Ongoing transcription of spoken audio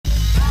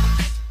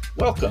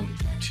Welcome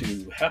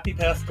to Happy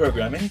Path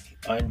Programming.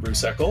 I'm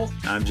Bruce Eckel.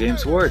 I'm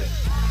James Ward.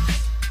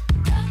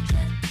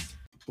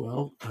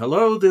 Well,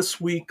 hello. This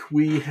week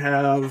we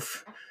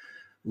have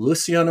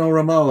Luciano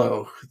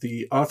Ramalho,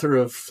 the author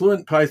of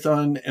Fluent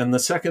Python, and the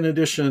second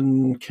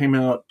edition came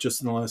out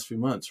just in the last few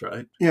months,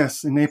 right?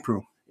 Yes, in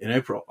April. In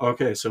April.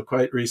 Okay, so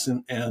quite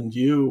recent. And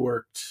you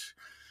worked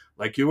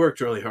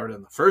really hard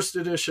on the first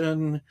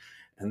edition.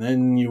 And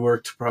then you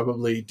worked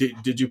probably,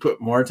 did you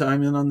put more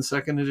time in on the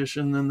second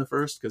edition than the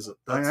first? Because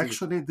I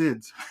actually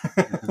did.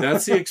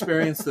 That's the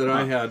experience that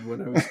I had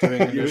when I was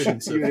doing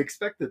editions. You would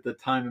expect that the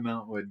time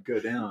amount would go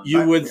down.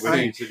 You would with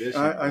think. each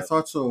edition. I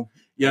thought so.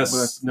 Yes,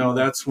 But, no,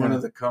 that's one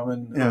of the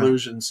common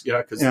illusions.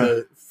 Yeah, because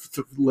Yeah.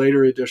 the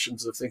later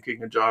editions of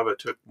Thinking of Java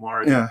took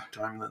more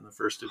time than the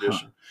first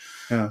edition.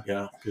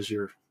 Yeah. Because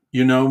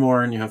you know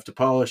more and you have to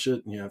polish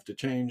it and you have to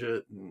change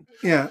it. And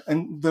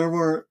And there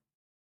were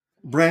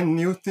brand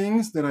new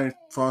things that I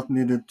thought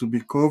needed to be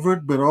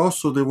covered, but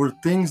also there were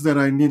things that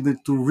I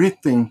needed to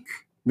rethink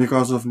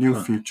because of new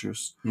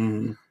features.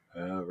 Mhm.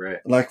 Oh, right.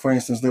 Like, for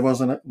instance, there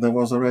was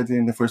already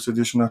in the first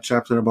edition a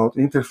chapter about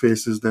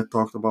interfaces that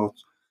talked about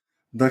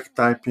duck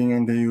typing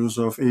and the use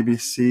of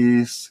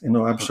ABCs,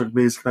 abstract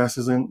base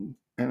classes and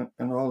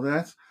all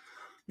that.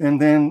 And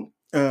then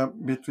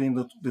between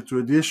the two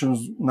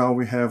editions, now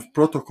we have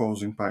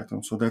protocols in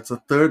Python. So that's a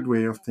third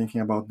way of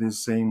thinking about these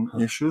same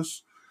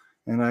issues.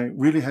 And I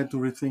really had to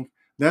rethink.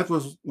 That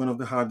was one of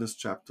the hardest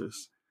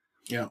chapters.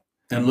 Yeah.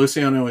 And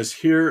Luciano is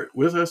here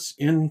with us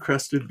in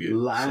Crested Butte.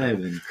 Live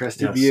in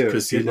Crested Yes, Butte.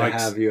 'cause he Good likes-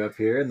 to have you up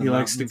here. In the he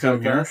likes to mountains come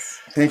with here. us.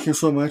 Thank you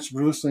so much,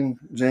 Bruce and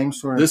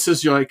James. This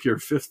is like your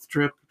fifth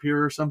trip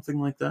here or something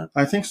like that?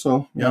 I think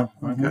so. Yeah.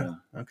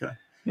 Mhm. Okay.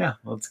 Yeah,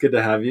 well, it's good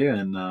to have you.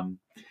 And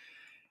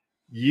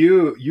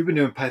you've been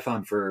doing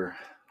Python for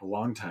a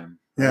long time.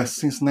 Yes,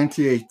 since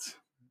 98.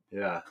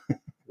 Yeah.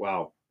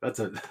 Wow. That's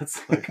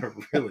like a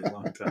really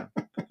long time.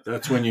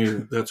 That's when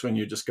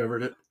you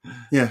discovered it.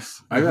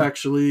 Yes. I've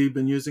actually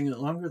been using it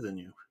longer than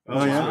you.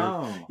 Oh, yeah.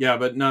 Wow. Yeah,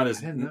 but not as.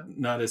 I didn't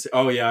know.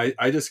 Oh, yeah.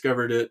 I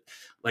discovered it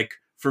like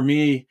for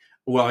me.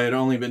 Well, I had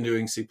only been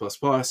doing C++,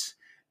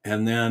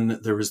 and then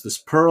there was this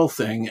Perl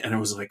thing, and it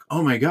was like,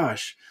 oh my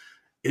gosh,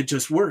 it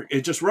just worked.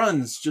 It just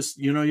runs. Just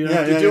you don't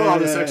have to do all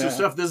this extra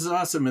stuff. This is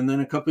awesome. And then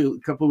a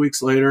couple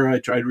weeks later, I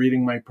tried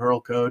reading my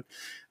Perl code.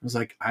 I was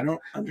like, I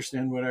don't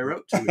understand what I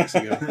wrote 2 weeks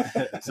ago.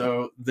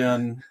 So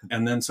then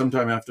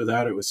sometime after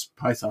that, it was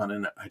Python,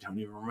 and I don't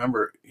even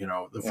remember.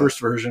 The first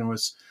version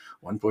was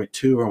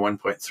 1.2 or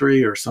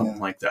 1.3 or something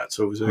like that.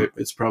 So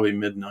it's probably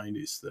mid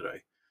 90s that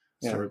I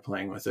started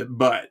playing with it.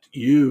 But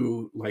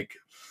you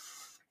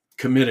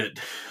committed.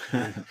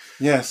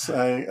 Yes,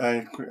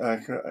 I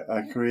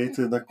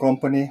created a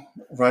company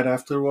right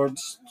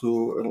afterwards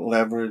to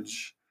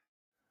leverage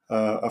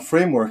a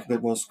framework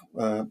that was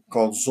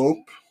called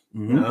Zope.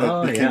 Mhm.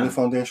 That became the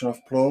foundation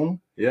of Plone.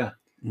 Yeah.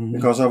 Mhm.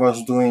 Because I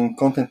was doing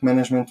content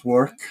management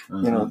work,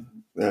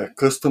 Uh-huh.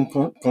 custom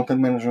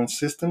content management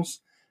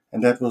systems,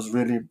 and that was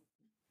really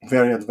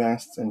very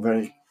advanced and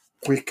very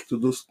quick to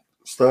do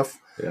stuff.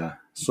 Yeah.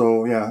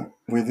 So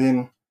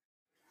within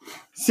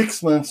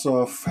 6 months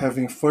of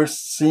having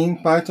first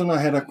seen Python, I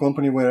had a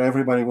company where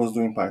everybody was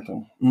doing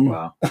Python.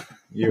 Wow.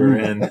 You were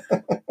in.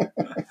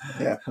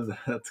 Yeah.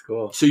 That's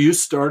cool. So you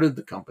started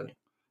the company.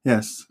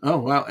 Yes. Oh,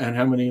 wow. And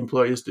how many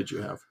employees did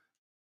you have?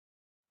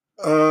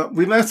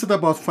 We lasted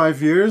about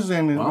 5 years,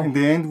 and Wow. in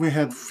the end, we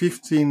had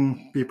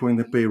 15 people in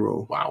the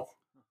payroll. Wow.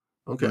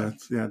 Okay.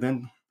 But,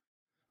 then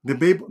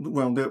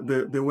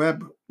the web,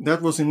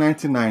 that was in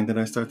 99 that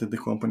I started the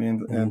company,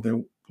 and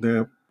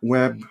the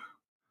web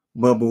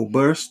bubble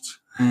burst.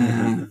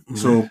 Mhm.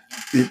 So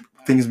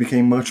things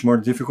became much more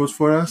difficult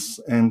for us,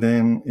 and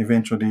then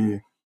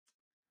eventually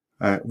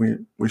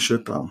we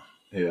shut down.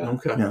 Yeah.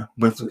 Okay. Yeah,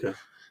 but Okay.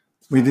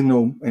 we didn't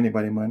owe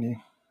anybody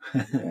money.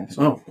 Yeah,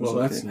 so Oh, it was well,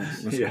 that's okay. nice.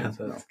 It was Yeah,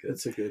 good.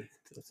 that's good.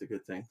 That's a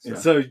good thing. And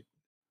so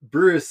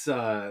Bruce,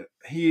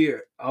 he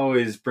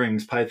always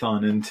brings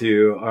Python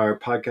into our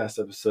podcast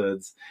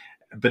episodes,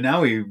 but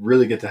now we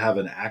really get to have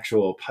an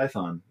actual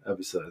Python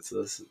episode.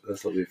 So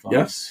this will be fun.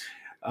 Yes.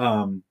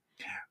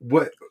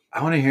 What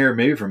I want to hear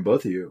maybe from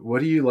both of you, what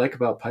do you like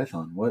about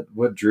Python?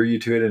 What drew you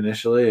to it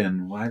initially,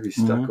 and why have you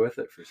stuck with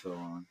it for so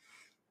long?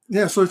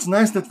 Yeah, so it's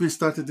nice that we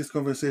started this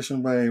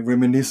conversation by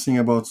reminiscing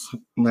about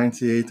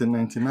 98 and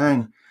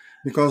 99,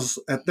 because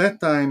at that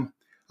time,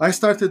 I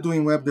started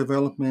doing web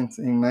development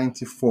in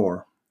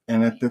 94.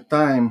 And at the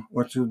time,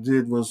 what you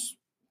did was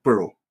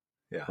Perl,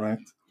 right?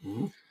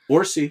 Mm-hmm.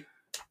 Or C.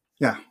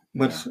 Yeah,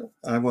 but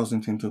I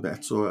wasn't into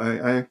that. So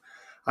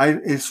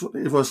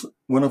it was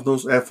one of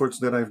those efforts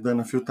that I've done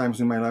a few times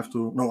in my life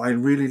I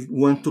really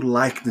want to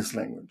like this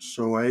language.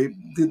 So I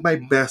did my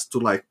best to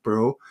like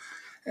Perl.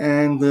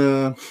 And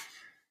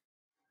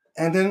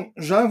then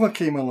Java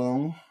came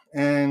along,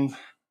 and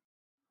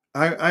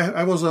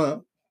I was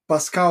a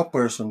Pascal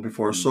person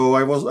before, so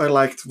I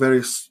liked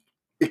very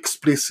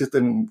explicit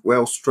and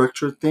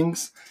well-structured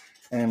things,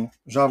 and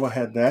Java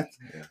had that.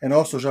 And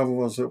also Java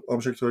was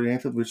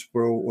object-oriented, which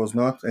Perl was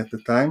not at the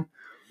time.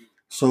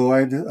 So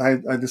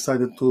I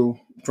decided to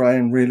try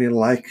and really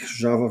like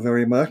Java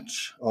very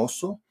much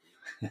also.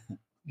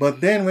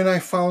 But then when I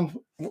found,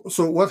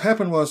 so what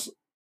happened was,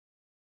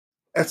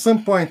 at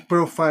some point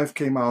Perl 5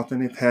 came out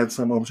and it had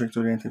some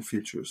object-oriented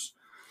features.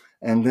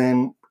 And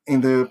then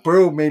in the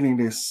Perl mailing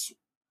list,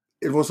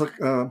 it was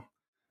a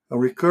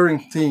recurring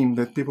theme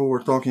that people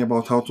were talking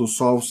about how to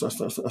solve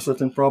a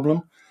certain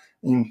problem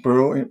in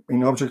Perl,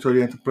 in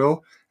object-oriented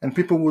Perl. And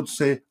people would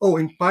say, oh,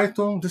 in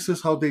Python, this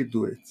is how they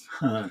do it.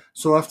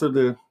 So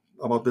after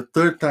about the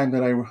third time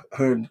that I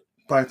heard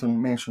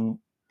Python mentioned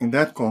in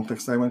that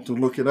context, I went to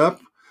look it up.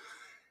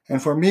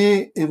 And for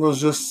me, it was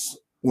just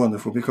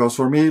wonderful, because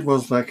for me, it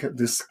was like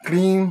this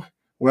clean,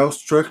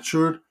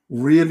 well-structured,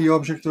 really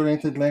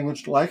object-oriented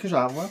language like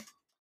Java,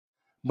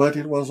 but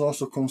it was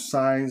also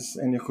concise,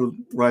 and you could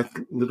write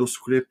little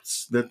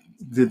scripts that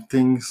did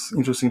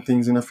interesting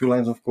things in a few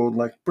lines of code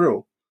like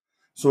Perl.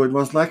 So it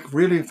was like,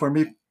 really, for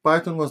me,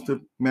 Python was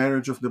the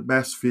marriage of the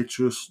best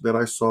features that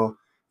I saw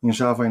in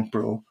Java and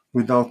Perl,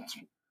 without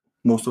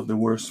most of the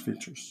worst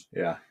features.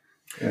 Yeah.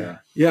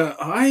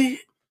 I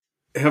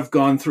have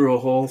gone through a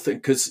whole thing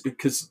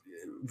because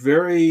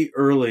very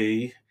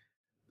early,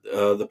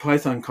 the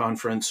Python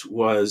conference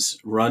was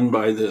run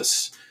by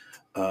this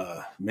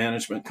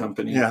management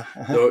company. Yeah.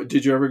 So,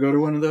 did you ever go to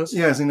one of those?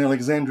 Yes, in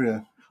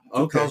Alexandria.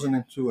 Okay.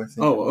 2002, I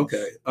think. Oh,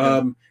 okay.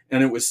 Yeah.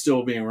 And it was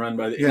still being run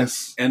by the...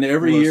 Yes. And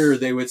every year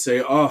they would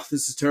say, oh,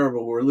 this is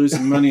terrible. We're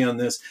losing money on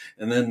this.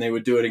 And then they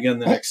would do it again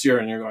the next year.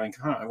 And you're going,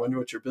 I wonder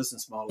what your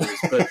business model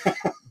is.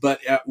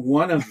 But at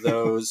one of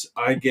those,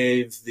 I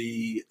gave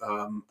the...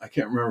 I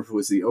can't remember if it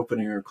was the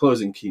opening or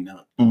closing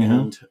keynote.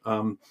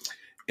 Mm-hmm.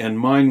 And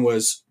mine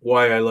was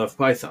Why I Love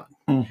Python.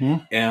 Mm-hmm.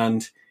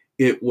 And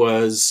it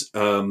was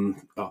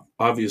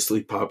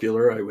obviously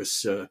popular. I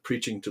was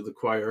preaching to the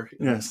choir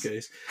in this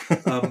case.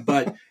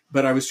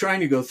 But I was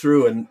trying to go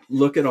through and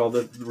look at all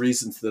the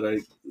reasons that I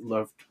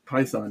loved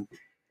Python.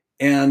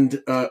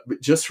 And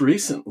just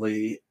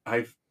recently,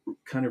 I've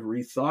kind of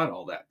rethought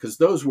all that, because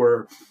those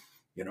were,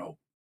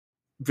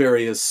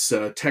 various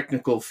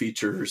technical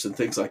features and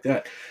things like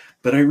that.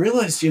 But I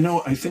realized,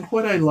 I think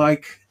what I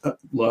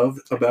love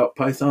about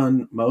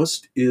Python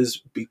most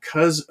is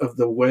because of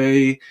the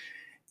way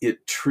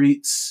it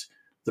treats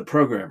the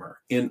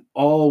programmer in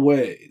all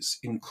ways,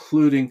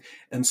 including,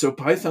 and so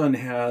Python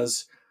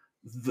has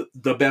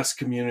the best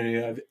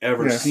community I've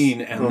ever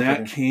seen. And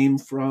that came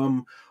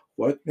from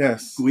what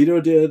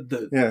Guido did,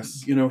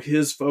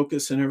 his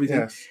focus and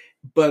everything,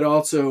 but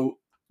also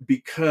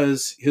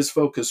because his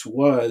focus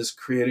was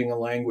creating a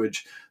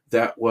language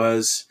that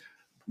was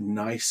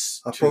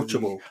nice,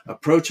 approachable,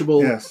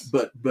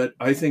 but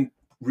I think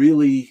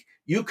really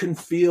you can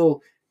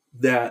feel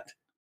that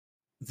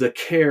the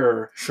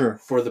care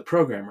for the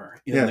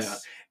programmer in that.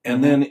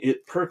 And then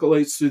it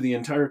percolates through the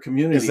entire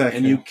community.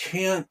 And you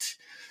can't,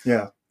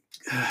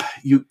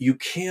 you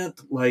can't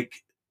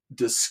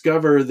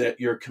discover that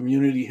your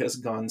community has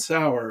gone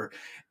sour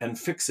and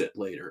fix it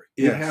later.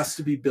 It has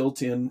to be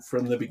built in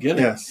from the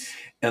beginning.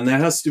 And that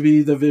has to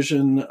be the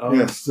vision of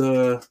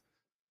the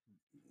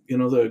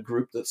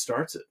group that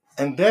starts it.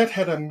 And that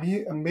had a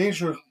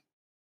major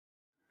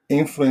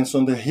influence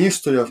on the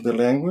history of the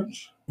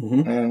language.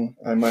 Mm-hmm. And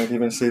I might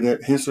even say the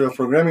history of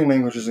programming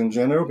languages in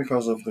general,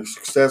 because of the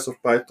success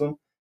of Python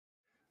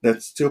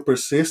that still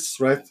persists,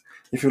 right?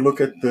 If you look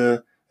at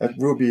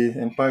Ruby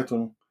and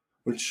Python,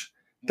 which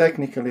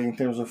technically in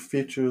terms of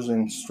features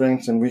and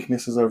strengths and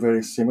weaknesses are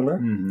very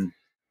similar,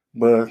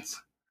 but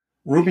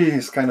Ruby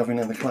is kind of in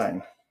a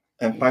decline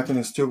and Python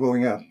is still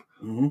going up.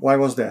 Mm-hmm. Why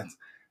was that?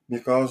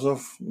 Because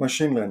of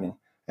machine learning.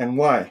 And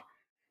why?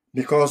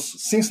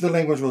 Because since the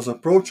language was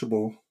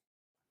approachable,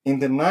 in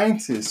the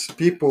 90s,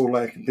 people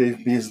like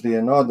Dave Beasley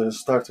and others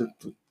started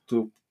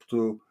to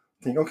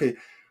think, okay,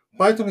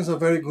 Python is a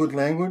very good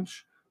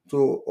language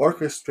to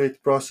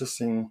orchestrate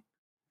processing,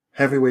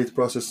 heavyweight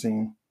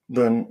processing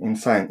done in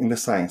the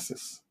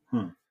sciences.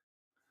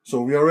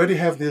 So we already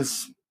have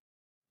these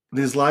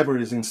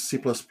libraries in C++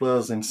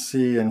 and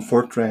C and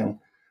Fortran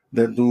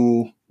that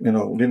do,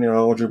 linear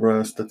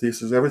algebra,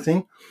 statistics,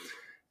 everything.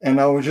 And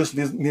now we just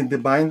need the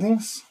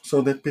bindings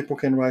so that people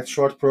can write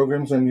short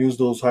programs and use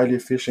those highly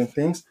efficient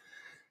things.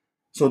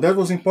 So that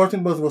was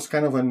important, but it was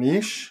kind of a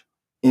niche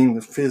in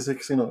the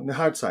physics, in the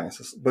hard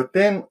sciences. But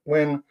then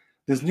when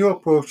this new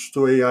approach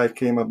to AI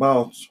came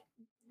about,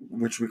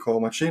 which we call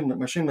machine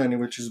learning,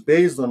 which is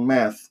based on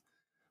math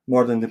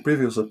more than the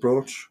previous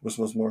approach, which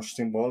was more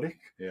symbolic.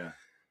 Yeah.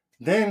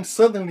 Then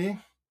suddenly,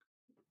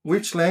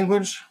 which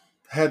language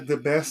had the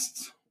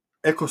best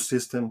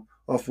ecosystem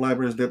of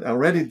libraries that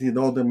already did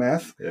all the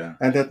math,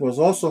 and that was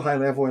also high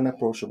level and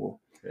approachable.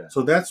 Yeah.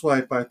 So that's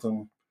why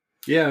Python.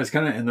 Yeah, it was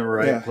kind of in the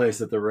right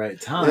place at the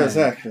right time. Yeah,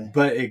 exactly.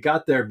 But it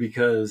got there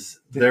because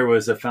there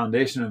was a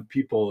foundation of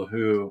people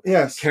who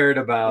cared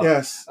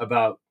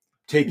about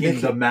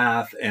taking the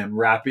math and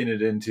wrapping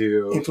it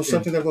into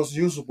something that was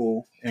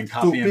usable and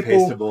copy and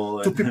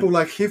pasteable. To people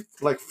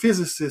like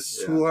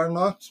physicists who are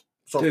not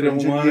software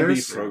engineers. They don't want to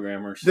be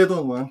programmers. They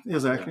don't want,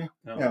 exactly.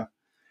 Yeah.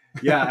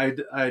 Yeah,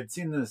 I'd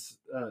seen this.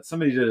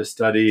 Somebody did a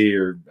study,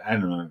 or I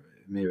don't know,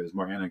 maybe it was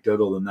more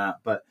anecdotal than that,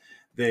 but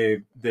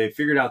they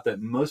figured out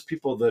that most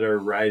people that are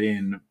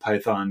writing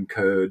Python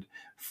code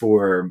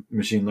for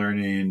machine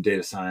learning,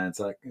 data science,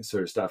 that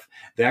sort of stuff,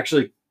 they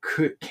actually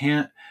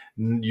can't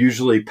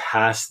usually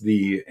pass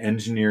the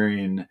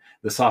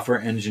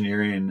software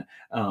engineering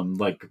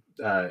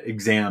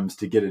exams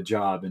to get a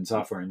job in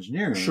software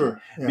engineering. Sure.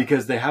 Yeah.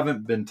 Because they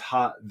haven't been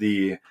taught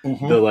the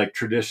like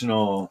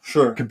traditional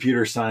Sure.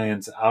 computer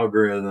science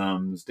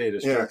algorithms,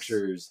 data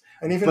structures,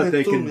 and even but the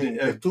they tooling,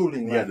 can the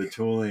tooling, yeah, the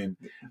tooling,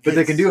 but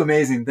they can do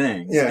amazing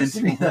things. Yes. And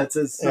to me, that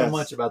says so Yes.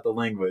 much about the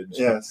language.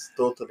 Yes,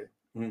 totally.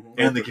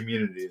 And the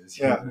communities,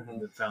 Yeah.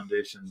 the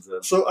foundations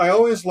of. So I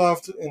always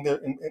loved in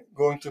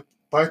going to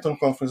Python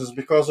conferences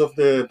because of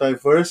the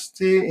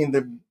diversity in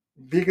the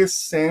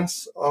biggest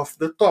sense of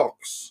the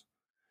talks,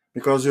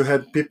 because you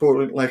had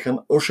people like an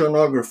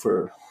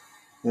oceanographer,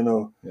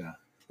 Yeah,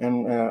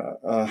 and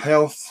a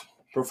health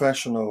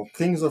professional,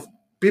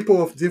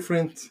 people of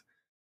different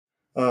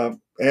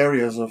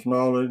areas of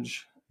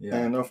knowledge. yeah.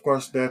 And of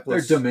course, that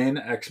was they're domain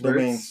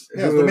experts.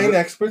 domain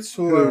experts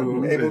who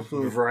are able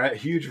to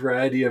huge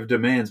variety of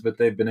domains, but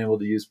they've been able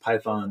to use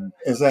Python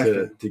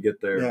exactly to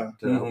get their Yeah.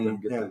 to help them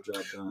get their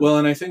job done. Well,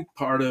 and I think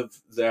part of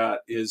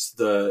that is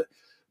the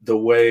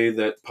way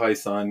that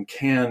Python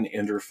can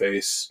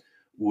interface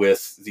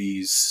with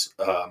these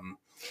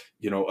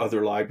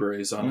other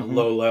libraries on a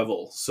low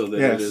level, so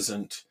that it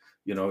isn't,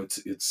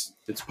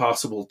 it's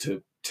possible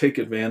to take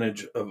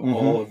advantage of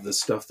all of the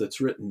stuff that's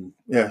written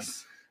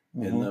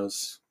in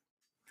those.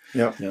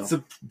 Yeah.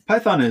 So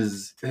Python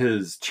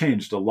has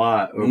changed a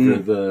lot over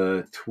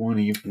the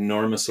 25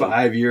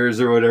 enormously years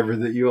or whatever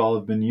that you all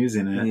have been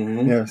using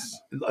it. Yes.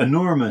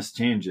 Enormous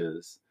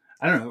changes.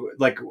 I don't know,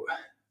 like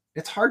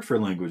it's hard for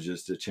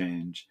languages to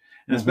change.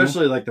 And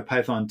especially like the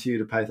Python 2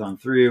 to Python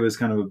 3 was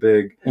kind of a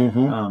big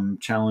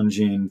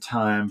challenging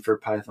time for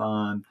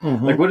Python.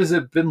 Like, what has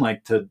it been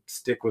like to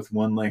stick with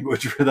one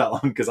language for that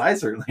long? Because I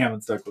certainly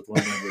haven't stuck with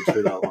one language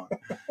for that long.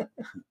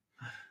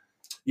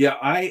 Yeah,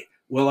 I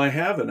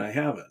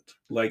haven't.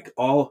 Like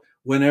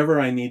whenever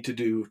I need to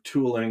do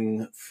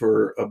tooling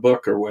for a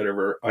book or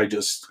whatever,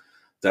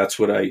 that's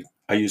what I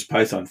use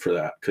Python for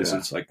that, because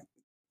it's like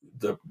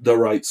the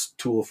right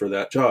tool for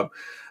that job.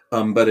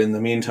 But in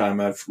the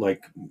meantime, I've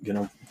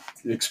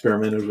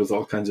experimented with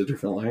all kinds of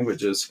different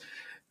languages,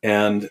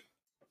 and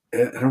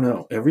I don't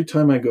know, every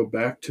time I go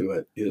back to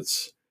it,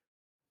 it's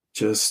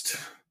just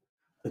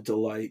a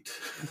delight.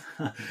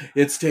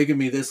 It's taken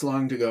me this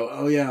long to go,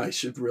 oh yeah,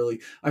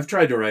 I've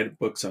tried to write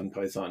books on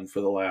Python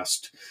for the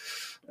last,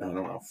 I don't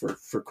know,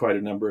 for quite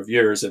a number of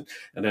years. And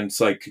then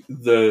it's like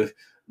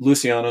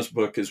Luciano's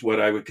book is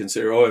what I would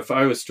consider, if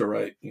I was to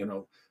write,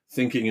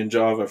 thinking in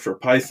Java for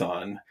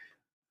Python,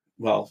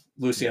 well,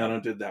 Luciano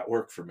did that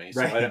work for me.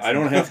 So I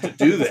don't have to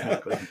do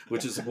that,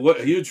 which is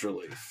a huge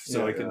relief.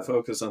 So I can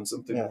focus on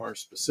something more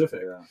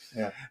specific.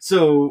 Yeah.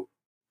 So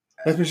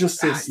let me just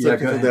say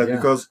something to that,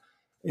 because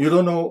you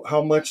don't know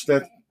how much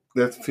that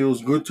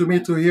feels good to me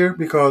to hear,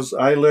 because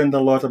I learned a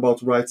lot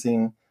about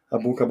writing a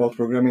book about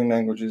programming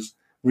languages,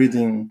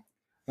 reading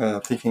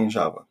Thinking in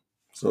Java.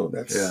 So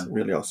that's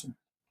really awesome.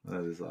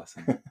 That is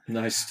awesome.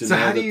 Nice to know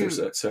that there's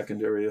that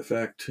secondary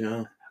effect.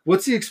 Yeah.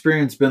 What's the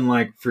experience been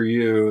like for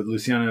you,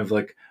 Luciano, of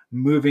like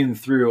moving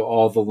through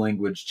all the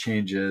language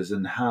changes,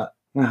 and how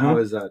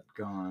has that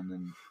gone?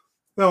 And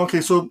well,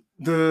 okay, so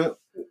the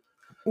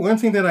one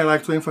thing that I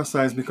like to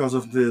emphasize, because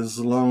of this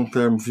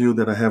long-term view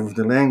that I have of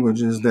the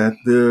language, is that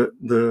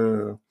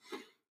the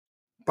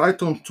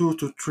Python 2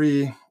 to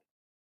 3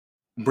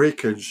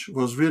 breakage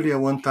was really a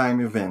one-time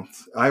event.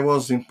 I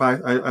was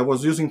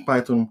using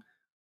Python.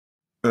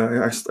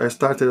 I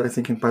started, I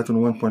think, in Python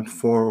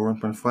 1.4 or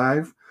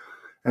 1.5,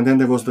 and then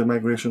there was the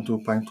migration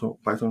to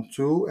Python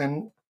 2,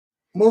 and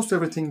most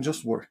everything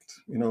just worked.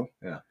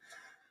 Yeah.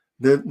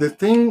 The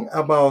thing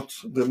about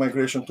the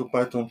migration to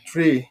Python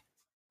 3,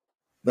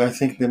 I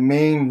think the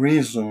main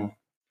reason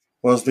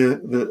was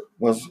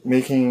was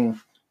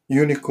making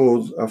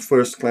Unicode a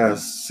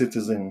first-class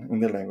citizen in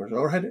the language.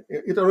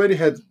 It already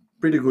had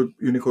pretty good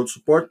Unicode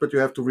support, but you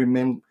had to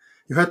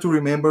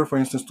remember, for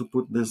instance, to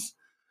put this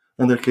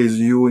undercase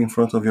U in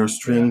front of your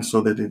string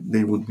so that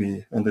they would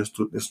be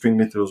understood. The string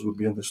literals would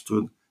be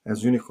understood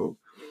as Unicode.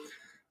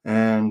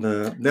 And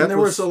there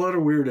was a lot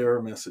of weird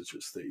error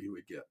messages that you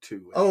would get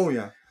too. Oh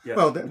yeah.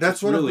 Well,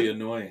 that's really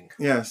annoying.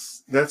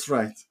 Yes, that's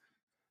right.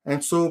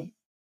 And so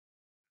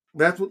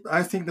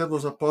I think that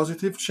was a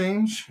positive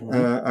change.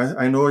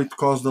 I know it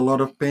caused a lot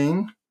of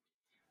pain.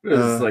 It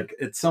was like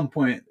at some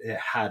point it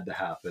had to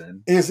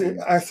happen.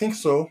 I think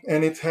so,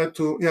 and it had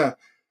to,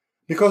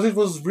 because it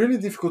was really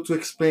difficult to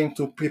explain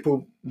to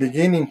people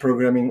beginning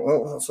programming.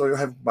 Oh, so you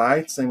have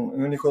bytes and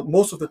Unicode.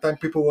 Most of the time,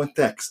 people want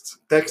text.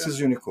 Text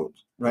is Unicode,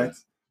 right?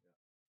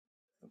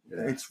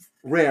 Yeah. It's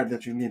rare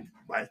that you need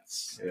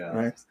bytes,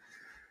 right?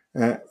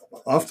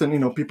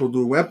 Often, people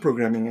do web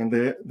programming, and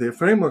the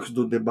frameworks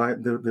do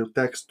the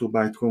text to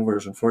byte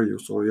conversion for you.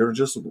 So you're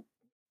just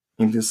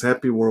in this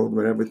happy world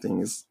where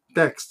everything is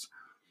text.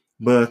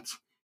 But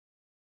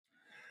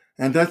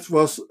and that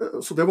was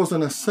so there was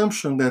an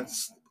assumption that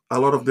a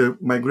lot of the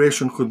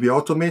migration could be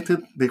automated.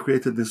 They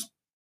created this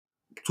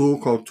tool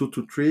called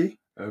 223,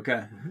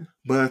 Okay.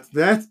 but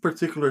that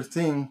particular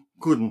thing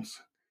couldn't,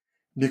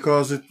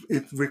 because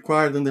it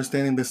required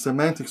understanding the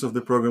semantics of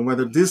the program,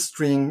 whether this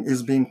string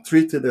is being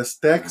treated as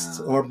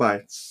text or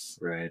bytes.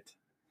 Right.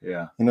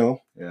 Yeah. You know,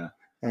 Yeah.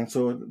 and so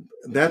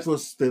that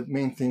was the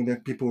main thing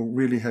that people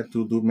really had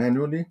to do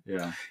manually.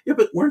 Yeah. Yeah,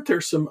 but weren't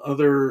there some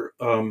other,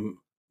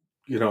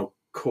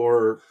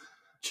 core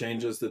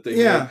changes that they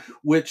made,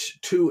 which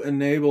to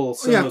enable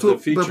some of the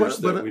features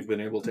that we've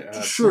been able to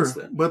add since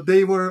then? But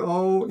they were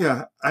all,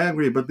 I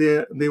agree, but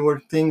they were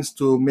things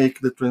to make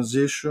the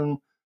transition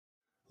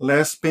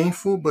less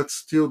painful, but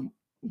still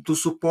to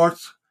support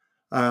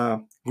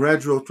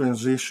gradual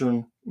transition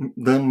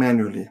done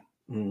manually.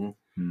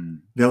 Mm-hmm.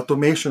 The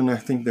automation, I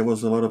think there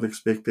was a lot of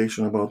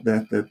expectation about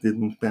that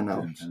didn't pan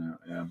out.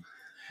 Yeah.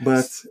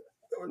 But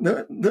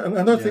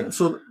another thing,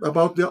 so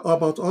about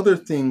other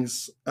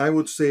things, I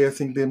would say I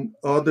think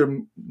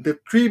the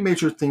three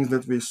major things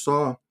that we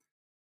saw.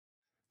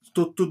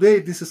 So today,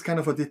 this is kind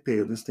of a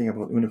detail. This thing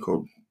about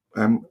Unicode,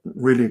 I'm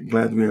really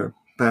glad we are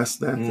past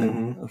that.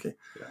 Mm-hmm. Okay.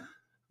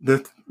 Yeah.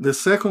 The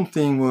second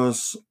thing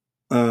was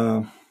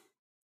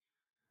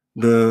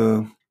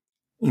the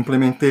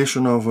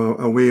implementation of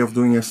a way of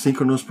doing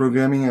asynchronous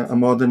programming, a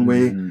modern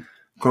way,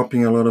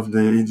 copying a lot of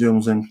the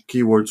idioms and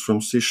keywords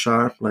from C#,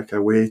 like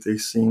await,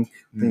 async,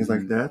 things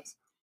like that.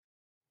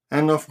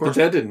 And of course, but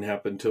that didn't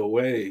happen till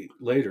way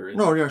later.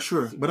 No, yeah,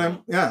 sure, but I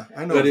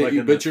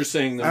know. But you're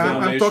saying the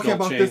I'm talking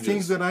about changes. the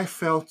things that I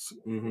felt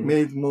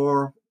made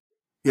more,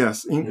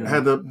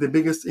 had the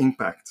biggest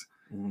impact.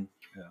 Mm-hmm.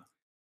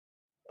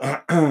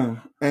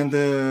 And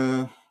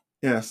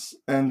yes,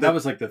 and that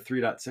was like the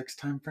 3.6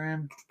 time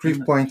frame.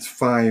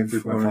 3.5.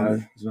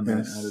 3.5 is when they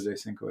added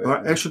async await.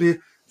 Actually,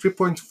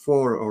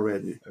 3.4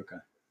 already. Okay.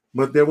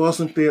 But there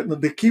wasn't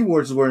the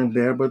keywords weren't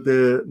there, but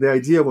the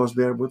idea was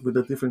there, but with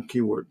a different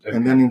keyword. Okay.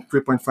 And then in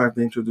 3.5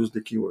 they introduced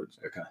the keywords.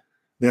 Okay.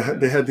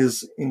 They had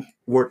this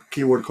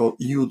keyword called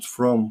used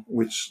from,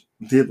 which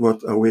did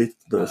what await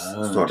does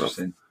sort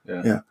of.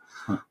 Yeah.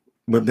 Huh.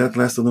 But that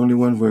lasted only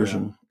one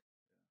version. Yeah.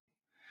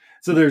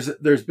 So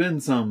there's been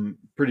some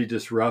pretty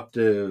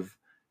disruptive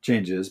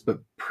changes, but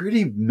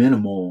pretty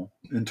minimal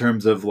in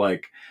terms of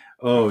like,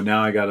 oh,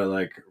 now I got to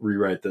like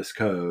rewrite this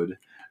code.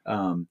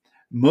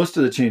 Most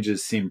of the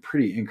changes seem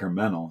pretty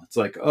incremental. It's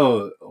like,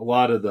 a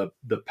lot of the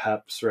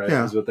PEPs, right,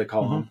 is what they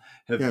call them,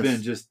 have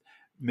been just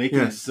making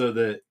it so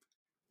that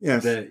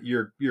that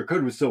your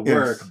code would still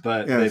work,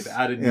 but they've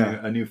added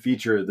a new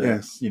feature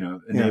that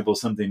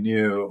enables something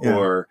new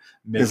or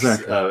makes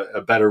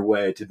a better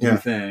way to do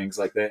things.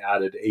 Like they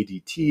added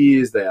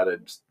ADTs, they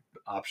added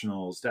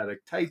optional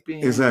static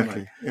typing.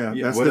 Exactly.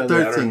 That's the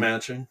third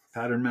thing.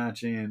 Pattern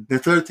matching. The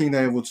third thing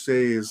I would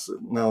say is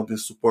now the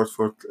support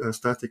for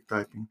static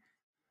typing.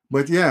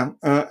 But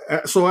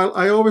so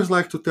I always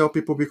like to tell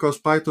people, because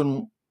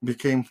Python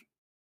became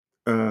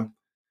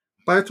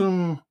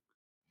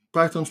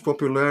Python's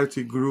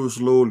popularity grew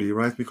slowly,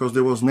 right? Because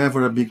there was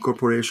never a big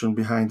corporation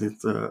behind it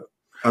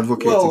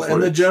advocating for it. Well,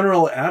 and the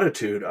general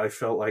attitude, I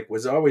felt like,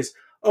 was always,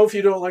 if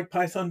you don't like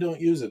Python, don't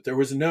use it. There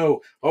was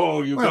no,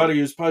 you've got to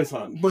use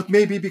Python. But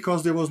maybe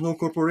because there was no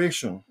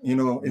corporation.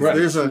 If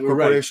there's a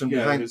corporation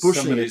behind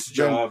pushing it,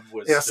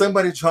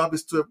 somebody's job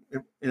is to,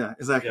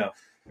 exactly. Yeah.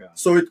 Yeah.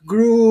 So it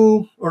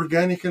grew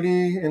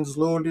organically and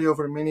slowly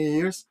over many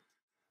years,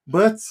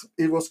 but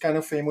it was kind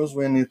of famous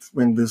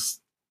when this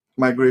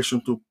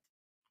migration to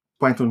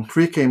Python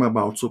 3 came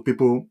about. So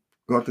people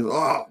got this,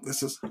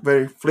 this is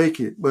very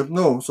flaky. But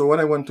no, so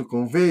what I want to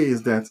convey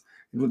is that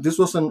this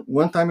was a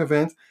one-time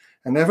event,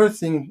 and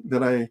everything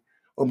that I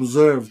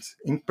observed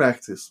in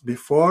practice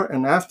before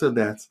and after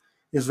that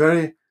is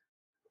very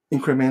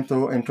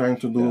incremental and trying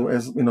to do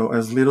as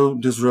little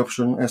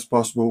disruption as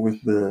possible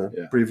with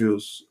the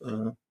previous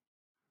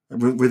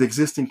with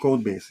existing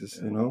code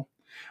bases.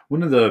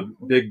 One of the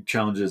big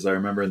challenges I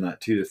remember in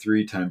that 2 to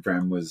 3 time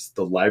frame was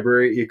the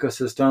library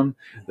ecosystem.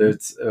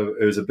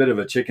 It was a bit of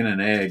a chicken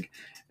and egg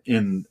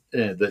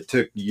that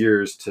took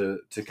years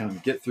to kind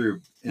of get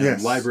through.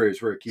 And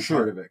libraries were a key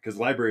part of it, because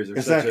libraries are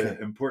such an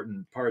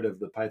important part of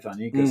the Python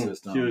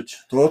ecosystem. Huge.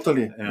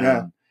 Totally.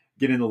 And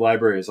getting the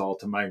libraries all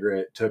to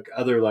migrate took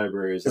other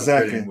libraries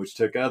upgrading, which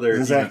took others.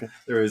 Exactly.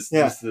 There was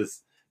just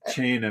this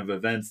chain of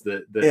events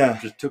that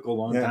just took a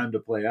long time to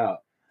play out.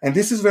 And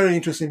this is very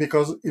interesting,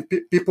 because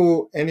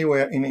people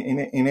anywhere in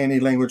any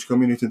language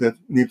community that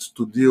needs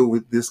to deal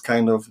with this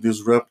kind of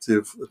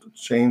disruptive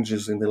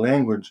changes in the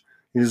language,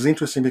 it is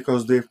interesting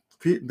because the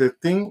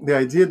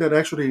idea that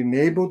actually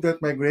enabled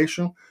that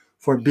migration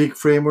for big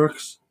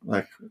frameworks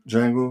like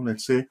Django,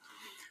 let's say,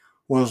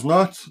 was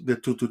not the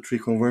 2 to 3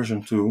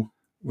 conversion tool,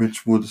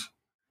 which would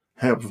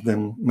help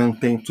them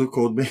maintain 2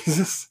 code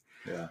bases,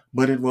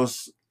 but it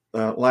was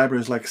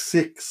libraries like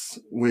 6,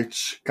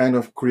 which kind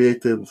of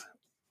created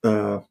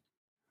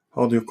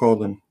how do you call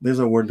them? There's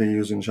a word they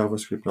use in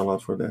JavaScript a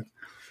lot for that.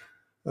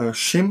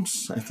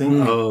 Shims, I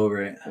think. Oh,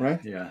 right.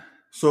 Right? Yeah.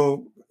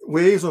 So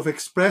ways of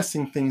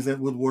expressing things that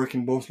would work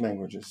in both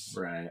languages.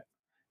 Right.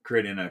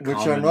 Creating a Which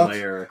common are not-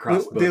 layer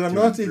across both They are 2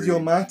 not and 3.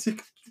 idiomatic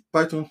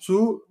Python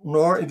 2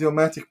 nor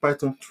idiomatic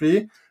Python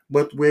 3,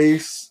 but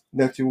ways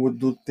that you would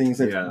do things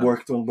that Yeah.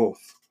 worked on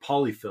both.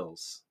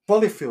 Polyfills.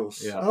 Polyfills.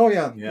 Yeah. Oh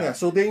yeah. Yeah. yeah.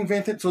 So they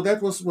invented. So that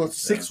was what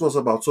 6 was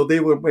about. So they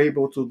were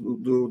able to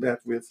do that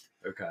with.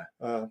 Okay.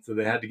 Uh, So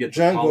they had to get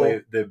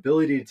Django. the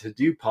ability to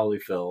do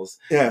polyfills.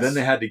 yes. Then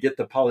they had to get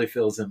the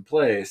polyfills in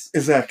place.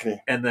 exactly.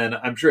 And then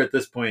I'm sure at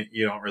this point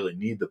you don't really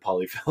need the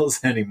polyfills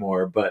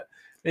anymore, but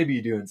maybe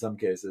you do in some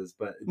cases.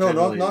 But No,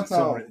 generally, not now.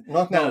 someone-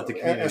 Not now now. that the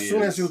community As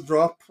soon as you is-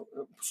 drop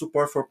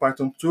support for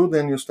Python 2,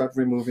 then you start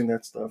removing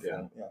that stuff. Yeah.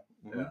 And, yeah.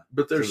 Yeah.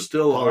 But there So the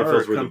still are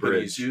polyfills were the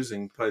companies bridge.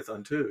 using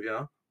Python too.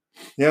 Yeah.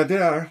 Yeah,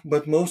 there are,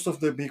 but most of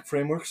the big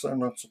frameworks are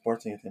not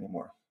supporting it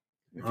anymore.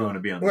 If you want to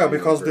be on Well, the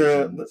because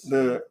versions.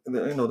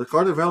 the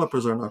core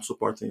developers are not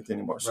supporting it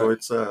anymore. So Right.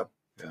 it's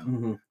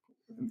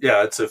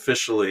Yeah, it's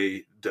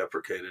officially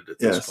deprecated at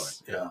this Yes. point.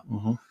 Yeah.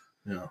 Mhm.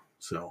 Yeah.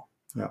 So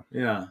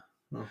Yeah.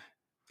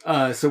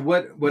 Oh. So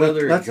what But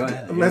other? let's Go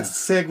ahead. let's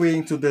segue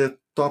into the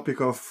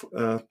topic of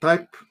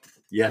type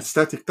Yes.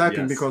 static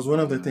typing, Yes. because one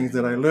of the things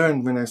that I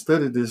learned when I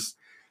studied this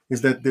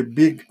is that the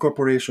big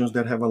corporations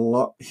that have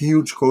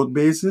huge code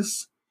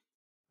bases,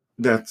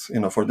 that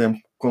for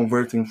them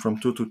converting from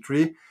 2 to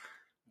 3,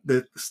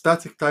 the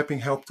static typing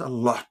helped a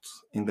lot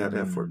in that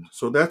effort.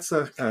 So that's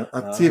a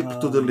tip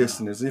to the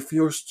listeners. If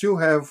you still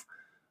have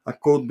a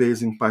code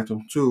base in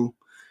Python 2,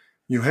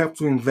 you have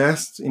to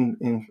invest in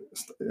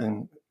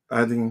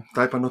adding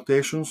type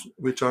annotations,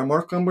 which are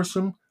more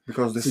cumbersome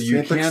because the So you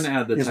syntax can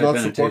add the is type not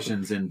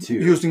annotations in too.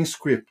 using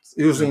scripts,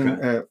 using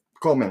Okay.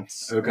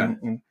 comments, Okay.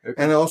 and,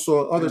 and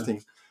also other Yeah.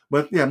 things.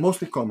 But yeah,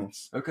 mostly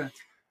comments, Okay.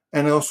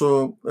 and also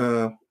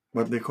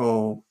what they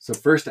call So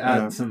first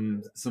add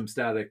Um, some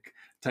static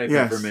type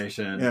yes,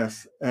 information.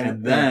 yes,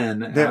 And then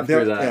There- after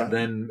there- that, yeah.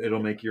 then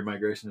it'll make your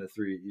migration to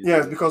 3 easier.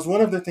 Yes, because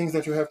one of the things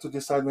that you have to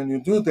decide when you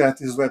do that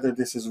is whether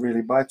this is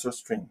really bytes or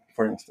string,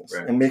 for instance,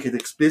 Right. and make it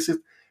explicit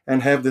and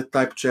have the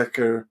type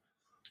checker,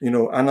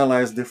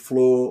 analyze the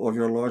flow of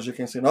your logic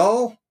and say,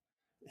 no,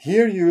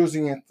 here you're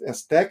using it as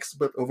text,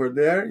 but over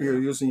there you're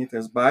using it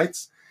as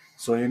bytes.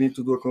 So you need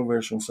to do a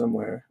conversion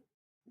somewhere.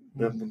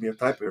 That would be a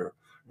type error,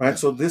 right? Yeah.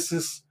 So this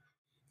is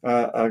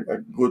a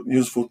good,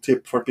 useful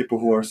tip for people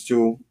who are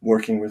still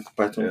working with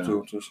Python Yeah.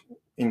 to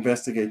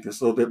investigate this.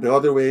 So the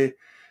other way,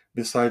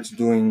 besides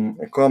doing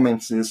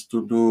comments, is to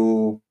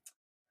do.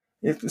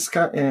 It's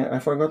I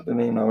forgot the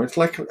name now. It's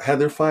like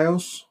header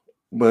files,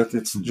 but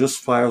it's just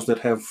files that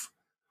have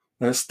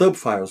stub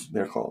files.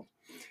 They're called.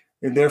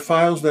 And they're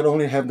files that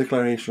only have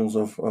declarations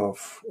of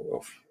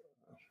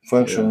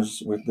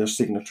functions with their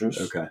signatures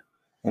Okay.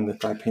 and the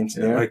type hints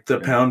Yeah, there. like the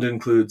Yeah. pound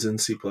includes in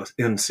C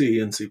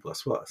and C++.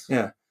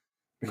 Yeah,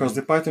 because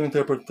the Python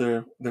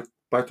interpreter, the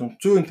Python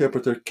 2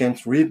 interpreter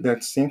can't read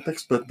that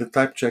syntax, but the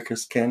type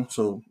checkers can,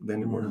 so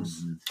then it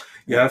works. Mhm.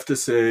 You have to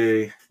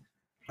say,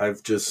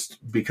 I've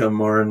just become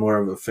more and more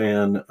of a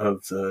fan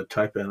of the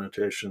type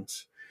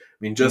annotations. I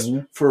mean, just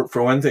Mhm. for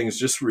one thing, it's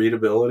just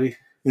readability,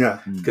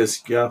 Yeah,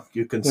 because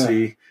you can Yeah.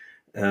 see,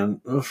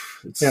 and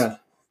it's yeah,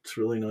 it's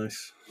really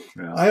nice.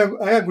 Yeah.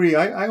 I agree.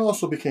 I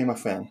also became a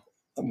fan,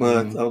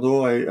 but Mhm.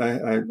 although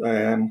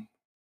I am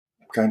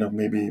kind of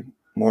maybe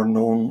more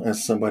known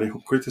as somebody who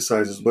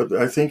criticizes, but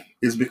I think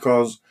it's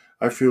because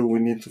I feel we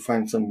need to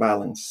find some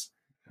balance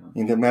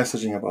in the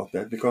messaging about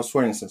that. Because,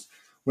 for instance,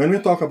 when we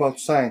talk about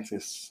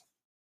scientists,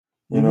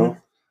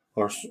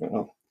 or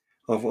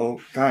of all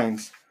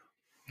kinds,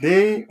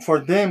 for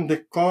them the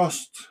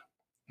cost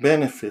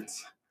benefit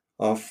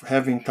of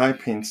having type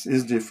hints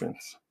is different.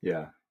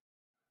 Yeah.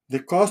 The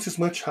cost is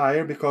much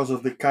higher because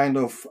of the kind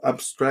of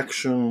abstract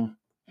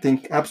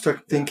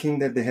thinking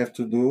that they have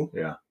to do.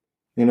 Yeah.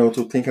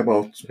 To think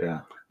about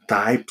Yeah.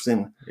 types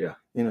and Yeah.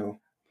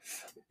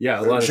 Yeah,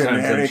 a lot of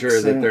times I'm sure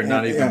generics that they're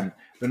not and- even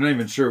they're not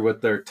even sure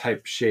what their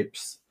type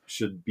shapes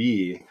should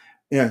be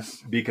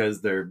yes,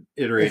 because they're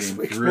iterating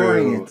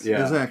exploring through. it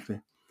Yeah. exactly.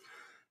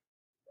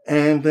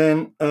 And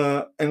then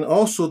and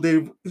also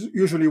they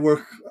usually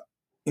work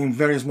in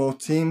very small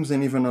teams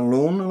and even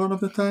alone a lot of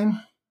the time.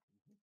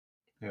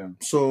 Yeah.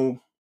 So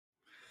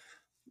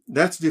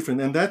that's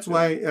different, and that's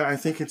why I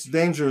think it's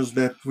dangerous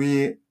that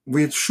we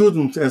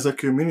shouldn't, as a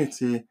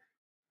community,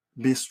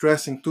 be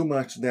stressing too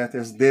much that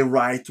as the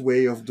right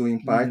way of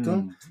doing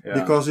Python, Yeah.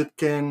 because it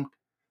can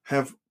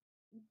have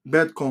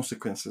bad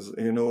consequences.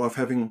 Of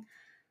having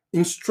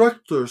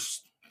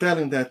instructors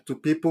telling that to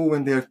people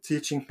when they are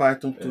teaching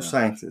Python to Yeah.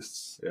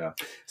 scientists. Yeah.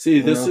 See,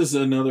 this is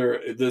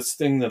this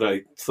thing that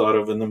I thought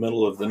of in the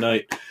middle of the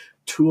night.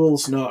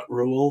 Tools, not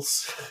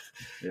rules.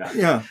 Yeah.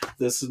 Yeah,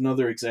 This is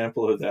another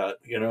example of that.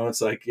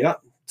 It's like, yeah,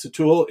 it's a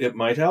tool. It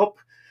might help,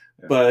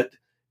 Yeah. but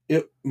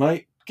it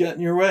might get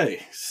in your way.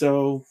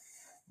 So,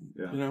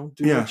 Yeah.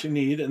 do Yeah. what you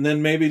need. And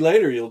then maybe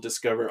later you'll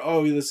discover,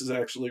 oh, this is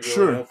actually really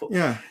sure. helpful.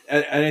 Yeah,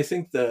 And I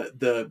think the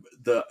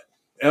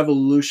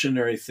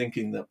evolutionary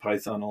thinking that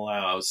Python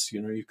allows,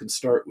 you can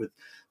start with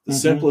the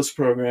Mhm. simplest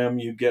program,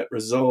 you get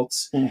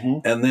results. hmm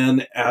And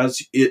then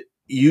as it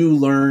you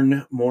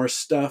learn more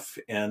stuff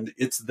and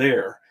it's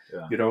there.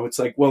 Yeah. You know, it's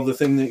like, well, the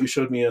thing that you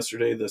showed me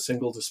yesterday, the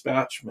single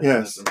dispatch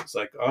mechanism, it's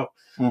like, oh,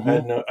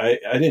 I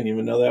didn't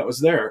even know that was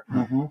there.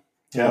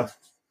 Yeah.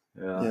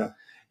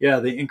 Yeah,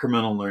 the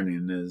incremental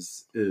learning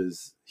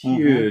is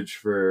huge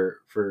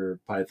for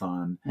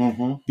Python,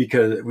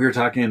 because we were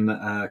talking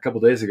a couple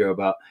days ago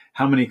about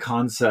how many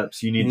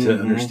concepts you need to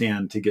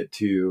understand to get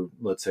to,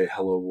 let's say,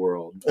 hello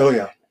world. Oh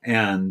yeah.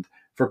 And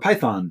for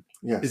Python,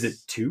 Yes. is it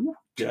two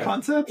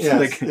concepts?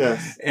 Yes.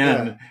 Yes.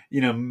 And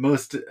you know,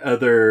 most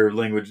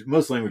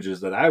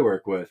languages that I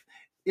work with,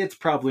 it's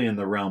probably in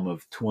the realm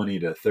of 20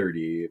 to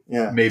 30,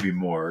 maybe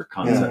more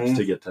concepts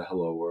to get to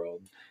hello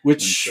world.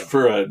 Which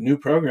for a new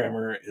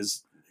programmer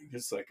is,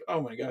 it's like,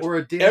 oh my gosh. Or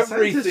a data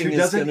scientist who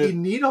doesn't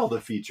even need all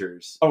the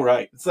features. Oh,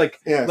 right. It's like,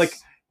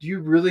 do you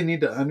really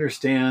need to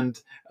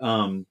understand,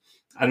 I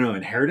don't know,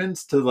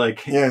 inheritance to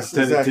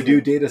to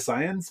do data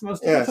science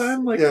most of the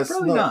time? Like,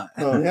 probably not.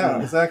 No, yeah,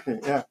 exactly.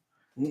 Yeah.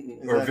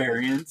 Or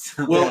variance.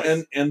 Well,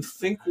 and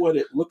think what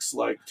it looks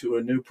like to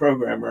a new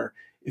programmer.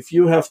 If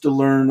you have to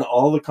learn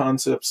all the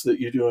concepts that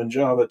you do in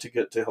Java to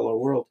get to hello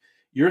world,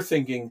 you're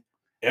thinking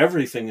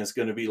everything is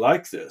going to be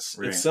like this.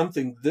 Right. It's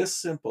something this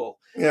simple.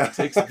 Yeah. It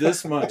takes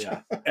this much.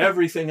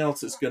 Everything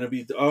else is going to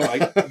be,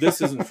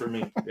 this isn't for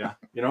me. Yeah.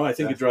 You know, I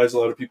think it drives a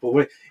lot of people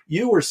away.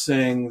 You were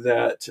saying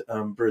that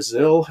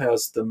Brazil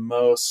has the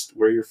most,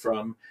 where you're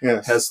from,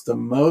 has the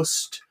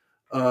most,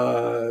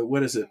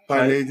 what is it?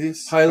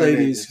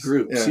 PyLadies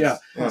groups. Yes.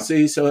 Yeah.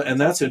 See, so,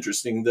 and that's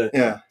interesting.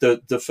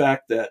 The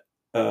fact that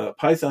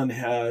Python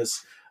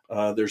has,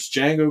 there's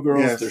Django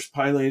girls, there's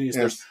PyLadies,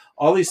 there's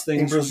all these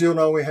things. In Brazil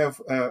now we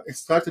have, it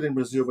started in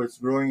Brazil, but it's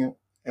growing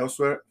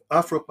elsewhere,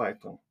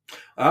 AfroPython.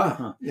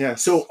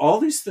 Yes. So all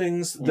these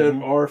things that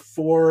are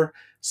for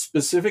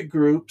specific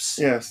groups.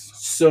 Yes.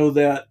 So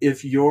that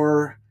if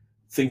you're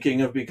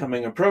thinking of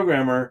becoming a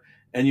programmer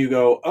and you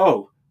go,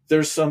 oh,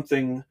 there's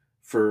something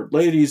for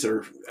ladies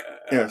or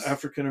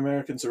African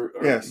Americans or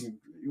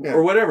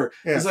whatever.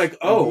 It's like,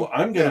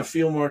 I'm going to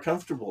feel more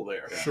comfortable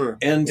there. Sure.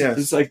 And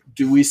it's like,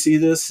 do we see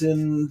this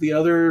in the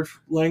other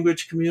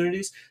language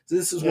communities?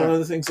 This is one of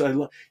the things I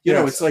love. You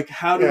know, it's like,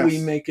 how do we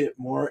make it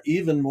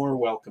even more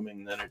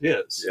welcoming than it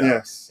is?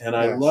 Yes. And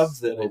I love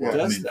that it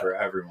does that. For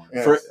everyone.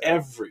 For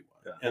everyone.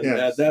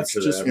 And that's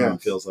sure just that everyone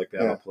feels like they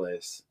have a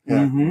place.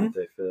 that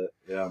they fit.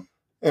 Yeah.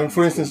 And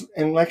for instance,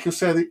 and like you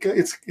said,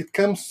 it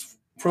comes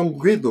from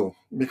Guido,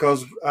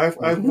 because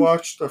I've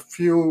watched a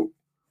few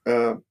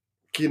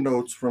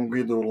keynotes from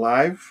Guido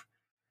live,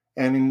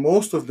 and in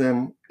most of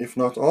them, if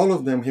not all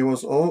of them, he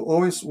was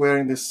always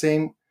wearing the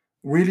same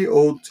really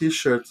old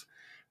T-shirt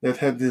that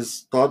had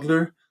this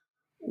toddler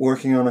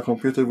working on a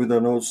computer with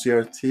an old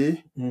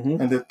CRT,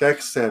 and the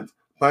text said,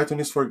 "Python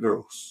is for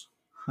girls."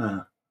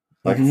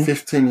 Like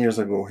 15 years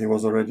ago, he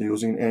was already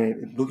using,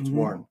 and it looked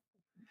worn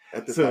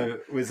at the time.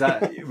 was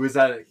that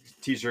a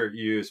T-shirt,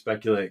 you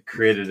speculate,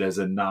 created as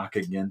a knock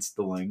against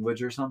the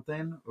language or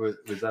something? Was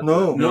that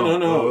No.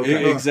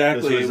 Okay.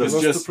 Exactly. It was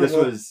just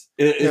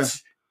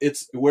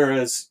it's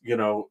whereas, you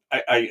know,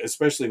 I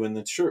especially when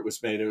the shirt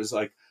was made, it was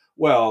like,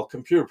 well,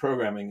 computer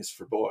programming is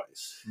for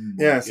boys.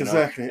 Yes, you know?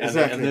 exactly.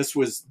 And this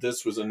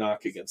was a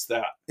knock against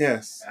that.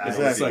 Yes,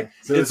 exactly. It's like,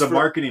 so it's a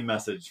marketing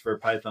message for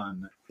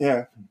Python.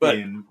 Yeah,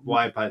 being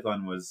why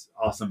Python was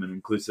awesome and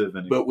inclusive,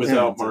 but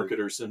without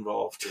marketers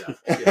involved.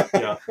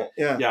 Yeah.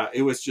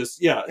 It was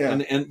just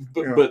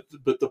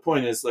but the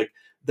point is, like,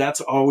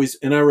 that's always.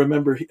 And I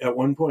remember at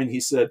one point he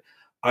said,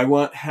 "I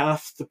want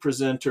half the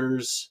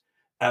presenters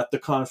at the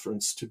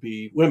conference to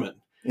be women."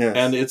 Yes.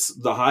 And it's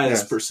the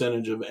highest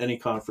percentage of any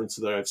conference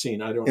that I've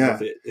seen. I don't know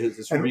if it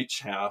has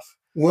reached half.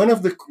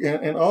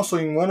 And also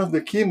in one of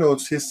the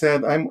keynotes, he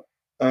said,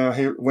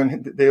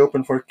 when they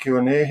opened for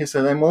Q&A, he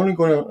said, "I'm only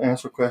going to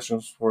answer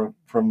questions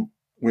from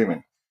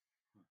women,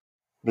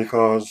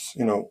 because,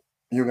 you know,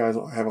 you guys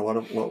have a lot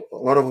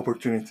of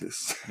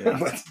opportunities."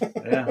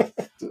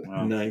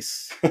 Wow.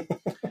 Nice.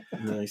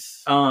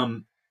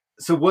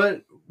 So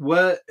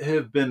what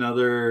have been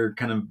other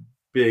kind of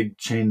big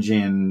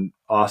changing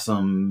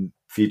awesome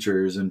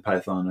features in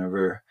Python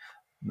over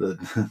the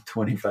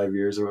 25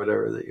 years or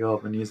whatever that you all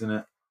have been using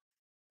it?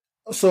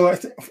 So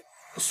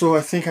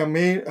I think a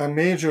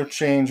major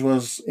change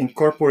was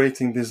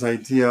incorporating this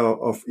idea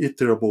of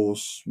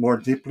iterables more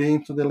deeply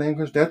into the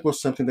language. That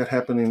was something that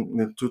happened in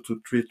the 2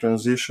 to 3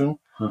 transition.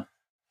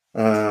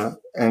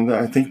 And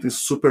I think it's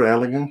super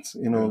elegant,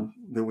 you know,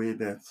 the way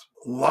that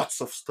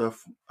lots of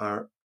stuff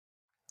are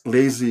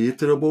lazy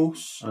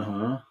iterables.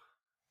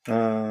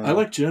 I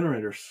like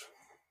generators.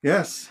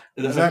 Yes,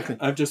 exactly.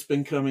 I've just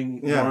been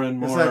coming more and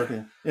more.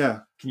 Exactly. Yeah.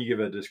 Can you give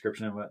a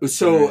description of what?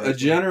 So a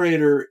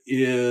generator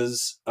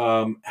is,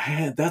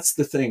 that's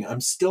the thing.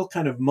 I'm still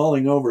kind of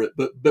mulling over it,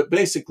 but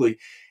basically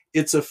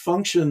it's a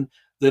function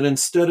that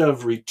instead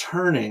of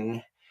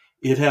returning,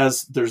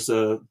 there's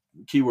a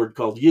keyword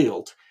called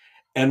yield.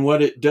 And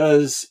what it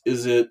does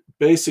is it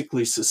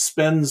basically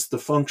suspends the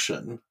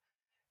function.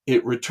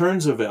 It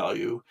returns a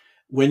value.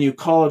 When you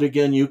call it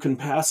again, you can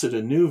pass it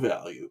a new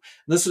value.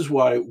 And this is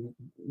why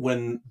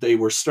when they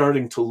were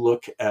starting to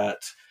look at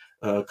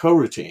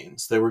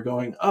coroutines. They were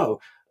going, oh,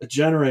 a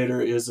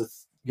generator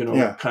is kind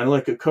of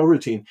like a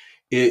coroutine.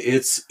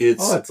 It's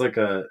like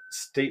a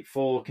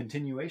stateful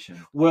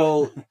continuation.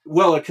 well,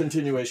 a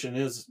continuation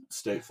is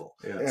stateful.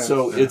 Yeah.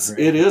 So Yeah,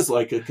 it is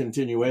like a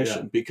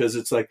continuation because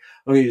it's like,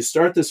 okay, you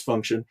start this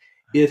function.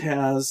 It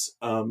has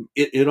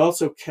it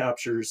also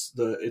captures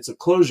it's a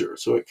closure,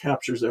 so it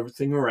captures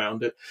everything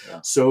around it.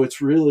 Yeah. So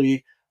it's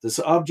really this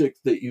object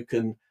that you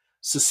can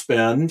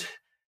suspend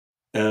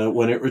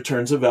when it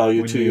returns a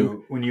value to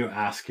you. When you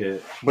ask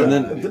it, But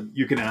then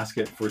you can ask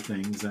it for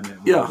things, and it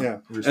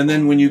respond. And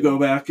then when you go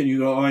back and you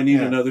go, oh, I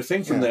need another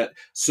thing from that,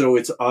 so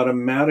it's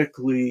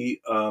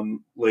automatically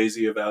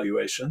lazy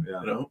evaluation.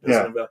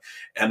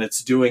 And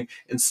it's doing,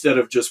 instead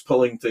of just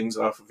pulling things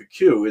off of a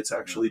queue, it's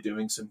actually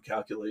doing some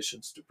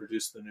calculations to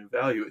produce the new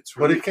value. It's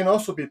really, but it can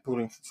also be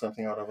pulling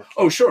something out of a queue.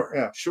 Oh,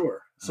 sure,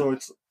 sure. So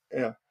it's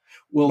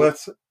well,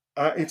 but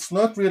it's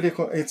not really.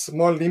 It's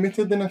more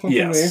limited than a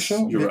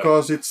continuation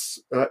because it's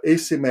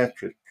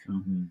asymmetric.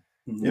 Mm-hmm.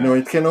 You know,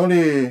 it can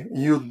only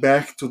yield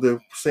back to the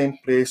same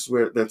place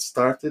where that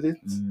started it.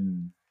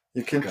 Mm.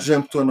 You can't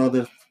jump to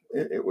another.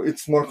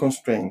 It's more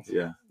constrained.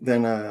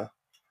 Than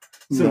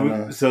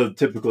So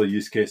typical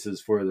use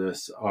cases for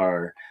this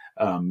are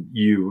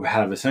you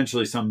have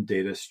essentially some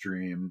data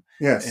stream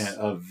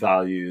of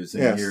values,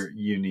 and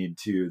you need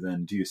to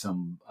then do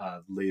some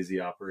lazy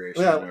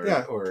operation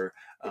or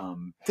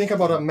think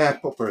about a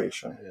map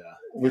operation,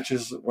 which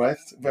is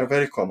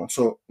very common.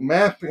 So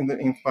map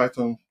in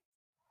Python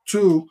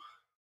 2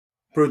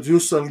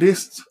 produce a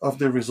list of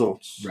the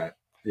results, right?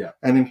 Yeah,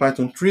 and in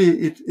Python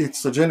 3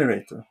 it's a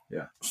generator.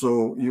 Yeah,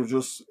 so you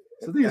just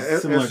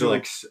it's similar to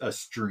like a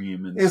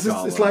stream and it's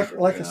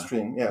like a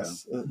stream.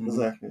 Yes,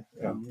 exactly.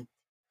 Yeah.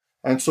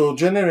 And so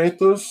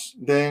generators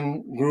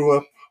then grew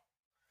up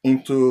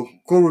into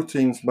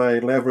coroutines by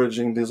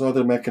leveraging this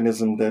other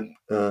mechanism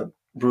that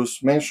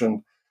Bruce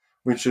mentioned,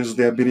 which is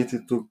the ability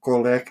to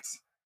collect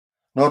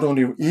not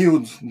only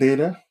yield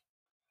data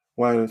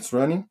while it's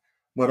running,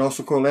 but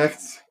also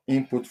collect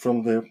input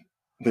from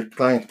the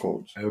client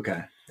code.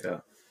 Okay.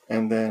 Yeah.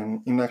 And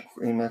then in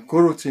a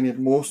coroutine, it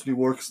mostly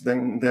works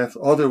then that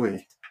other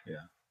way.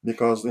 Yeah.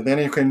 Because then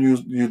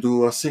you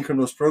do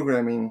asynchronous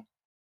programming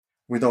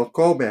without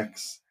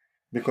callbacks.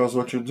 Because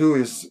what you do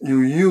is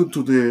you yield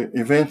to the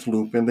event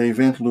loop, and the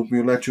event loop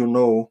will let you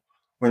know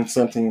when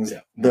something is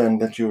done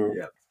that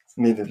you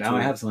needed. Now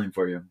I have something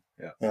for you.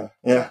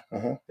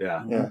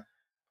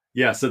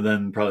 Yeah. So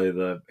then probably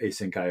the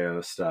async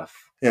IO stuff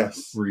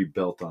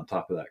rebuilt on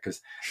top of that,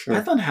 because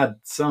Python had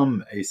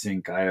some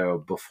async IO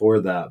before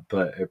that,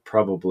 but it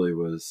probably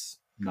was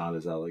not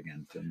as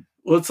elegant. And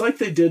well, it's like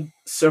they did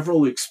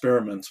several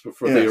experiments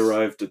before they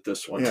arrived at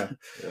this one.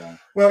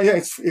 Well,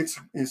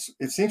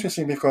 it's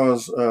interesting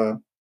because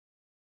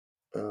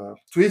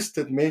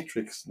Twisted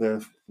Matrix,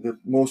 the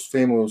most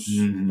famous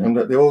and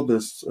the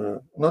oldest,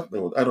 not the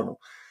old, I don't know,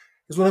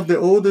 it's one of the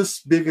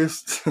oldest,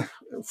 biggest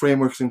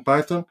frameworks in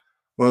Python.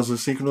 Was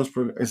it's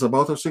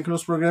about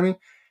asynchronous programming,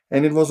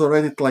 and it was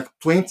already like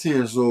 20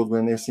 years old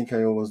when async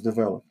IO was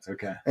developed.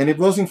 Okay, and it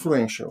was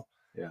influential.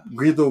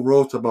 Guido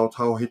wrote about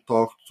how he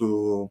talked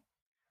to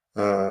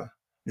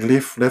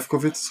Leif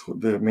Lefkowitz,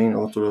 the main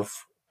author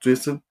of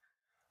Twisted,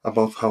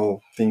 about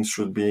how things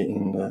should be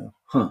in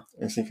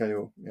async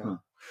IO.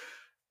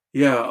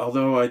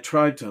 Although I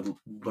tried to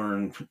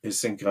learn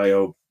async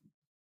IO,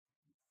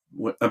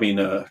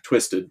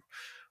 Twisted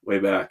way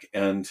back,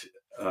 and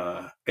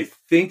I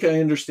think I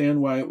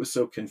understand why it was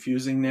so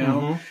confusing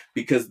now,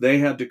 because they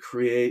had to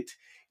create,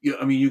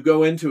 you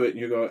go into it and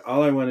you go,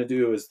 all I want to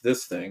do is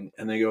this thing.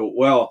 And they go,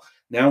 well,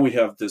 now we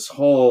have this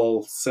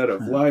whole set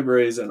of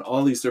libraries and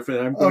all these different,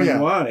 I'm going,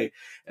 why?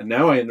 And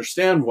now I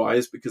understand why,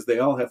 is because they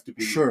all have to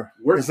be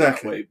worked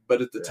that way.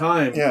 But at the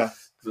time,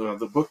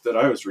 the book that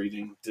I was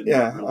reading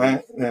didn't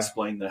really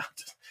explain that.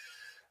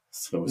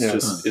 So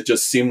it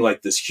just seemed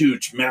like this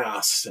huge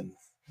mass. And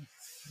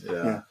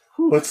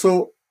But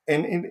so,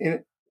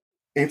 and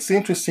it's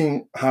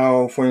interesting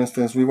how, for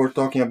instance, we were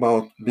talking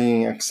about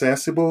being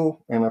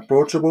accessible and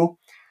approachable,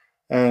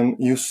 and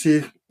you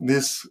see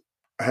this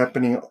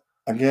happening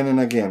again and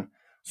again.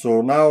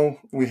 So now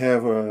we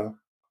have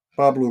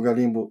Pablo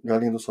Galindo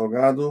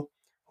Salgado,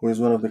 who is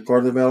one of the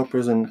core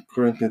developers and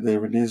currently the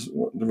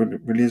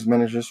release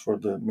managers for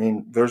the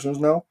main versions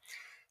now.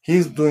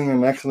 He's doing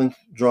an excellent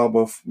job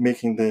of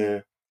making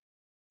the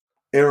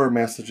error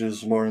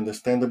messages more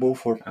understandable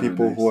for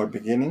people who are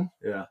beginning.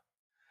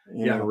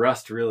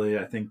 Rust really,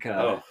 I think,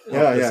 helped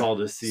us all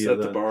to see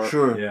set the bar.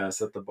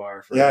 Set the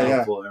bar for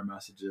helpful error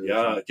messages.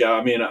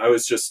 I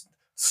was just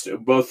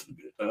both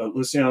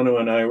Luciano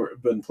and I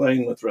have been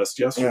playing with Rust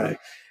yesterday,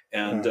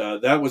 and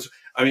that was.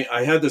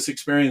 I had this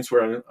experience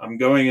where I'm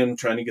going in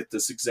trying to get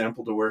this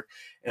example to work,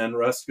 and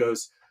Rust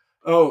goes,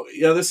 "Oh,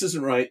 this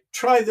isn't right.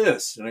 Try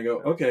this," and I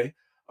go, "Okay."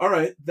 All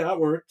right, that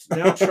worked.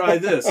 Now try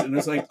this, and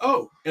it's like,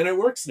 oh, and it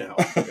works now.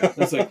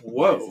 It's like,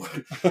 whoa,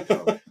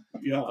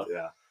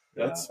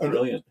 that's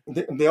brilliant.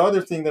 The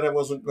other thing that I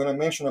was going to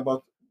mention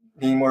about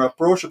being more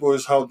approachable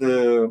is how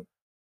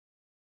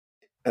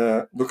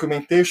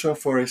documentation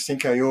for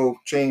async.io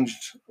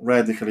changed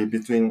radically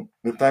between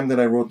the time that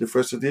I wrote the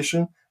first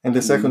edition and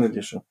the second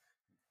edition,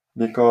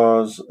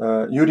 because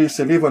Yuri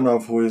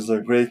Selivanov, who is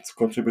a great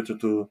contributor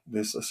to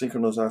this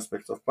asynchronous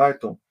aspect of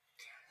Python,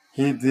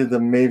 he did a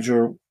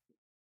major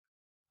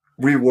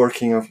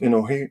reworking of,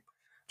 he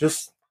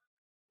just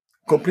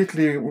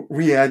completely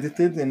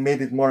re-edited and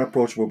made it more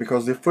approachable,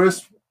 because the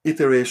first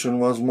iteration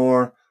was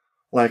more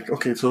like,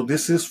 okay, so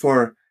this is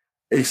for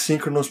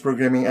asynchronous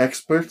programming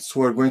experts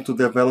who are going to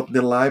develop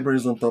the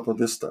libraries on top of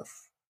this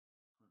stuff.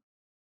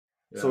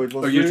 Yeah. So it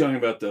was. Are you talking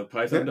about the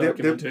Python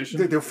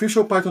documentation? The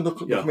official Python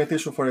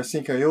documentation for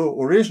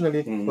async.io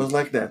originally was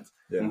like that.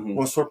 Yeah.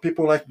 Was for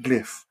people like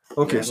Glyph.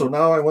 Okay, so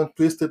now I want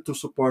Twisted to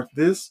support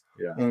this,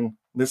 and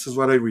this is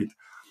what I read.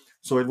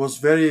 So it was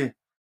very.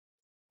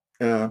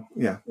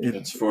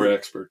 It's for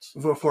experts.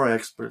 For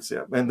experts,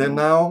 yeah. And then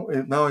now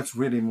it's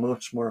really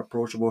much more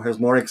approachable. Has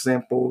more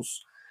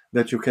examples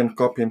that you can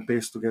copy and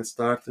paste to get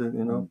started.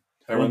 And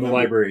the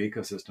library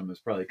ecosystem has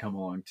probably come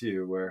along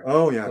too, where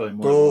totally.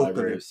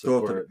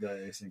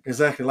 The async.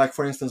 Exactly. Like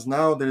for instance,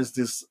 now there is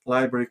this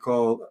library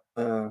called.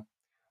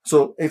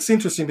 So it's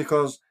interesting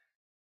because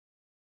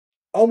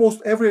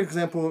almost every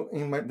example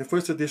in the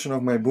first edition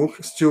of my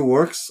book still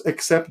works,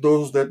 except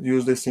those that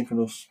use the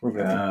asynchronous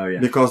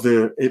programming, because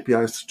the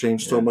APIs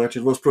changed so much.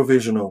 It was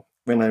provisional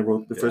when I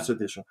wrote the first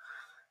edition.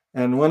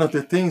 And one of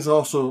the things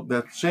also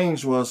that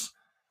changed was,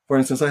 for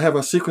instance, I have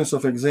a sequence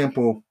of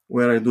example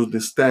where I do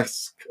this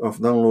task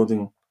of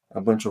downloading a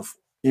bunch of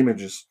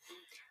images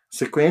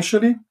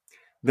sequentially,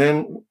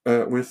 then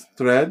with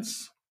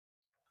threads,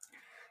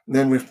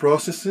 then with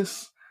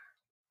processes,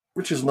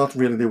 which is not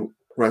really the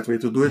right way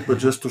to do it, but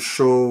just to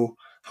show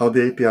how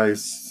the API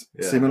is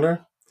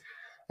similar.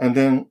 And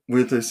then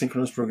with the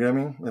synchronous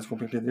programming, that's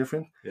completely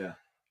different. Yeah.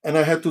 And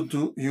I had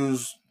to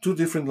use two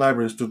different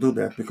libraries to do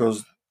that,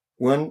 because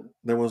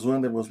there was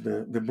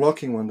the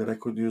blocking one that I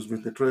could use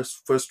with the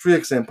first three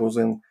examples,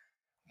 and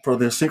for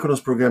the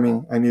synchronous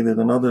programming, I needed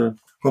another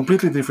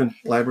completely different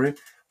library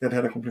that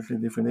had a completely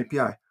different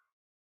API.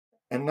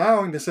 And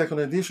now in the second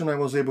edition, I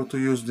was able to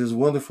use this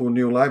wonderful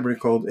new library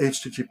called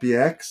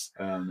HTTPX,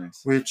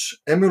 which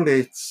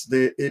emulates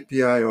the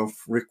API of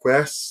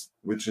requests,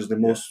 which is the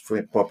most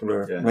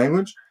popular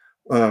language.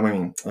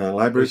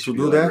 Library to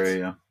do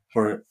that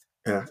for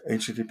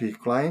HTTP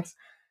clients.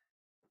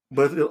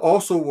 But it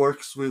also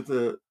works with,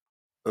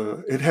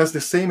 it has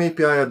the same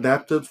API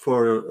adapted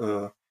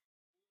for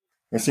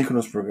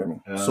asynchronous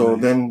programming.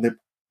 Then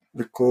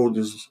the code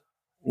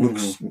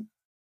looks...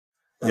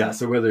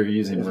 so whether you're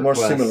using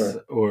requests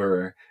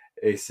or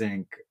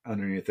async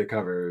underneath the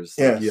covers,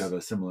 you have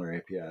a similar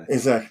API.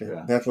 Exactly.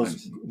 That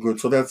was good.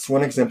 So that's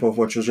one example of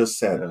what you just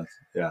said.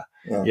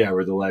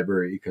 Where the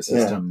library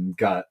ecosystem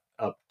got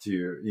up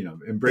to,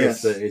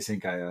 embrace the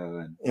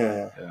async.io.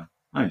 And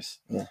nice.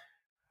 Yeah.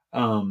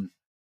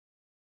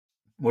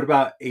 What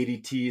about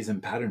ADTs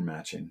and pattern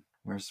matching?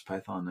 Where's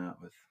Python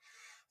at with?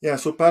 Yeah,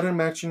 so pattern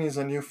matching is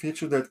a new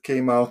feature that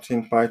came out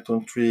in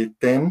Python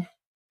 3.10.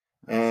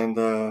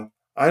 And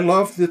I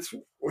loved it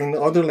in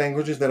other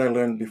languages that I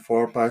learned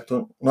before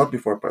Python, not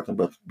before Python,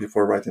 but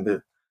before writing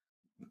the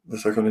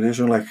second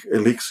edition, like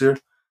Elixir,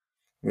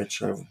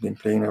 which I've been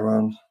playing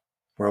around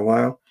for a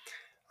while.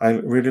 I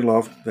really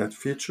loved that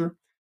feature.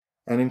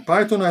 And in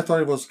Python, I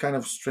thought it was kind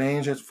of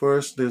strange at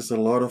first. There's a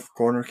lot of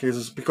corner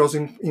cases, because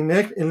in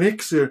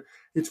Elixir,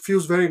 it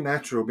feels very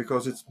natural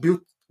because it's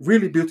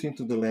really built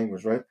into the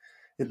language, right?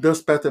 It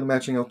does pattern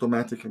matching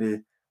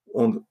automatically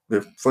on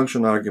the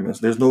function arguments.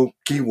 There's no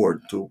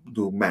keyword to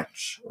do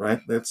match,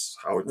 right? That's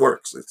how it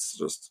works. It's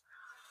just,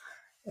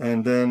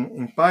 and then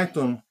in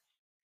Python,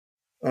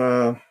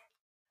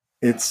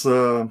 it's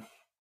a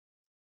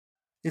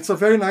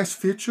very nice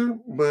feature,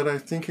 but I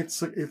think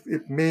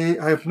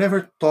I've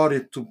never taught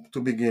it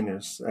to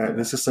beginners.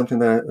 This is something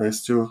that I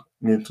still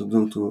need to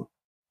do to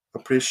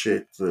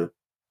appreciate the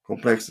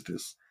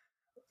complexities,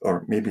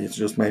 or maybe it's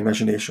just my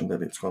imagination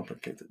that it's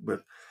complicated,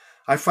 but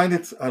I find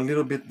it a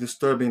little bit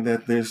disturbing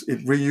that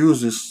it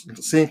reuses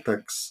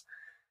syntax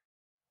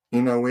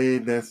in a way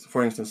that,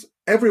 for instance,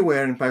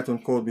 everywhere in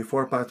Python code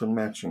before pattern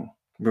matching,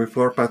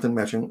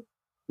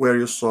 where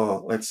you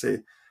saw, let's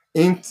say,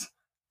 int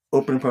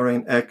open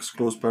paren x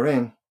close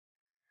paren,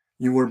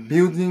 you were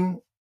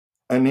building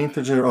an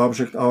integer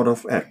object out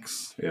of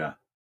x. Yeah.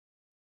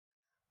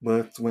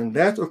 But when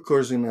that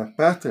occurs in a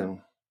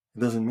pattern, it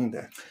doesn't mean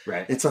that.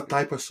 Right. It's a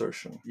type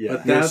assertion. Yeah.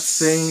 But that's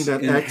saying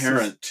that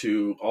inherent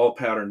to all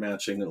pattern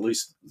matching, at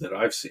least that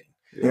I've seen.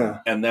 Yeah.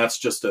 And that's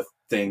just a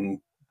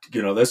thing,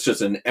 that's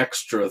just an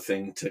extra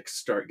thing to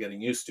start getting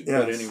used to.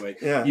 Yes. But anyway,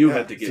 you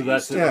had to get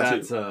used to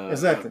that too.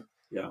 Exactly.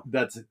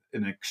 That's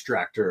an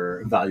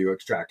value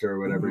extractor or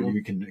whatever. Mm-hmm.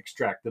 You can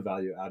extract the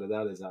value out of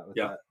that. Is that what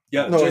that?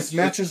 Yeah. No, it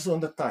matches on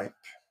the type.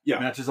 Yeah.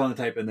 Matches on the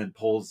type and then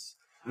pulls.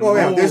 Oh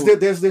yeah,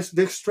 there's this.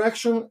 The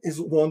extraction is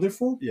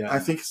wonderful. Yeah, I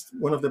think it's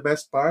one of the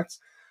best parts.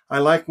 I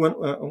like when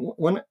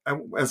I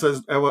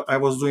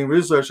was doing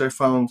research, I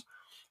found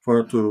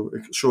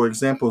to show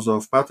examples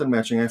of pattern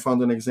matching. I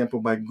found an example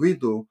by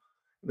Guido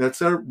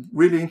that's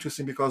really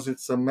interesting because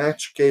it's a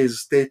match case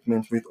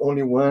statement with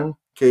only one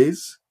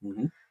case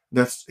Mhm.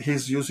 that's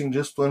he's using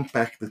just to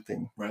unpack the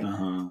thing. Right.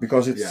 Uh-huh.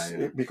 Because it's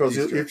Yeah. because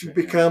Destructure, it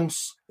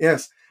becomes Yeah.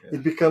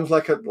 it becomes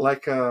like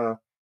a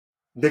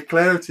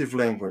declarative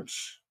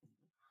language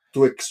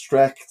to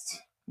extract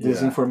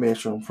this Yeah.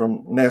 information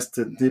from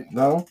nested deep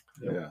down,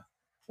 Yeah.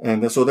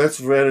 and so that's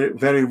very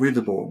very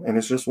readable, and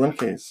it's just one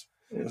case.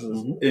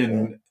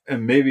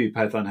 And maybe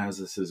Python has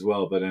this as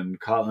well, but in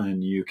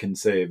Kotlin you can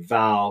say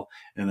val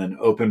and then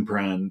open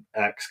paren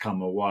x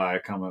comma y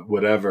comma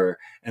whatever,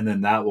 and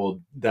then that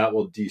will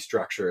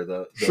destructure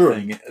the Sure.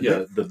 thing,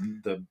 Yeah. the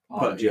But,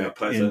 object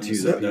Python into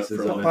is the set up pieces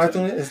for a of long it.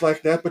 Python is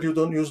like that, but you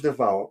don't use the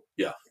val.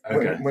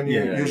 Okay. When you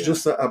Yeah, use yeah.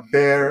 just a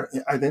bare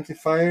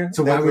identifier.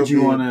 So that why will would you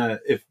be- want to?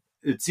 If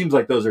it seems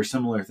like those are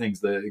similar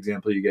things, the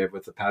example you gave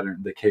with the pattern,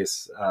 the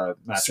case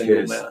match Single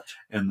case, match.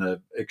 and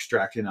the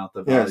extracting out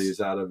the Yes. values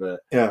out of it.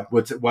 Yeah.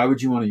 Why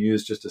would you want to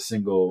use just a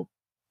single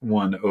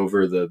one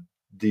over the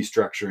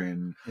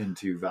destructuring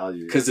into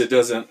values? Because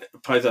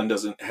Python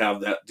doesn't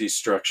have that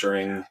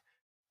destructuring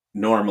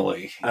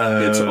normally.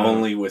 It's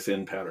only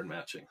within pattern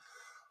matching.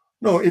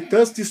 No, it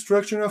does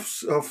destruction of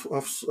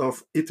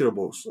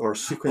iterables or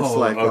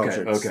sequence-like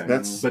objects. Okay.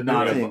 That's But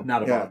not the of thing.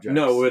 not of Yeah. objects.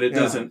 No, but it Yeah.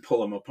 doesn't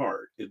pull them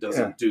apart. It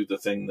doesn't do the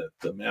thing that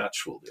the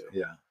match will do.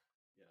 Yeah.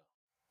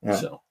 Yeah.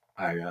 So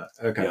I got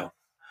okay.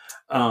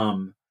 Yeah.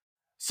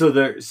 So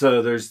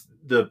there's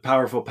the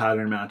powerful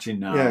pattern matching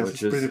now, Yes, which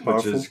it's is pretty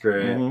powerful.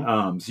 great.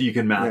 Mhm. So you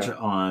can match Yeah.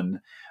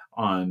 on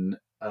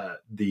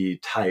the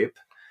type,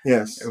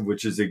 Yes.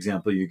 which is the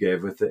example you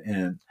gave with the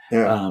int.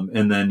 Yeah.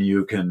 And then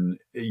you can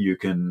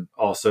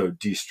also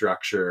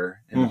destructure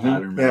in the Mhm.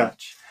 pattern Yeah.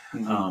 match.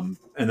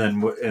 And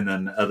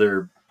then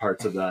other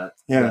parts of that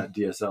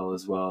DSL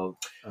as well.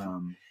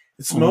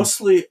 it's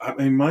mostly. I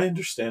mean, my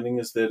understanding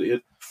is that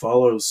it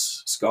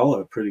follows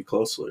Scala pretty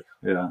closely.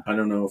 Yeah. I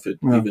don't know if it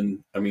Yeah.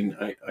 even. I mean,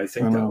 I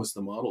think I that know. was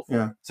the model. For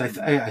Yeah. So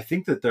I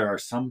think that there are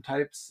some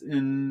types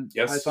in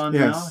Yes. Python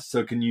Yes. now.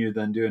 So can you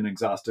then do an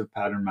exhaustive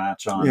pattern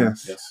match on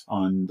Yes. Yes.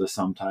 on the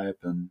sum type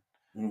and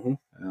Mm-hmm.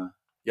 yeah.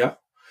 Yeah.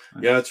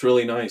 Nice. Yeah, it's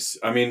really nice.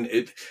 I mean,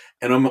 it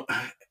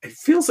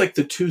feels like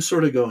the two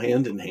sort of go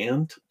hand in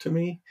hand to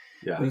me.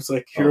 Yeah. And it's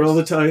like, here are all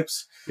the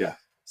types.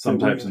 Some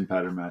They're types weird. in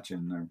pattern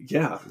matching. They're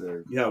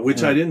Yeah,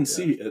 which I Yeah. didn't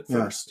see at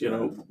Yeah. first, Yeah.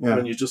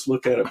 when you just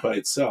look at it by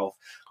itself.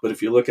 But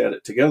if you look at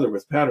it together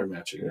with pattern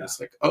matching, Yeah. it's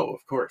like, oh,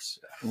 of course.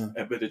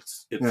 Yeah. But it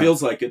Yeah.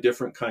 feels like a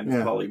different kind of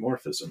Yeah.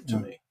 polymorphism to Yeah.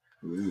 me.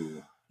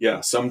 Ooh.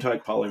 Yeah, some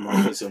type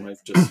polymorphism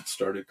I've just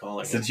started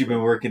calling Since it. you've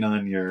been working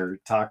on your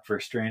talk for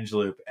Strange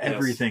Loop,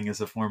 everything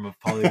is a form of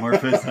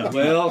polymorphism.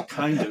 Well,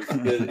 kind of.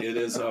 It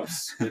is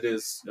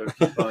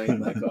occupying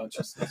my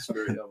consciousness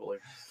very heavily.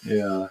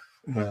 Yeah.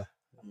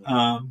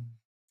 Yeah.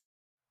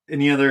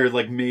 Any other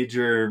like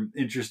major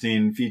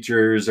interesting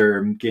features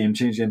or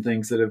game-changing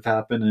things that have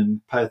happened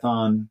in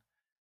Python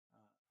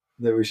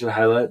that we should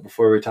highlight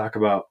before we talk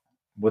about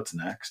what's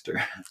next?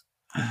 Or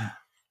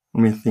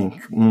Let me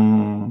think.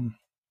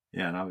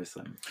 yeah, and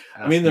obviously,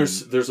 I mean,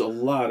 there's a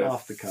lot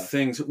off of the cuff.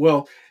 things.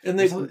 Well, and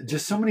they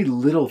just so many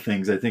little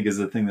things. I think is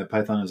the thing that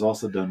Python has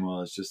also done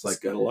well. It's just like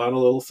like got a lot of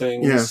little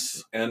things.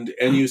 Yes. And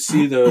you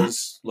see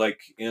those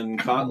like in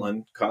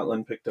Kotlin.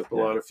 Kotlin picked up a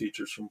lot of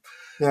features from.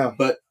 Yeah.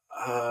 But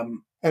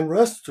And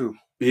Rust too.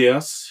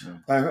 yes.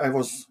 I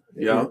was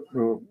Yeah.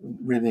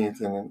 reading it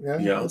and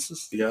Yeah. this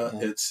is,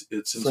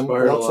 It's some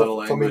inspired a lots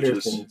lot of familiar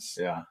languages. things.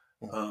 yeah,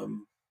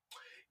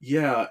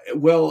 Yeah.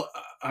 Well,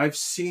 I've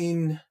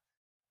seen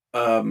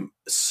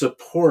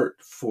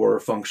support for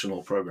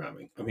functional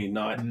programming. I mean,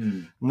 not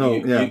No,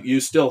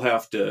 you still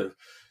have to,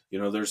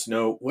 there's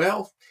no,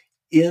 well,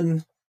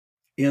 in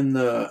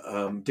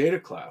the data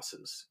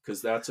classes,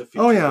 because that's a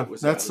feature. Oh yeah, that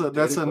was that's added.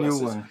 that's Data a new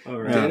classes- one.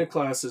 all right. Yeah. Data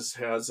classes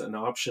has an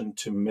option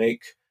to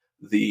make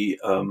the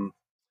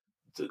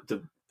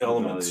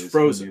elements Values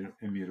frozen.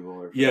 immutable.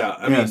 Or Yeah,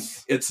 I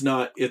Yes. mean, it's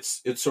not.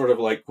 It's sort of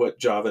like what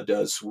Java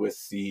does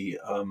with the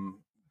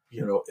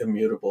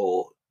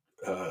immutable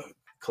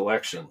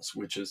collections,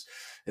 which is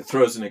it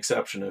throws an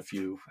exception if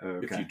you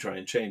try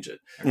and change it.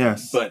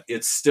 Yes. But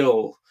it's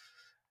still,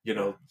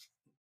 the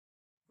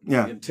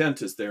Yeah.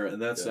 intent is there,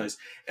 and that's Yeah. nice.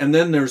 And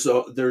then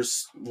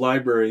there's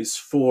libraries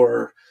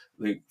for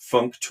the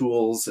func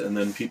tools, and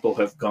then people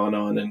have gone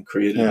on and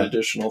created Yeah.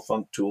 additional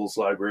func tools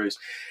libraries,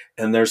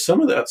 and there's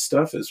some of that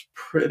stuff is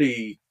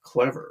pretty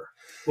clever.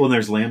 Well,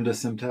 there's Lambda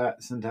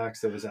syntax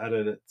that was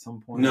added at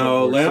some point.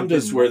 No, or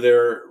lambdas something. were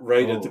there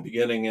right at the Oh.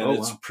 beginning, and Oh,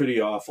 it's wow. pretty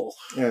awful.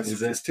 Yes,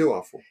 Is it's it? still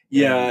awful.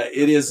 Yeah,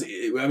 it is.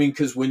 I mean,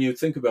 because when you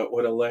think about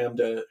what a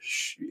lambda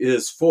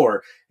is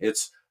for,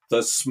 it's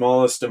the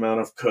smallest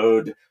amount of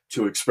code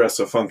to express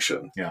a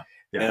function. Yeah.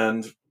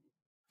 And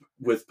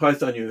with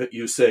Python,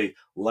 you say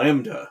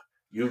lambda.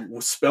 You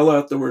spell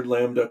out the word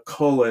lambda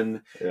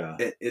colon. Yeah.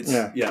 It's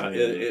Yeah.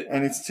 it,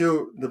 And it's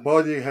still the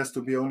body has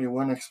to be only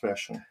one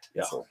expression.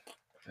 Yeah. So,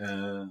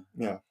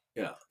 yeah.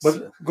 but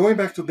So- going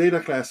back to data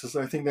classes,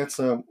 I think that's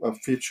a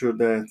feature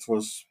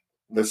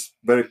that's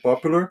very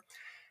popular.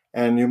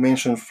 And you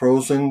mentioned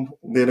frozen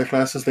data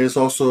classes. There's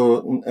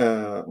also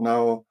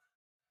now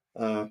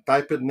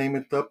typed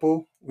named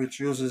tuple, which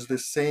uses the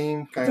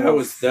same kind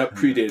that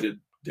predated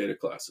data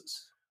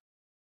classes.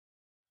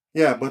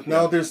 Yeah, but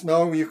now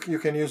you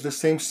can use the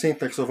same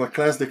syntax of a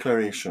class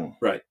declaration.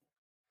 Right.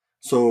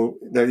 So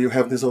that you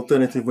have this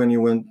alternative when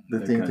you want the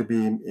thing to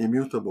be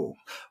immutable.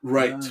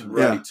 Right.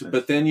 Right. Yeah.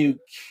 But then you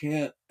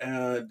can't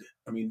add.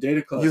 I mean,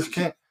 data classes. You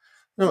can't.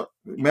 No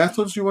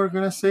methods. You were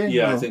gonna say?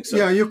 Yeah, no. I think so.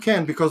 Yeah, you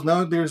can, because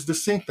now there's the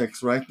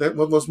syntax, right? That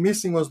what was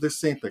missing was the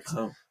syntax.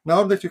 Oh.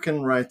 Now that you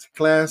can write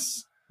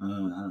class,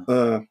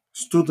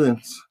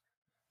 student,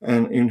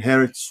 and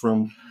inherits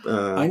from.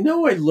 I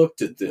know I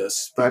looked at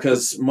this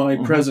because my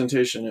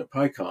presentation at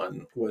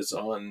PyCon was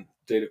on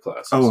data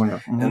classes. Oh yeah.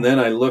 And then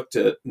I looked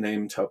at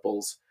name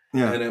tuples,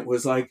 and it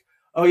was like,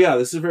 oh yeah,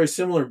 this is very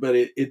similar, but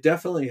it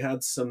definitely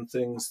had some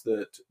things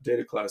that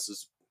data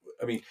classes.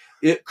 I mean,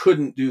 it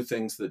couldn't do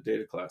things that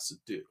data classes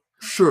do.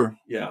 Sure.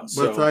 Yeah.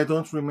 But I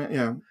don't remember.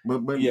 Yeah.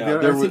 But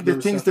I think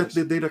the things that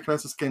the data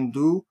classes can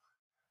do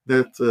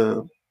that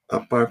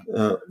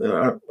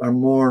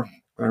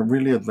are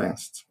really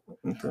advanced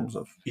in terms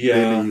of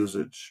daily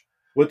usage.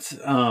 What's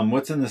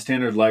in the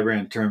standard library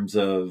in terms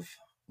of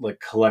like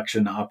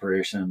collection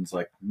operations,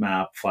 like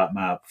map, flat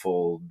map,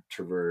 fold,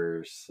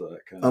 traverse?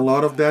 A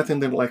lot of that,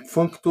 and then like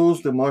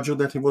functools, the module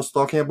that he was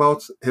talking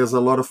about, has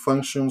a lot of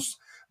functions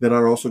that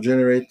are also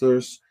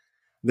generators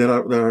that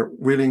are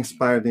really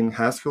inspired in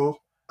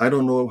Haskell. I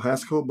don't know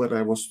Haskell, but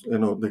I was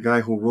the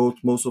guy who wrote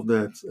most of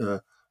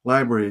that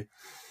library,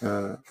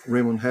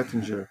 Raymond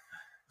Hettinger,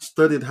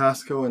 studied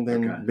Haskell and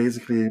then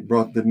basically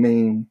brought the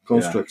main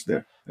constructs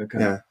there. Okay.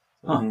 Yeah.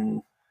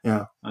 Huh.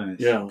 Yeah. Nice.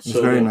 Yeah. It's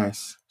very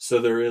nice. So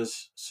there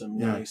is some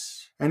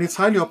nice. And it's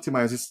highly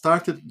optimized. It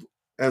started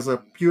as a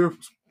pure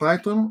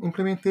Python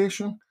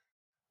implementation,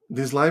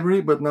 this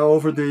library, but now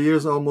over the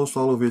years, almost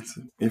all of it,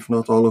 if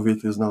not all of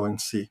it, is now in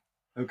C.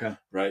 Okay.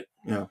 Right.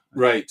 Yeah.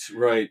 Right.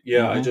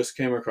 Yeah. I just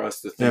came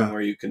across the thing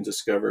where you can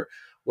discover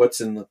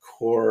what's in the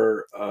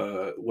core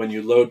when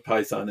you load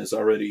Python is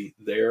already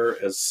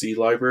there as C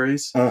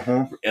libraries.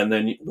 And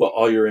then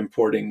all you're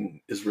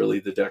importing is really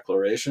the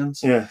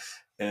declarations. Yeah.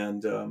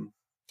 And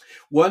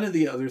one of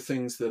the other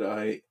things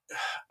that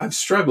I've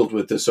struggled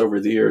with this over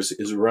the years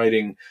is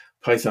writing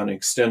Python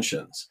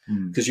extensions,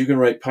 because you can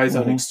write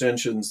Python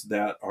extensions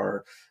that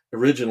are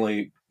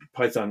originally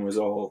Python was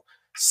all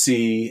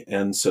C,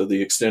 and so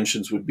the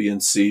extensions would be in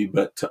C,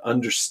 but to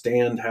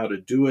understand how to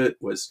do it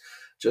was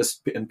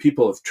just, and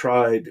people have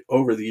tried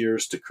over the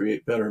years to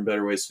create better and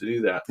better ways to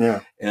do that.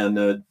 Yeah.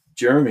 And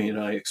Jeremy and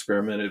I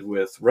experimented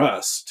with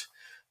Rust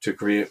to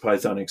create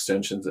Python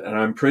extensions, and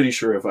I'm pretty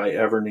sure if I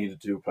ever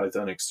needed to do a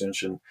Python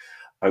extension,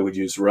 I would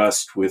use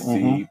Rust with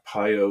the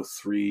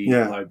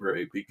PyO3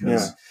 library,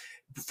 because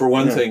for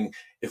one thing,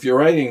 if you're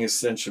writing an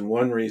extension,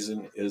 one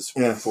reason is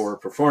for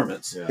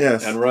performance.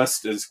 Yes. And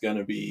Rust is going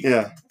to be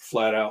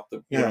flat out.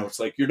 It's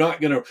like you're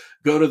not going to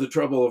go to the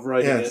trouble of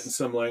writing it in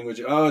some language.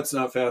 Oh, it's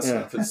not fast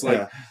enough. It's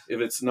like if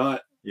it's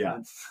not,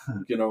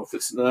 if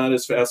it's not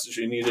as fast as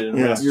you need it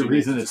in Rust, your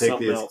reason to take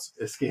the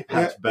escape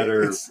hatch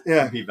better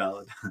be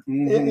valid.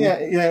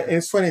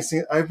 It's funny.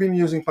 I've been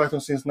using Python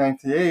since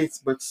 '98,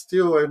 but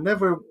still, I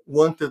never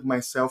wanted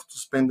myself to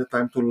spend the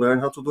time to learn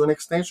how to do an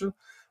extension.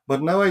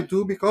 But now I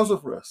do because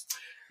of Rust.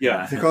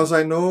 Yeah. Because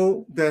I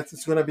know that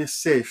it's going to be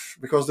safe.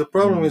 Because the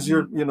problem is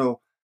you're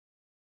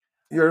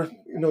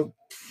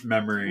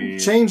memory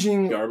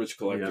changing garbage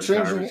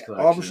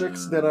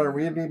objects that are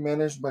really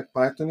managed by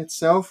Python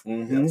itself.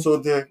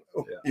 So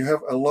you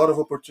have a lot of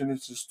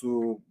opportunities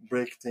to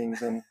break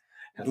things and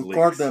do leaks.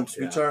 Core dumps,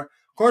 which are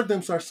core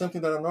dumps are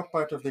something that are not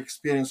part of the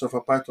experience of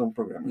a Python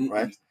programmer,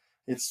 right?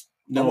 It's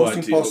almost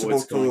impossible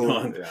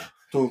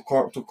to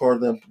core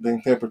dump the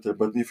interpreter,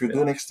 but if you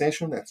do an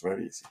extension, that's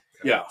very easy.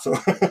 Yeah.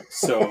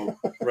 So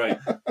right,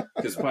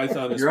 because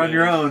Python is you're on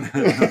your own.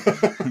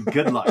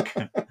 Good luck.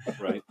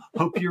 Right.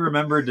 Hope you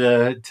remember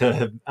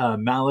to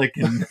malloc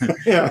and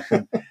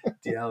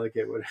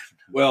deallocate whatever.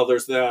 Well,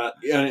 there's that,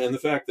 and the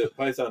fact that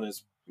Python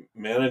is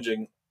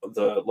managing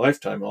the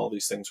lifetime of all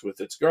these things with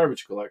its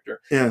garbage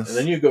collector. Yes. And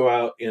then you go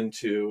out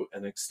into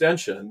an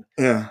extension.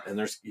 Yeah. And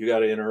you got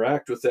to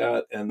interact with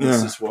that, and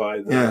this is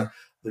why the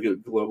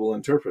global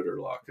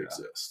interpreter lock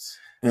exists.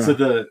 Yeah.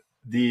 So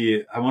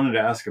I wanted to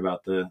ask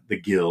about the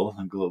GIL,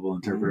 the global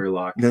interpreter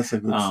lock. That's a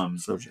good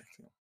subject.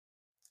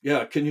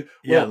 Yeah, can you?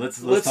 Well, let's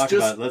talk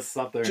about it. Let's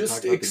stop there and talk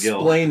about the GIL. Just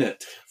explain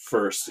it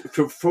first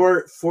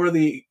for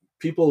the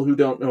people who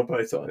don't know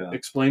Python. Yeah.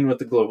 Explain what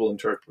the global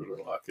interpreter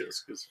lock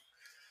is, because.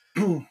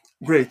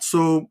 Great.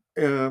 So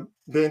the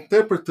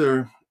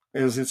interpreter,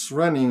 as it's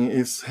running,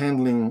 is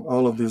handling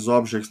all of these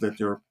objects that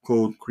your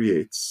code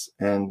creates,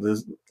 and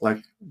there's,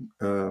 like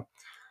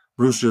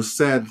Bruce just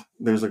said,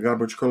 there's a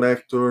garbage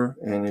collector,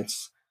 and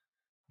it's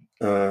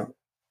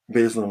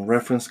based on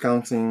reference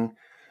counting,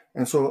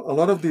 and so a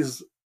lot of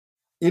these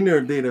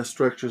inner data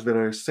structures that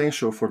are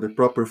essential for the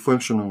proper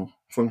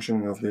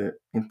functioning of the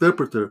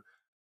interpreter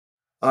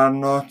are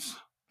not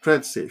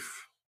thread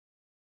safe.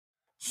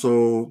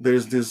 So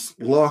there's this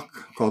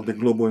lock called the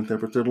global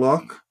interpreter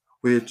lock,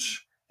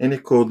 which any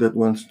code that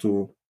wants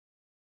to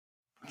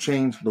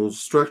change those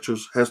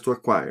structures has to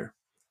acquire,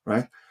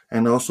 right?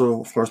 And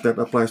also, of course, that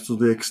applies to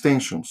the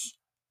extensions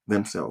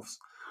themselves.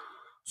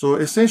 So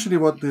essentially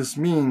what this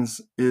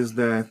means is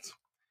that,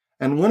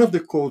 and one of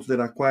the codes that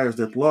acquires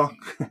that lock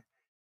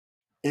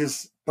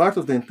is part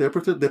of the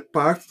interpreter, the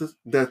part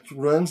that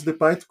runs the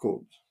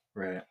bytecode.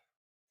 Right.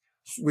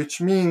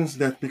 Which means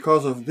that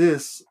because of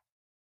this,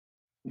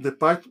 the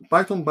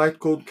Python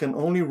bytecode can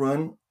only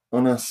run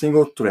on a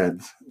single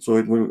thread. So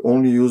it will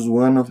only use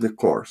one of the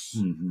cores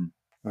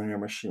on your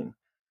machine.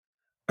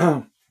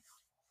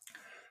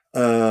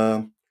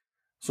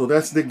 So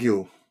that's the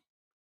GIL.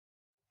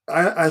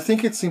 I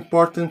think it's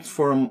important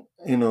for,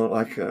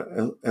 like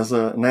as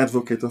an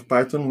advocate of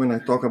Python, when I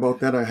talk about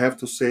that, I have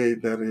to say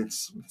that it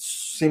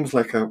seems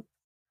like a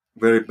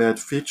very bad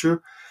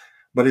feature,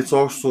 but it's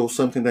also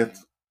something that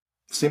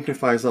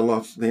simplifies a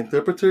lot the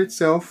interpreter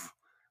itself,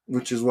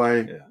 which is why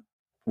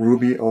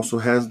Ruby also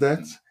has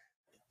that.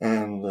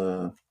 And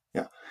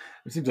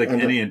it seems like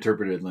any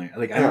interpreted language.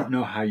 Like, I don't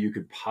know how you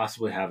could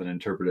possibly have an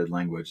interpreted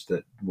language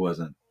that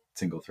wasn't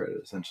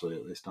single-threaded, essentially,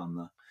 at least on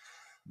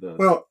the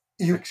well,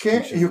 you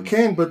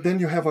can, but then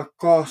you have a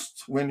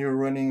cost when you're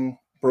running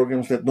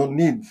programs that don't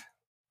need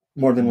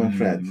more than one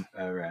thread.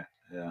 Right.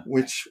 Yeah.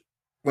 Which,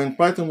 when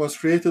Python was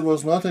created,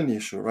 was not an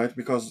issue, right?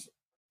 Because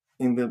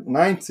in the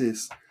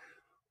 90s,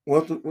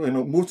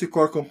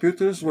 multi-core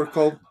computers were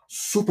called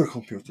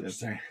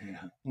supercomputers,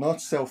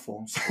 not cell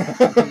phones, not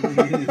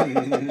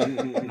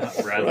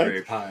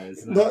Raspberry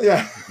Pis. No,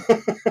 yeah.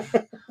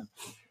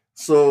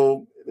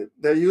 So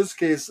the use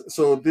case.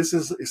 So this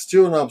is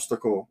still an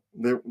obstacle.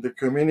 The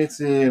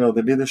community,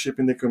 the leadership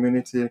in the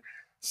community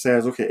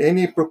says, okay,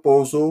 any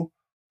proposal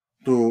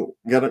to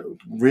get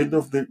rid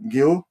of the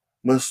GIL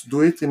must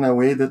do it in a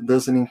way that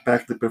doesn't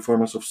impact the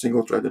performance of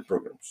single-threaded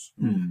programs.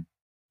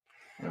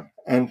 Yeah.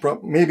 And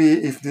maybe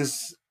if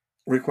this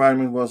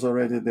requirement was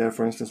already there,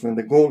 for instance, when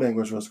the Go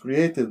language was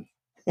created,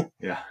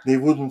 they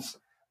wouldn't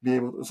be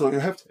able to. So you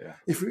have to,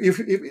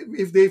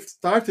 if they've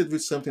started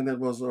with something that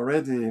was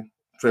already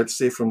thread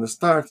safe from the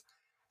start,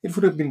 it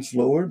would have been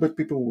slower, but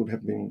people would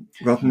have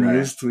gotten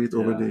used to it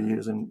over the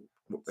years. And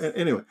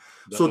anyway,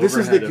 so this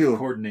is the GIL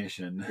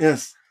coordination.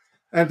 Yes,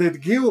 and the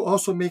GIL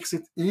also makes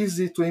it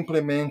easy to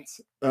implement.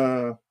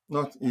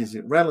 Not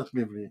easy,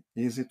 relatively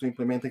easy to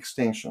implement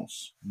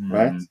extensions,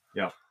 right?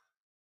 Yeah.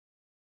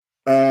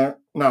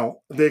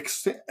 Now,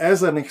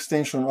 as an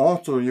extension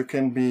author, you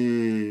can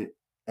be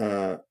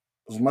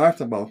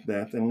smart about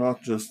that and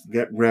not just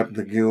grab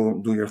the GIL,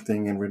 do your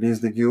thing, and release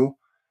the GIL,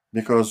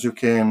 because you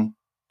can.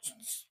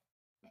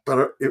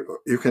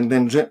 You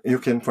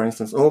can, for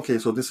instance, okay,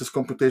 so this is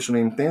computationally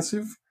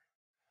intensive.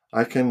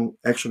 I can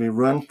actually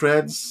run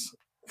threads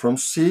from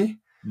C.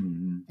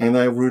 And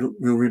I will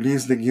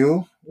release the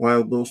GIL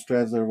while those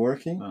threads are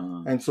working.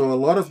 And so a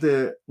lot of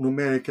the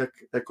numeric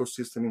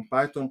ecosystem in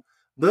Python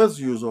does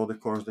use all the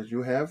cores that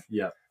you have.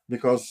 Yeah.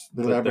 Because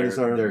the libraries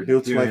are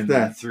built like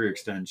that. Through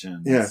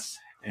extensions. Yes.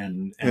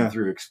 And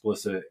through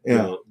explicit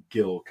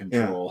GIL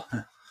control.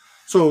 Yeah.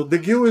 So the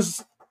GIL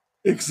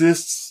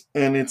exists,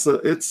 and it's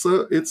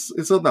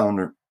a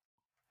downer.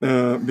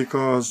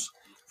 Because,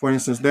 for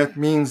instance, that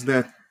means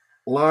that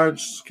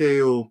large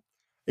scale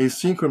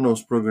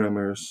asynchronous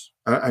programs.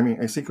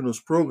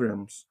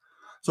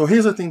 So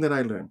here's the thing that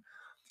I learned.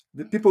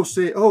 The people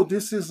say, oh,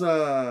 this is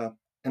an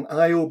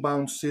I/O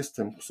bound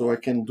system, so I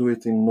can do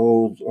it in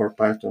Node or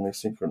Python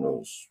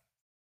asynchronous,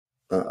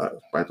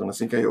 Python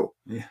async I/O,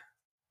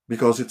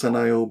 because it's an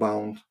I/O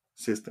bound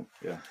system.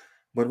 Yeah.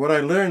 But what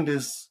I learned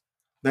is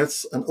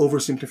that's an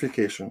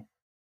oversimplification.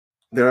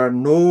 There are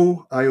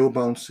no I/O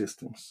bound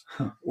systems.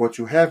 What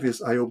you have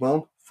is I/O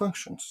bound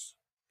functions.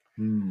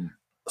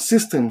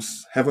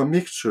 Systems have a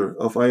mixture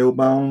of I/O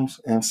bound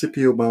and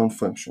CPU bound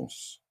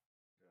functions.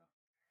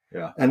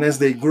 Yeah. And as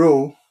they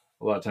grow,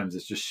 a lot of times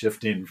it's just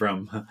shifting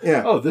from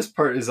this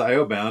part is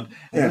I/O bound,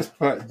 and this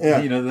part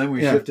then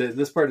we shift it.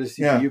 This part is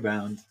CPU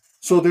bound.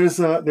 So there's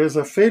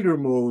a failure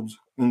mode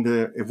in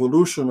the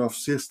evolution of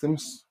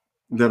systems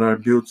that are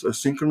built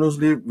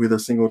asynchronously with a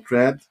single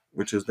thread,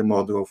 which is the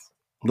model of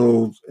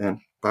Node and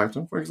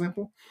Python, for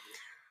example.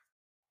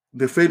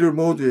 The failure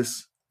mode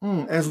is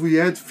as we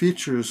add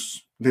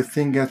features, the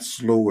thing gets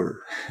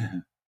slower.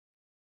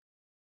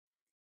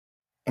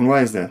 And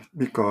why is that?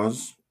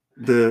 Because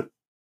the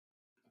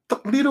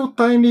little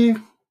tiny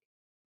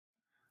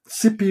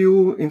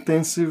CPU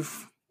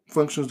intensive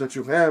functions that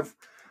you have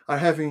are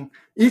having,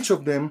 each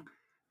of them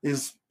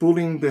is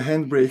pulling the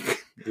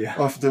handbrake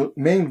of the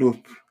main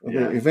loop,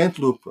 the event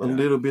loop, a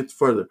little bit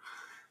further.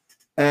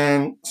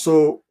 And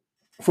so,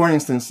 for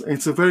instance,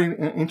 it's a very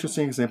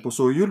interesting example.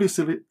 So Yuri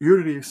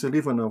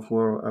Selivanov, who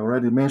I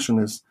already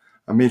mentioned as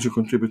a major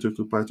contributor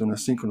to Python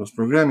asynchronous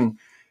programming,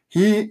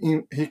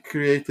 he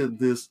created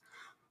this.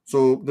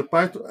 So the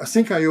Python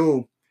async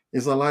I/O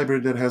is a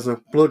library that has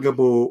a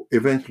pluggable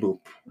event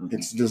loop.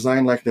 It's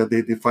designed like that.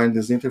 They define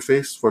this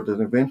interface for the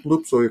event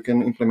loop so you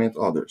can implement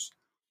others.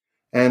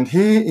 And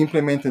he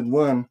implemented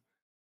one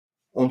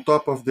on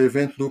top of the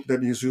event loop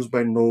that is used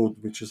by Node,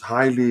 which is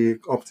highly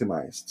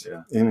optimized,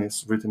 and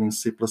it's written in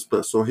C++.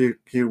 So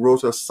he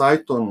wrote a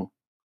Cython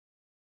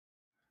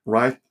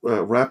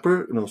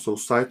wrapper. So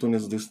Cython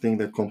is this thing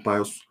that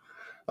compiles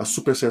a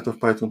superset of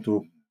Python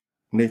to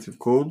native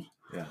code.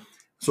 Yeah.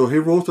 So he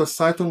wrote a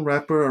Cython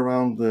wrapper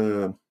around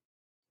the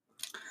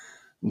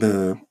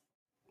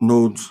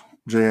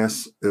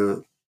Node.js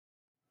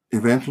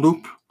event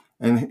loop,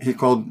 and he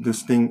called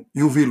this thing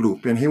UV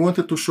loop, and he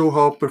wanted to show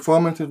how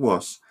performant it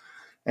was.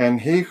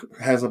 And he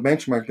has a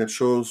benchmark that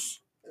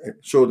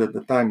showed at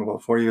the time,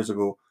 about 4 years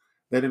ago,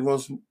 that it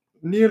was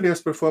nearly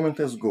as performant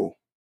as Go.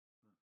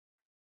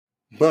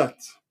 But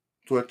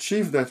to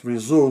achieve that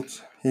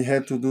result, he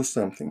had to do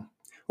something.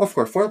 Of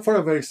course, for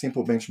a very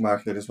simple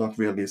benchmark that is not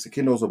realistic,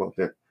 he knows about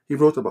that. He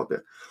wrote about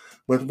that.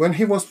 But when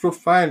he was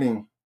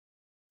profiling,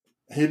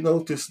 he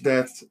noticed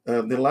that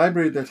the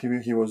library that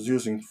he was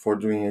using for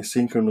doing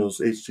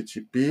asynchronous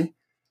HTTP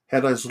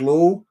had a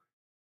slow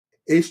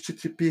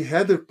HTTP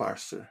header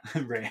parser.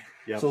 Right.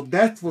 Yep. So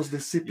that was the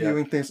CPU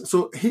intensive.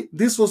 So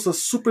this was a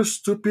super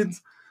stupid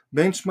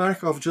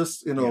benchmark of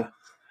just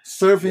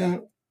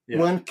serving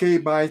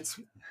 1K byte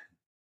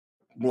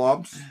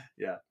blobs.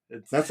 Yeah.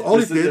 That's all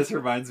it did. This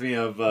reminds me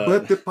of...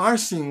 but the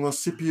parsing was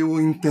CPU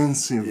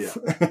intensive. Yeah.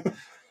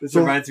 This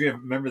reminds me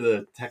of, remember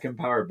the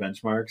TechEmpower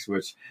benchmarks,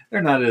 which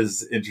they're not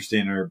as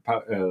interesting or,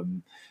 I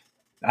don't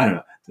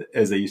know,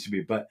 as they used to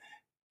be. But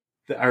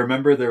I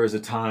remember there was a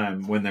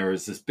time when there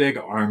was this big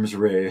arms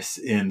race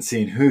in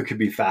seeing who could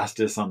be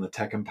fastest on the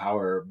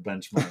TechEmpower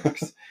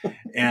benchmarks.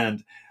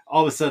 And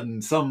all of a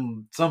sudden,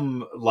 some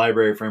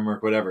library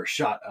framework, whatever,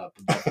 shot up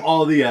above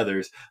all the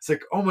others. It's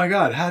like, oh my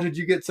God, how did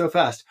you get so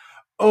fast?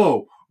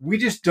 Oh, we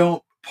just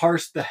don't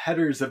parse the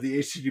headers of the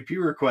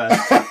HTTP request.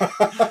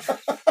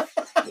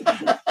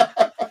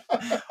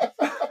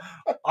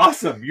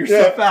 Awesome, you're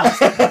so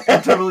fast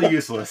and totally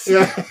useless.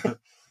 Yeah.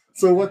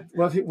 So what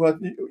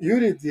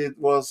Yuri did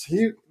was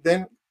he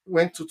then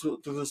went to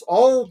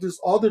all this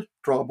other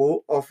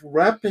trouble of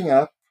wrapping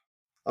up,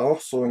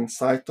 also in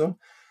Cython,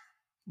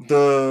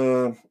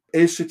 the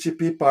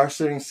HTTP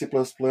parser in C++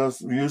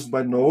 used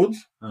by Node.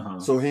 Uh-huh.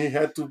 So he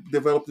had to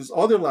develop this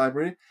other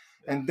library,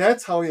 and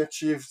that's how he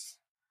achieved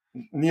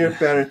near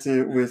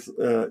parity with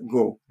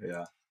Go.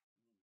 Yeah.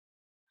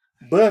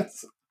 But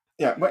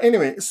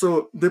anyway,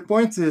 so the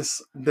point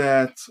is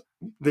that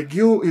the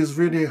GUI is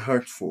really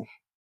hurtful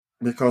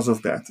because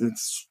of that.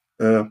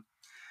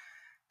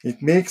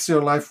 It makes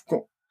your life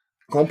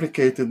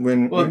complicated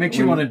when... Well, it makes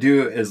you want to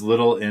do as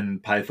little in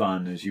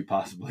Python as you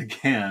possibly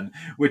can,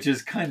 which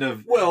is kind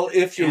of... Well,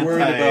 if you're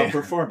worried about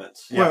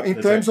performance. Well,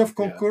 in terms of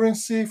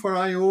concurrency for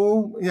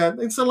I/O,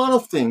 it's a lot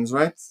of things,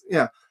 right?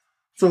 Yeah.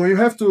 So you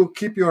have to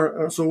keep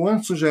your... So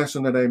one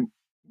suggestion that I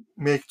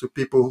make to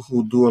people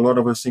who do a lot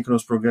of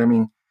asynchronous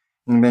programming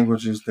in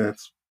languages that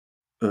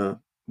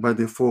by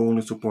default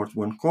only support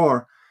one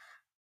core,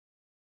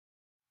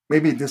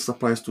 maybe this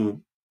applies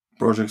to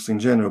projects in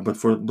general, but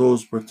for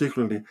those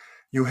particularly,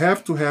 you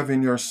have to have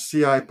in your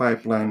CI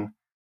pipeline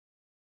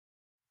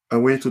a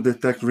way to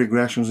detect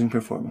regressions in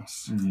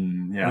performance.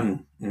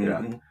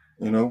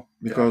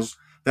 Because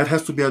that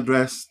has to be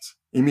addressed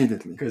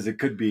immediately. Because it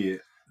could be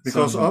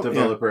some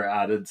developer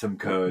added some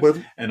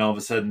code, and all of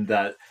a sudden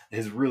that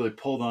has really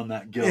pulled on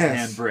that guild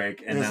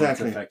handbrake, and now it's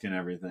affecting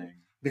everything.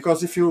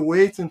 Because if you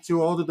wait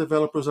until all the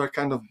developers are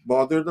kind of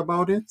bothered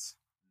about it,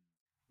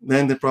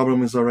 then the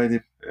problem is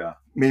already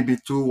maybe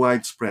too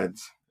widespread.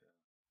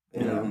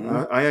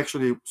 I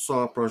actually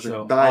saw a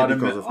project die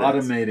because of that.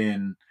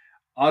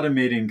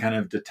 Automating kind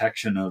of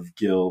detection of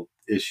guild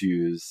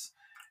issues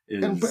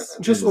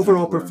is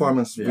overall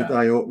performance with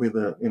I/O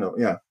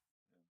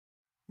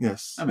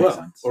Yes. That makes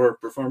sense. Or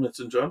performance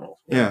in general.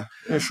 Yeah,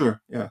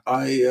 sure. Yeah.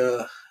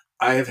 I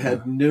have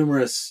had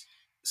numerous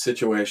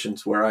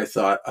situations where I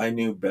thought I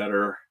knew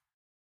better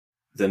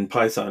than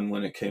Python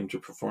when it came to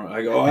performance.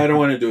 I go, I don't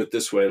want to do it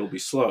this way; it'll be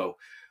slow,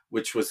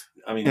 which was,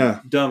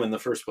 dumb in the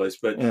first place.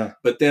 But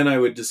then I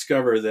would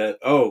discover that,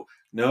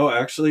 no,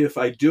 actually, if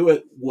I do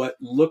it what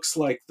looks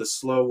like the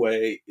slow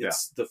way,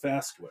 it's the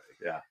fast way.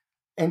 Yeah.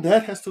 And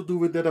that has to do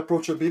with that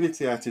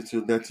approachability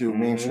attitude that you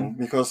mentioned.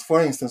 Because,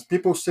 for instance,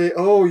 people say,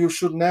 you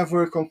should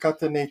never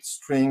concatenate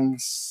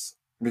strings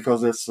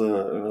because it's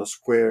a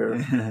square.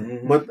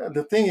 But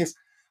the thing is,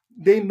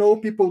 they know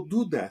people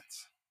do that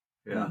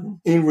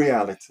in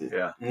reality.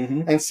 Yeah.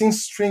 And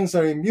since strings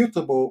are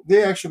immutable,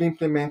 they actually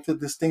implemented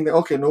this thing that,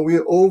 we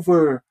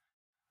over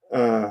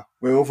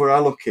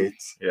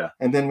allocate. Yeah.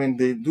 And then when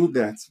they do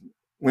that,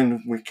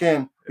 when we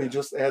can, we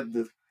just add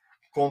the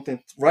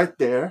content right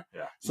there.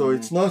 Yeah. So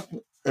it's not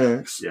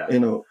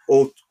O2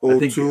 I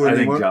think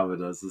anymore. Java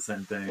does the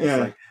same thing. Yeah. It's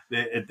like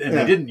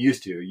they didn't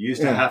used to. You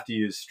used to have to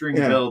use string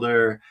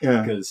builder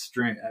because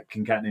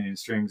concatenating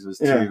strings was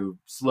too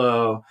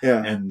slow.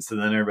 Yeah. And so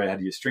then everybody had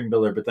to use string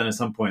builder. But then at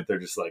some point they're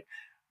just like,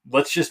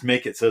 let's just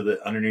make it so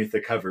that underneath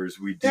the covers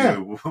we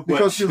do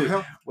because do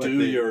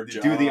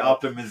the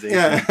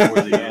optimization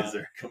for the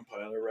user.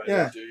 Compiler, right?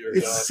 Yeah. Do your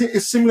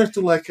it's similar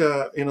to like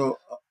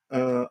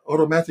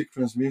automatic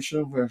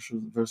transmission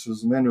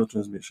versus manual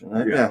transmission.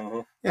 Right? Yeah. Yeah.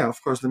 Uh-huh. Yeah,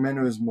 of course, the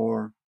manual is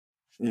more.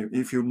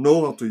 If you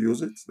know how to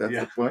use it, that's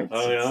Yeah. the point.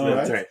 Oh, yeah,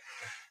 That's right.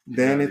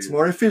 Then Yeah, it's dude.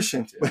 more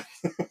efficient.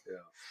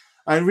 Yeah.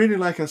 I really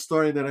like a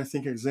story that I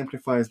think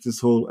exemplifies this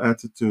whole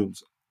attitude.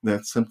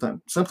 That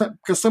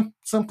because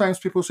sometimes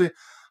people say,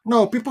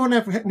 no, people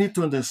never need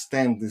to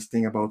understand this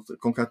thing about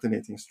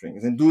concatenating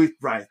strings and do it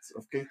right.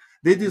 Okay,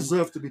 they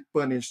deserve to be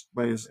punished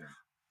by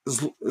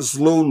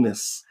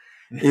slowness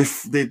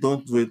if they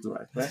don't do it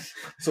right. Right.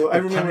 So I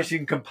The remember.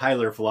 punishing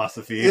compiler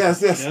philosophy.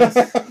 Yes. Yes.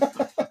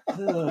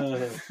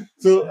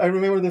 So I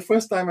remember the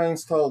first time I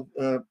installed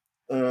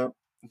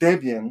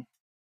Debian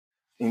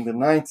in the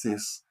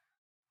 90s.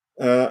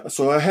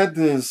 So I had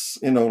this,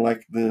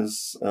 like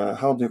this,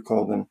 how do you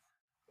call them?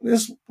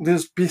 This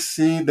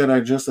PC that I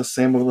just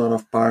assembled out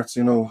of parts.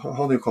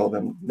 How do you call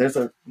them? There's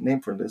a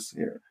name for this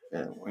here.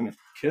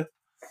 Kit?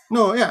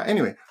 No, yeah.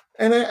 Anyway,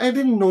 and I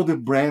didn't know the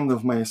brand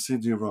of my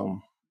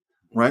CD-ROM.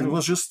 Right? It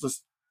was just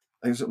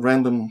a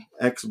random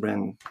X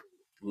brand.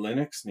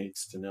 Linux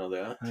needs to know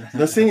that.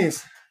 The thing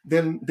is,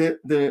 then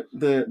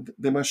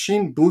the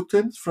machine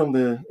booted from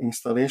the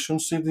installation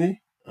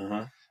CD,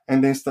 Uh-huh.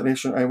 and the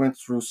installation, I went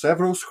through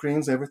several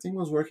screens, everything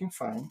was working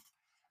fine,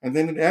 and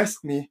then it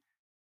asked me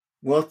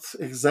what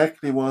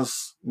exactly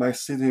was my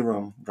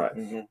CD-ROM drive,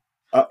 Mhm.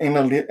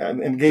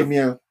 and gave me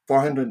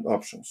 400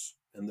 options.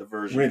 And the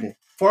version. Really,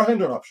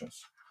 400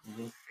 options,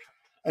 Mhm.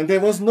 and there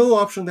was no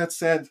option that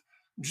said,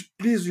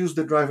 "Please use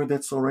the driver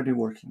that's already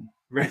working."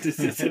 Right.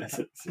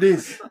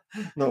 Please,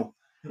 no.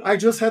 I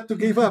just had to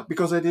give up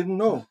because I didn't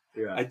know.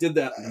 Yeah. I did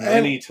that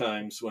many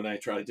times when I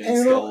tried to And,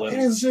 install and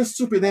Linux. it's just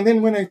stupid. And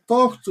then when I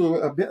talked to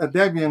a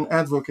Debian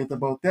advocate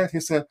about that, he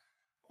said,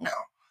 "No,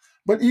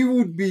 but you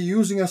would be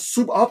using a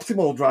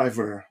suboptimal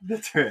driver.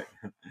 That's right.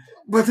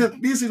 But at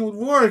least it would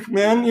work,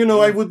 man.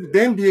 I would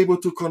then be able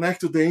to connect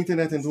to the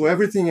internet and do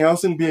everything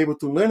else and be able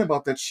to learn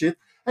about that shit.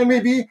 And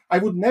maybe I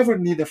would never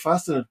need a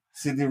faster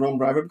CD-ROM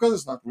driver because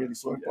it's not really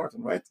so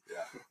important, right?"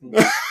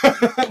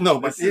 No,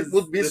 but This it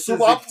would be this is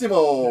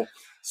suboptimal.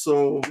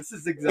 So This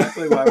is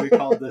exactly why we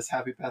call this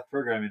happy path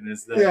programming,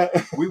 is that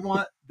yeah. we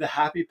want the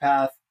happy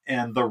path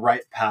and the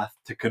right path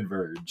to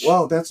converge.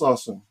 Wow, that's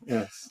awesome.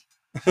 Yes.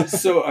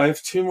 So I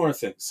have two more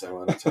things I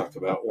want to talk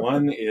about.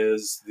 One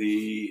is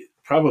the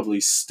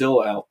probably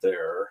still out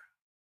there,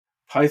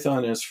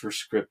 Python is for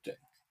scripting,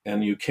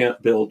 and you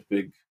can't build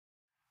big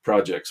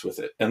projects with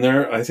it. And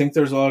I think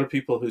there's a lot of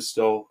people who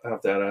still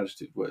have that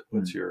attitude.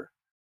 What's your?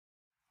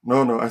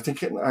 No. I think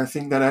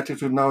that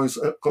attitude now is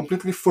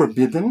completely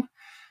forbidden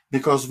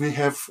because we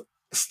have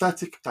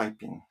static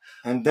typing,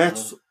 and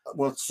that's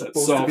what's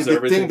supposed to be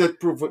the thing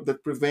that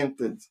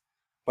prevented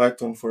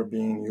Python for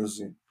being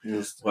used.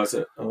 Was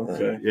it?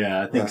 Okay.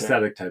 Yeah, I think Okay.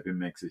 static typing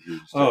makes a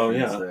huge difference Oh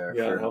yeah, there.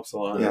 yeah, for it helps a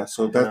lot. Yeah,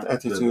 so that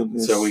attitude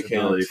is. So we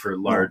can't- ability for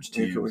large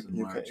No, you teams can- and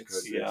you large can-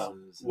 code Yeah.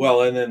 bases.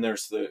 Well, and then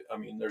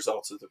there's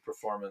also the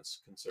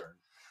performance concern.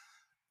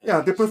 Yeah,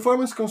 the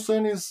performance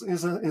concern is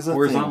a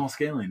horizontal thing.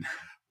 scaling.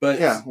 But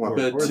Yeah, well,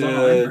 horizontal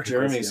and vertical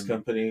Jeremy's scaling.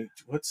 company,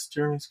 what's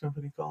Jeremy's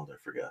company called? I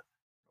forgot.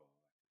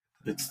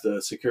 It's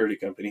the security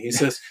company. He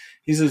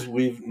says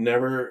we've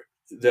never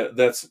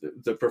that's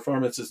the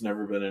performance has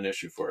never been an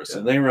issue for us, Yeah.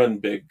 and they run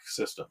big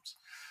systems.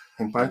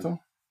 In Python.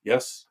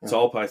 Yes, it's Yeah.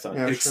 all Python,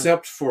 Yeah, sure.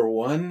 except for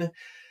one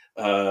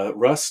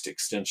Rust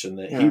extension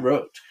that he Yeah.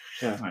 wrote.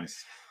 Yeah.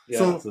 Nice.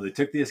 Yeah. So they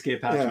took the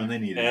escape hatch Yeah. when they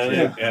needed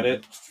and to.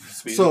 it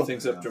speeded So-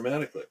 things up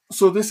dramatically.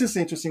 So this is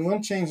interesting.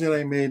 One change that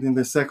I made in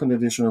the second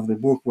edition of the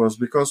book was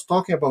because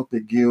talking about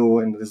the GIL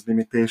and its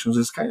limitations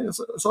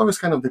it's always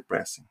kind of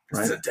depressing,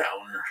 right? It's a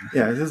downer.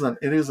 Yeah,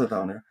 it is a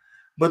downer.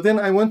 But then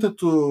I wanted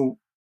to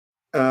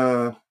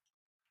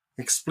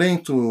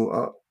explain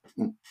to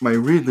my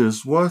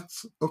readers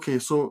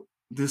so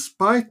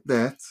despite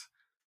that,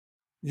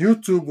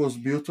 YouTube was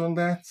built on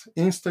that,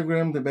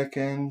 Instagram, the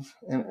backend,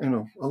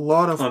 and a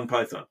lot of On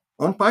Python.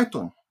 on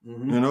Python,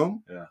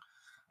 Mhm. Yeah.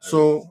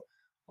 So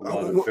A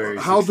lot of very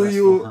how do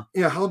successful-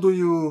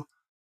 you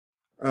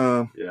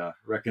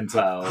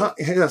reconcile?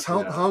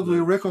 how do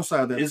you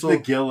reconcile that? Is So the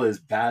GIL as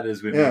bad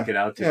as we Yeah, make it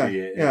out to yeah, be?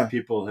 If yeah,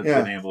 people have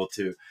yeah. been able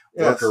to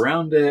yes, work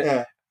around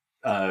it,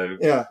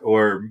 yeah,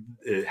 or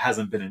it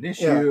hasn't been an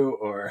issue,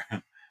 or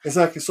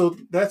exactly. So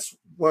that's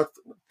what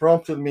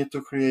prompted me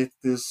to create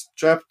this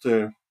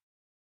chapter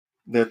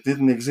that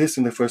didn't exist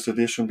in the first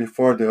edition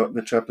before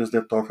the chapters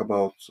that talk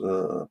about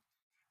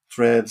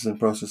threads and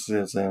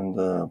processes and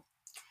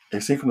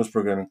asynchronous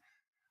programming.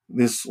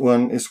 This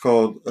one is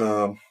called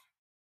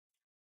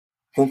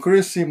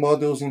Concurrency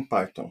Models in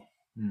Python.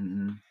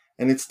 Mhm.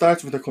 And it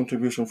starts with a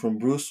contribution from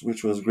Bruce,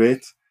 which was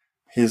great.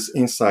 His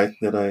insight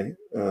that I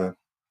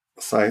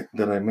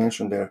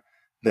mentioned there,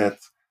 that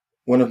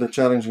one of the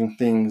challenging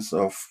things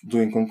of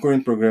doing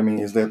concurrent programming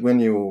is that when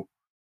you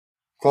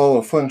call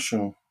a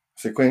function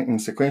in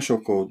sequential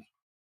code,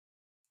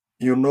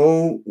 you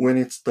know when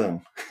it's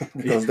done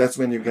because that's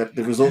when you get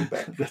the result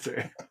back. That's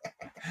right.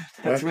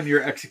 That's when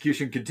your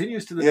execution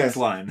continues to the Yes. next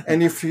line.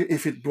 And if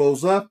it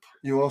blows up,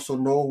 you also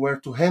know where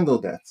to handle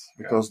that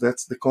because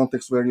that's the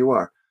context where you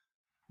are.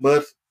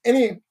 But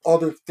any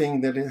other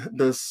thing that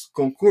does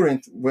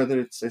concurrent, whether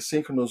it's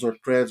asynchronous or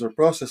threads or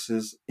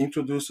processes,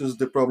 introduces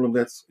the problem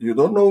that you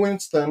don't know when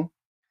it's done,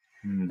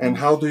 and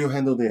how do you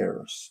handle the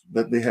errors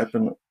that they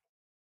happen,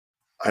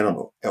 I don't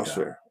know,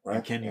 elsewhere, right?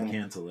 And can you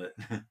cancel it?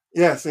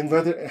 Yes, and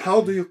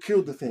how do you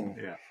kill the thing?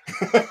 Yeah.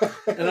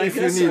 And I If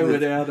you guess need I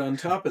would it. add on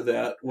top of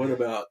that, what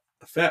about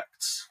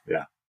effects?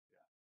 Yeah.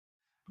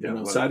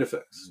 Side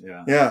effects.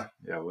 Yeah. Yeah,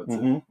 Yeah.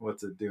 Mhm.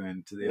 What's it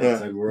doing to the Yeah.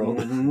 outside world?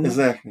 Mhm.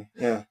 exactly.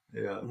 Yeah.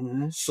 Yeah.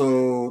 Mhm.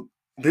 So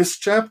this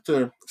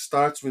chapter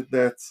starts with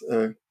that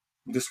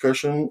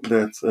discussion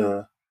that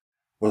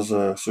was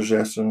a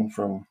suggestion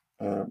from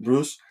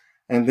Bruce,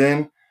 and then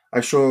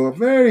I show a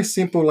very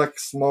simple, like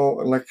small,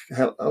 like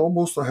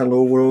almost a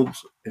hello world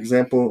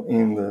example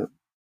in the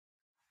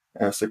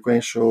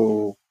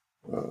sequential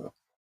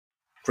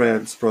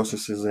threads,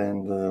 processes,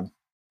 and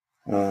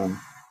um,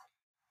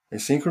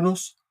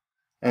 asynchronous.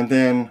 And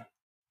then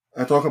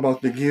I talk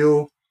about the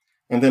GUI,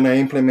 and then I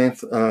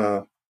implement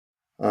a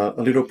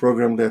little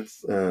program that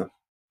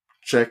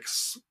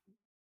checks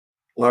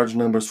large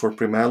numbers for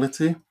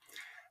primality,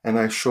 and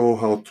I show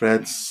how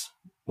threads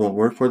don't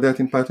work for that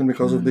in Python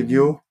because of the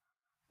GUI.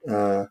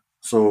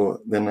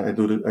 So then I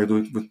do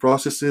it with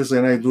processes,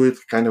 and I do it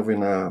kind of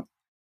in a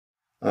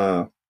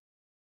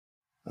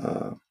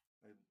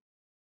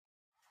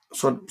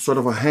sort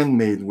of a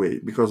handmade way,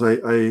 because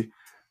I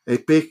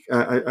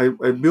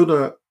build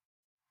a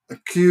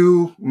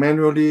queue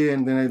manually,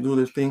 and then I do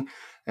the thing,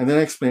 and then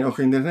I explain.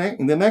 Okay,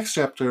 in the next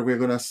chapter we're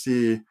gonna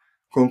see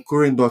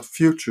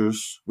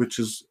concurrent.futures, which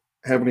is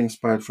heavily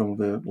inspired from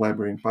the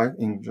library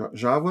in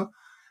Java,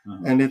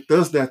 and it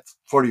does that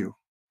for you.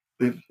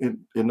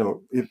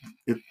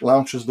 It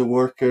launches the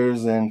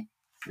workers and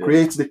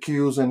creates the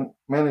queues and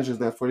manages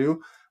that for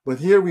you. But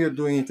here we are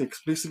doing it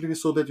explicitly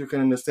so that you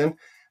can understand,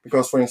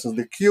 because, for instance,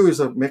 the queue is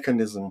a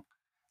mechanism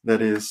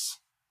that is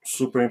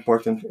super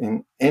important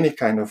in any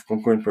kind of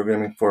concurrent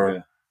programming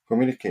for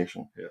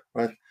communication,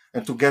 right?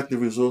 And to get the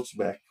results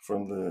back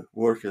from the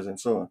workers and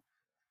so on.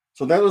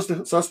 So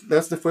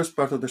that's the first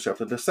part of the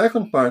chapter. The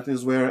second part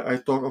is where I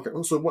talk. Okay,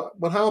 so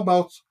but how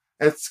about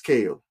at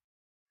scale?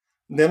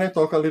 Then I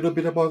talk a little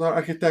bit about our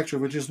architecture,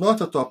 which is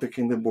not a topic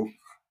in the book,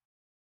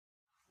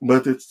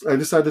 but I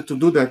decided to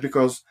do that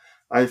because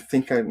I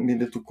think I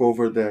needed to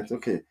cover that.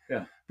 Okay,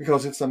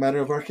 because it's a matter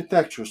of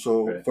architecture.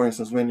 So, for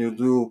instance, when you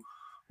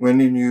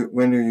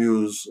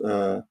use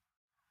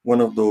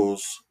one of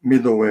those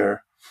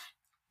middleware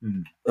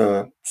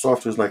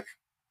softwares like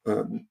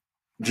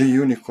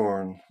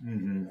GUnicorn,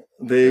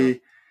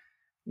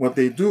 what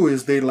they do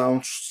is they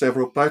launch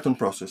several Python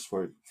processes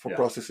for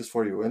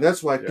you, and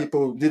that's why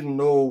people didn't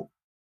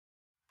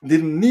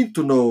need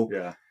to know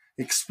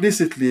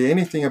explicitly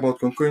anything about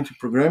concurrent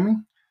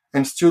programming,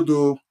 and still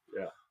do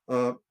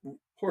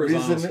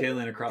horizontal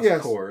scaling across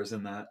cores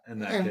in that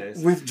case.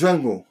 With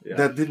Django,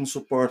 that didn't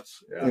support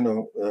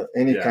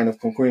any kind of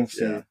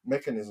concurrency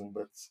mechanism,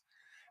 but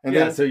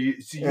so you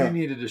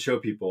needed to show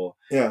people,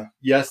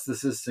 yes,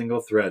 this is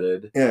single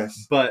threaded,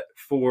 yes, but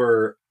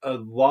for a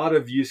lot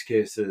of use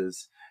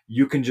cases,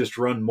 you can just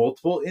run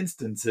multiple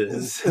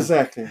instances.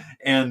 Exactly.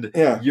 And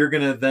you're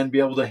going to then be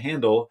able to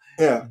handle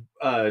 2,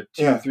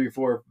 3,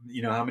 4,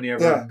 how many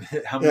ever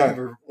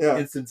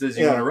instances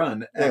you want to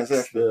run,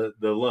 the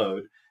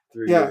load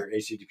through your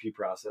HTTP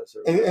process.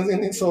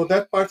 And so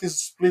that part is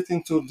split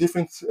into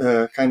different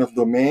kind of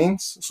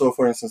domains. So,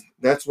 for instance,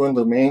 that's one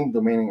domain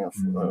of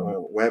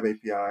web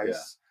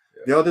APIs.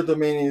 The other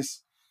domain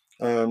is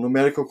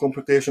numerical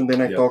computation.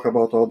 Then I talk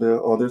about all the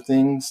other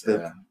things,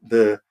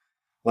 the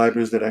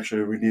libraries that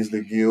actually release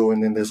the GUI,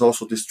 and then there's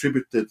also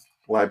distributed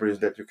libraries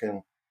that you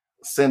can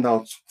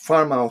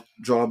farm out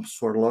jobs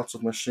for lots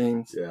of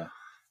machines.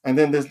 And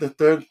then there's the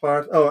third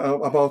part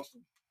about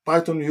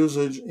Python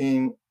usage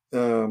in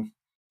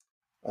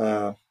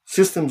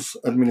systems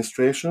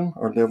administration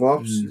or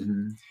DevOps,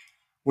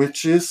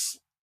 which is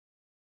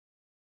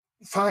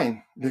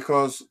fine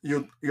because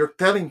you're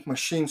telling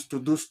machines to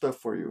do stuff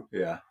for you.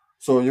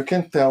 So you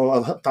can tell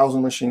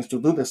 1,000 machines to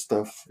do this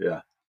stuff.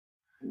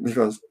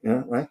 Because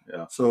right.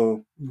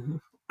 So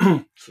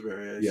it's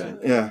very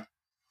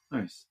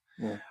nice.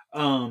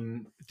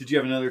 Did you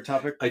have another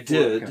topic? I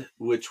did,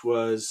 which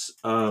was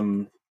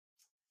I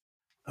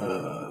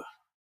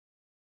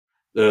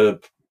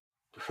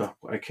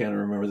can't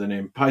remember the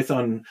name.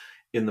 Python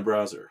in the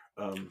browser.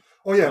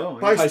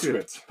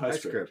 PyScript.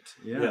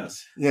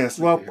 Yes.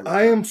 Well,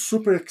 I am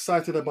super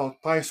excited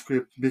about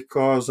PyScript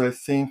because I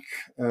think,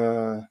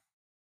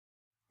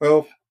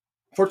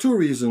 for two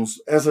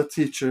reasons. As a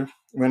teacher,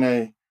 when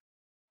I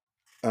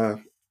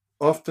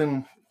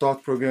often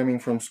taught programming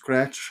from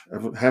scratch, I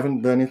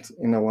haven't done it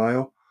in a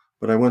while,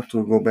 but I want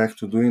to go back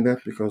to doing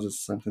that because it's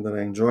something that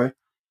I enjoy.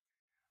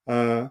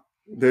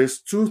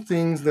 There's two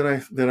things that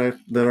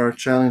are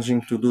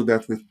challenging to do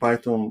that with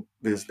Python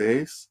these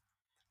days,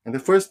 and the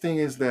first thing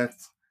is that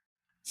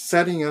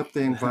setting up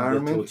the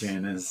environment. The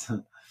toolchain is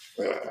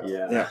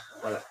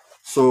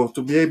So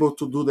to be able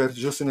to do that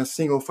just in a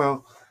single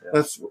file,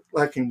 that's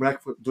like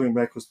during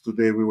breakfast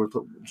today.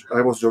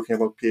 I was joking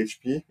about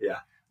PHP.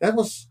 that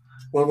was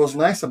what was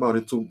nice about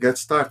it to get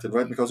started,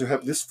 right? Because you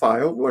have this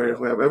file where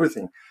you have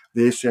everything,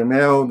 the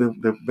HTML,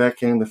 the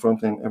back end, the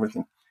front end,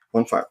 everything,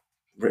 one file.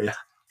 Great. Yeah.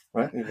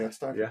 Right? You get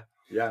started. Yeah.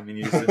 Yeah. I mean,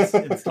 you just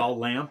install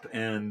LAMP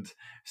and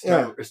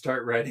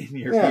start writing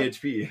your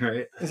PHP,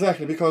 right?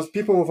 Exactly. Because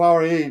people of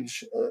our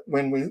age,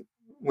 when we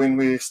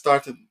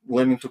started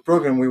learning to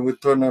program, we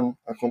would turn on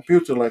a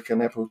computer like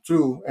an Apple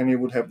II, and you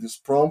would have these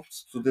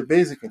prompts to the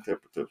basic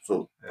interpreter.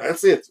 So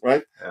that's it,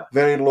 right? Yeah.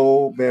 Very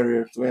low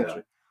barrier to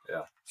entry.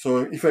 Yeah. So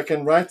if I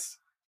can write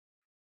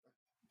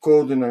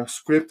code in a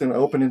script and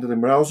open it in the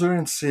browser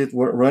and see it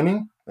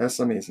running, that's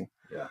amazing.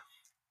 Yeah.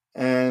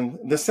 And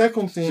the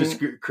second thing,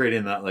 just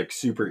creating that like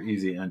super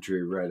easy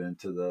entry right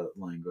into the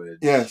language.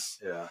 Yes.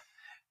 Yeah.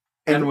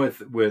 And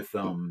with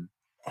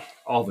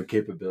all the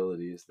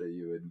capabilities that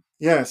you would.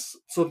 Yes.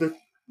 So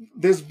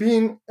there's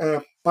been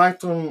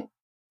Python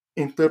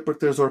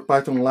interpreters or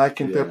Python-like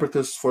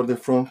interpreters for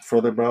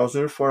the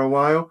browser for a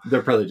while.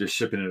 They're probably just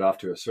shipping it off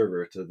to a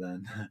server to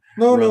then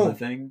run the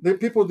thing. The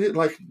people did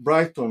like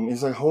Brighton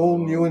is a whole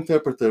new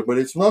interpreter, but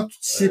it's not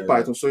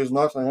CPython, so it's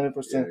not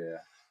 100%.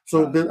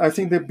 So I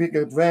think the big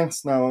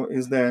advance now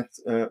is that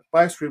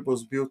PyScript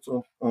was built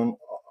on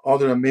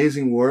other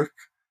amazing work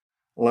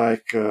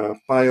like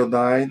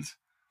Pyodide,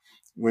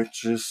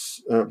 which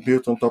is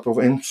built on top of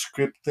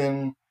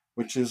Nscripten,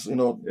 which is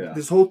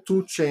this whole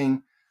tool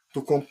chain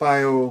to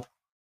compile,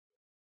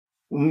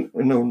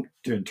 to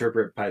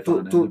interpret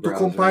Python to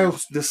compile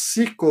the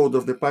C code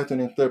of the Python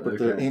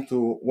interpreter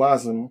into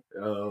WASM.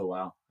 Oh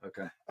wow!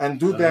 Okay. And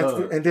do that,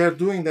 and they're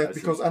doing that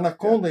because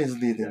Anaconda is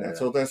leading that.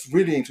 So that's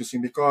really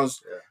interesting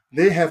because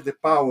they have the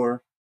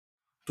power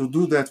to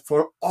do that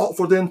for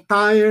the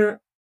entire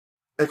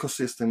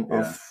ecosystem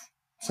of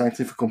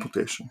scientific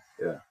computation.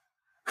 Yeah.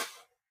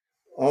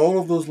 All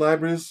of those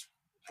libraries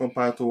from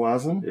Py to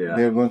WASM,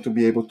 they're going to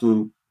be able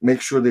to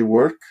make sure they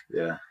work.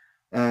 Yeah.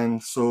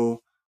 And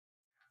so,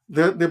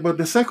 but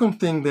the second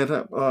thing that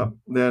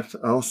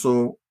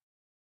also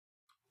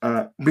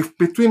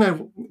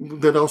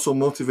that also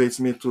motivates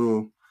me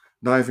to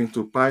dive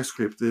into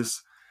PyScript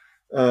is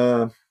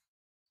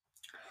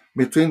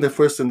between the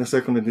first and the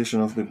second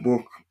edition of the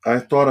book, I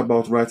thought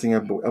about writing a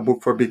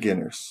book for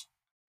beginners,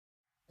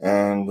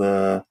 and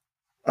like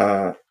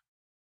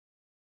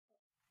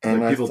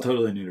people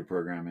totally new to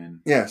programming.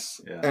 Yes.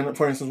 Yeah. And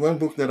for instance, one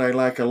book that I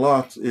like a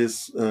lot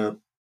is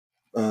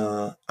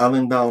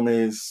Alan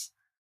Downey's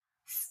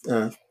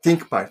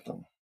Think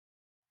Python.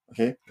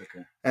 Okay.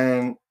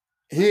 And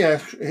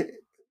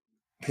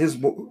his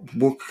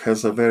book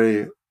has a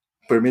very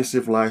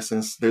permissive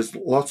license. There's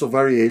lots of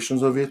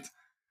variations of it.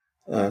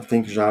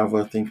 Think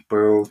Java, Think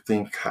Perl,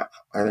 Think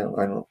I don't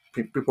know.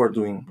 People are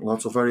doing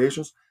lots of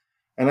variations,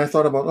 and I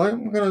thought about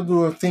I'm gonna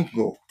do a Think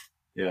Go.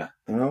 Yeah.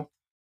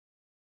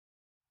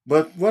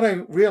 But what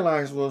I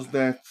realized was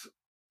that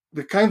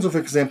the kinds of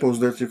examples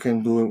that you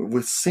can do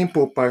with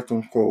simple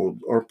Python code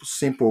or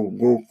simple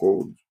Go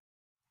code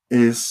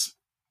is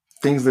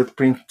things that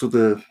print to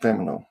the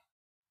terminal.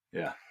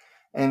 Yeah.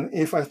 And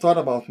if I thought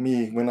about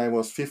me when I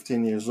was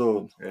 15 years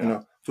old,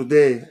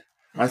 today,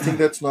 I think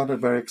that's not a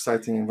very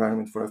exciting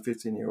environment for a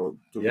 15-year-old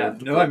to learn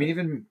to code. I mean,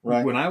 even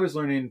when I was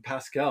learning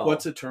Pascal.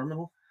 What's a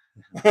terminal?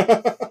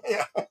 They're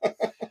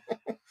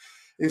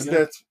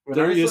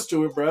used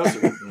to a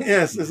browser.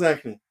 Yes,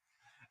 exactly.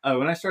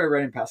 When I started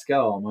writing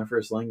Pascal, my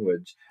first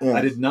language,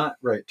 I did not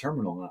write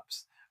terminal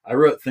apps. I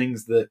wrote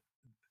things that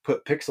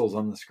put pixels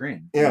on the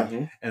screen. Yeah.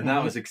 And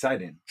that was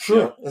exciting.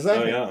 Sure,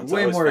 exactly.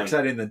 Way more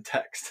exciting than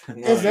text.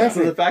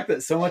 Exactly. So the fact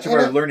that so much of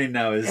our learning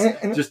now is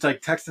just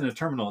like text in a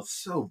terminal, it's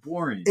so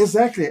boring.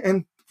 Exactly.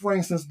 And for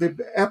instance, the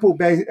Apple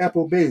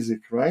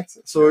Basic, right?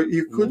 So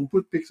you could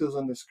put pixels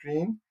on the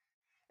screen,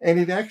 and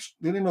it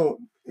actually,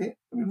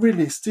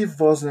 really, Steve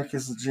Wozniak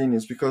is a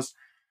genius because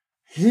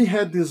he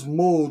had this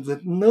mode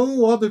that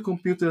no other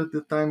computer at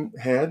the time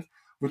had,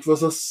 which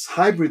was a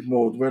hybrid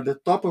mode where the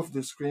top of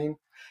the screen,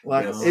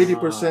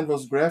 80%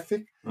 was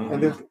graphic,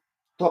 and the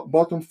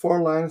bottom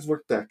 4 lines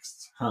were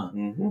text.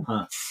 Brilliant.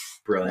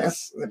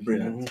 That's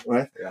brilliant,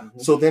 right? Yeah.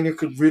 So then you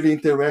could really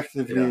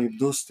interactively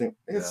do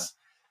things.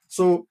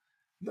 So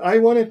I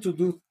want to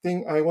do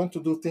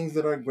things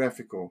that are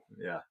graphical.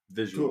 Yeah,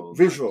 visual.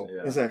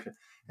 Exactly.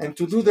 And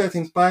to do that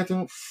in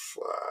Python,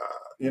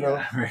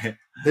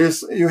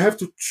 you have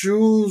to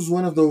choose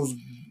one of those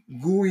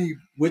GUI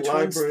Which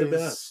libraries. one's the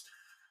best?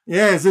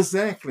 Yes,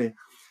 exactly.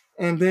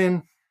 And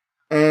then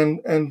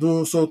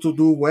to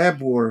do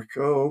web work.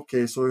 Oh,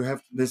 okay. So you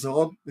have this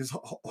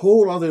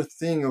whole other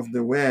thing of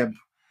the web.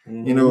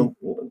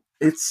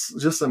 It's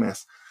just a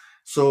mess.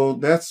 So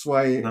that's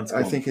why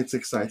I think it's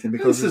exciting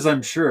because this is,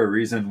 I'm sure, a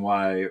reason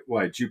why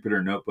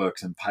Jupyter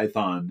notebooks and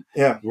Python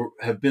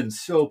have been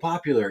so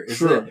popular. Is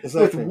that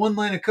with one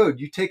line of code,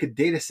 you take a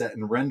data set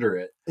and render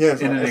it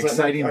in an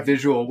exciting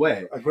visual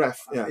way. A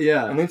graph, an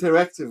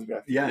interactive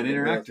graph. Yeah, an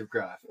interactive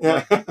graph.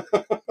 Yeah.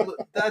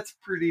 That's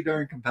pretty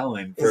darn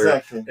compelling for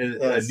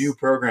a new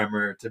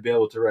programmer to be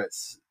able to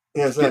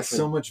get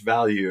so much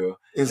value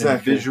in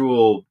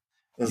visual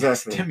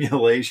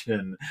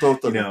stimulation,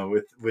 with so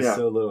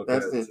little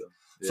code.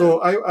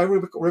 So I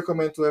would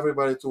recommend to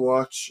everybody to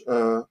watch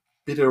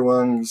Peter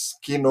Wang's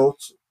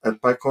keynote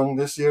at PyCon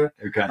this year.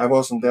 Okay. I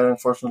wasn't there,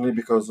 unfortunately,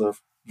 because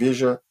of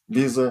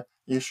visa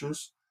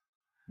issues.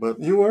 But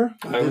you were?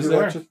 I Did was you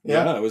there. watch it?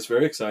 Yeah, it was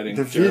very exciting.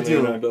 The Jeremy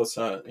video- and I both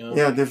saw it. Yeah.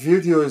 Yeah, the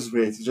video is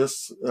great.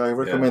 Just I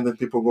recommend that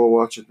people go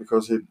watch it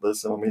because he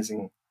does some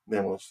amazing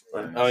demos.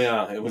 Right? Oh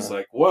yeah, it was Yeah.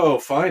 like, whoa,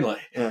 finally,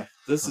 Yeah.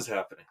 this is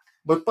happening.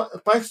 But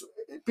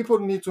people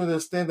need to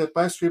understand that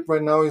PyScript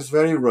right now is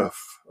very rough,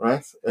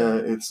 right?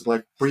 It's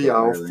like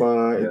pre-alpha.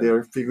 early. Yeah.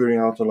 They're figuring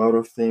out a lot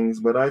of things,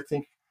 but I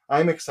think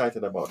I'm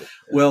excited about it.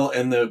 Well,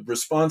 and the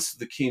response to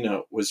the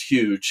keynote was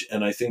huge,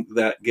 and I think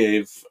that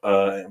gave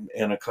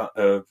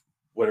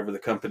whatever the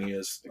company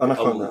is,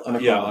 Anaconda.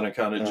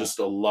 Anaconda, Yeah. just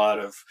a lot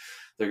of.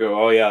 They go,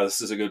 oh yeah, this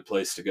is a good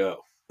place to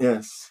go.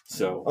 Yes.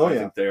 So Oh, I yeah.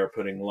 think they are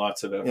putting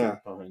lots of effort Yeah.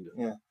 behind it.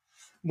 Yeah.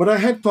 But I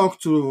had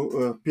talked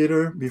to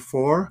Peter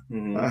before.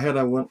 Mhm. I had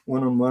a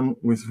one-on-one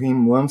with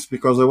him once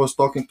because I was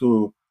talking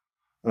to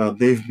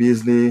Dave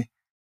Beasley,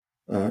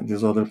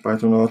 this other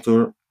Python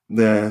author,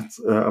 that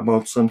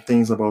about some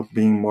things about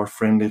being more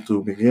friendly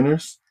to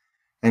beginners.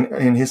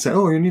 And he said,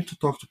 oh, you need to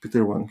talk to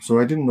Peter Wang. So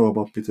I didn't know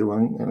about Peter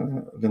Wang.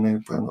 Then I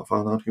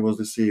found out he was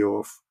the CEO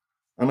of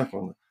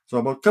Anaconda. So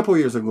about a couple of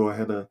years ago, I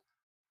had a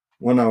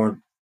 1-hour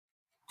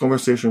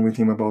conversation with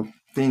him about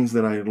things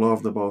that I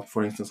loved about,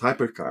 for instance,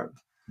 HyperCard.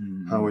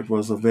 How it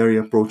was a very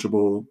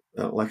approachable,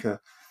 like a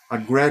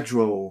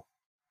gradual,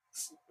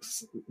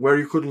 where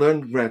you could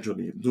learn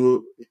gradually,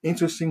 do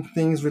interesting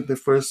things with the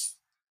first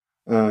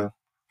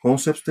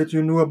concepts that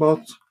you knew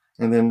about,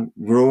 and then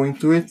grow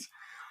into it.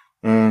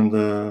 And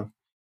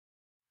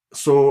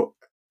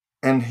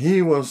and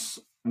he was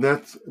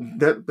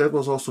that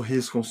was also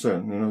his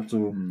concern, to.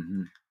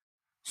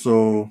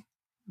 So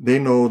they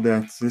know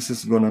that this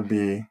is gonna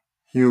be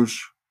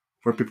huge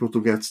for people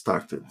to get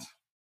started.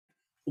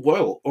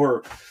 Well,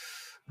 or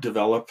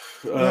develop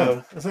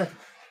Exactly.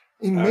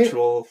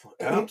 actual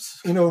apps.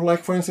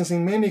 Like for instance,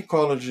 in many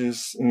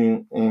colleges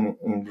in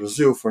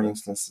Brazil, for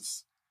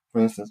instance,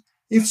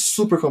 it's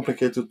super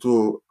complicated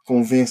to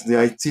convince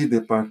the IT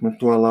department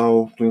to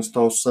allow to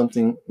install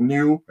something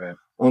new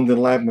on the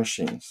lab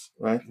machines,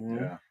 right?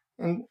 Yeah.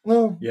 And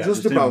no,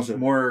 just the in browser.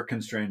 more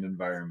constrained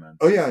environments.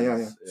 Oh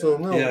yeah. So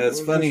no, Yeah,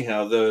 it's funny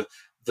how the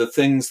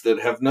things that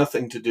have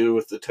nothing to do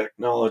with the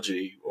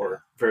technology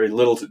or very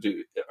little to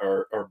do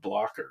are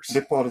blockers.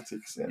 The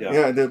politics,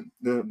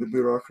 the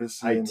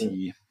bureaucracy, IT.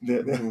 and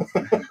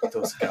the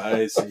Those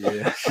guys.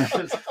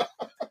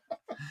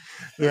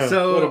 yeah.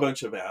 So What a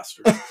bunch of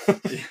bastards.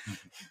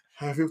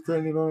 Have you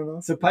turned it on and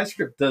off? So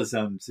PyScript does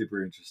sound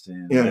super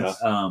interesting. Yeah.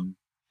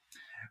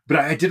 But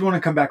I did want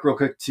to come back real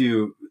quick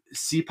to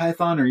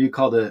CPython, or you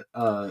called it?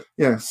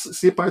 Yes,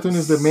 CPython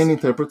is the main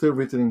interpreter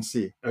written in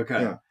C.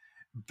 Okay. Yeah.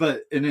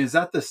 And is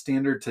that the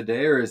standard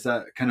today, or is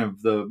that kind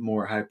of the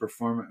more high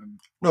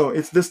performance? No,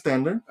 it's the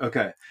standard.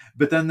 Okay.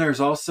 But then there's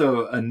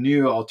also a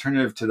new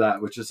alternative to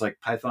that, which is like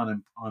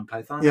Python on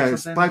Python. Yeah, or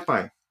it's something?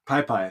 PyPy.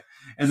 PyPy.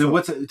 And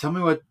then tell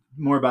me what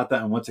more about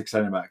that and what's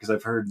exciting about it, because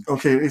I've heard.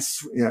 Okay,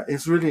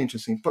 it's really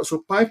interesting.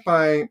 So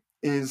PyPy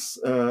is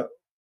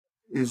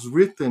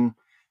written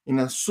in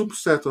a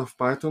subset of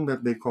Python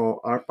that they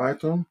call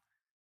RPython,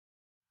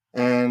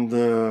 and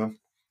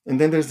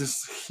then there's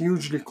this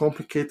hugely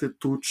complicated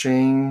tool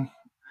chain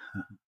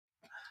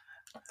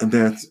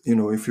that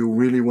if you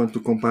really want to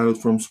compile it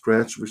from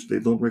scratch, which they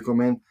don't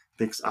recommend,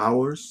 takes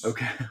hours.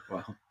 Okay.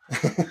 Wow.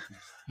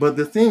 But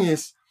the thing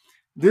is,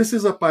 this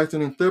is a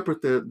Python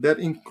interpreter that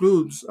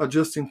includes a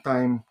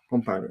just-in-time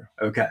compiler.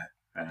 Okay.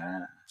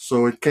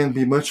 So it can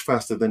be much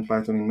faster than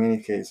Python in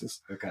many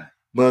cases. Okay.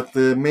 But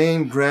the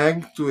main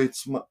drag to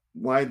its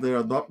wider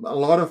adoption, a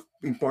lot of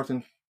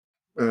important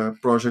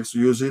projects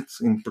use it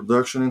in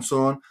production and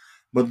so on.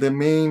 But the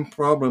main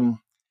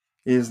problem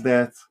is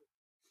that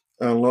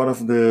a lot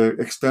of the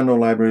external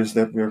libraries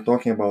that we are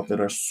talking about that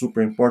are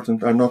super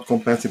important are not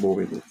compatible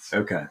with it.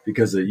 Okay.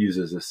 Because it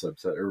uses a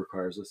subset or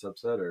requires a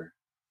subset, or?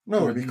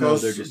 No,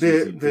 because they're just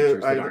using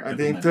features that aren't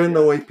the implemented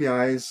internal yet.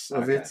 APIs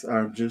of it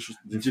are just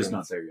different. Just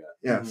not there yet.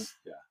 Yes.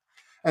 Yeah.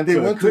 And they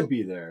So want it could to.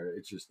 be there.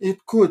 It's just.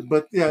 It could,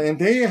 but and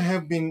they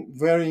have been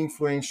very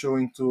influential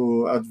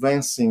into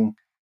advancing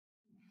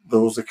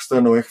those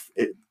external, APIs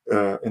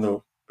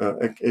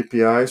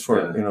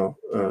for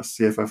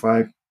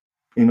CFFI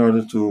in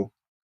order to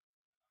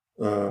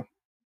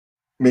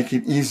make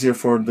it easier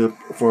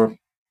for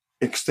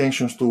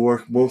extensions to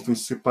work both with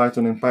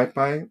CPython and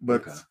PyPy.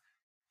 But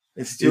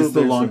it's still Is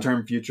the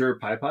long-term future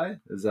PyPy?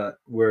 Is that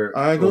where?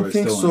 I don't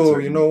think still so.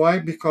 uncertain? You know why?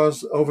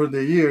 Because over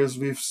the years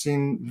we've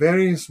seen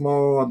very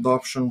small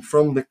adoption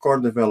from the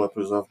core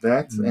developers of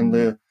that, and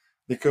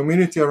the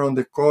community around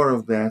the core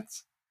of that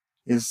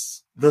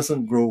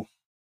doesn't grow.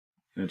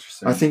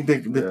 Interesting. I think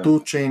the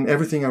tool chain,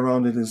 everything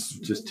around it is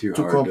just too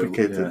hard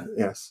complicated.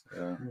 Yes.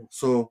 Yeah.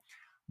 So,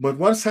 but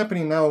what's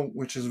happening now,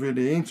 which is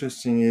really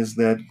interesting, is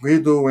that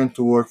Guido went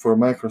to work for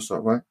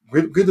Microsoft.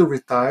 Right? Guido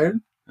retired,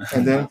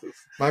 and then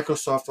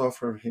Microsoft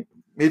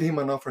made him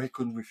an offer he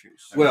couldn't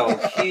refuse. Well,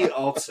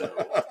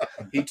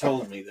 he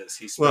told me this.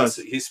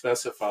 He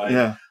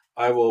specified,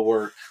 I will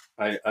work.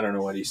 I don't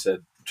know what he said.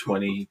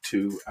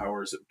 22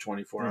 hours,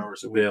 24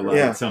 hours a week. They allow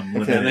Yeah. some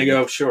Okay. And they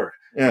go, sure.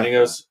 And Yeah. he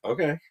goes,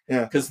 okay.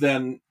 Yeah. Because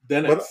then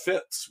But- it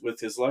fits with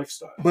his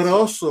lifestyle. But So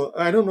also,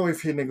 I don't know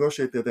if he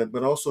negotiated that,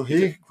 but also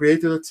He he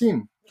created a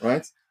team,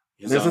 right?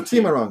 his There's own a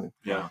team around him.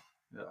 Yeah.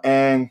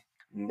 And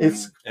Mhm.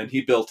 It's- and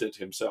he built it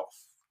himself.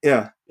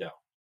 yeah. Yeah.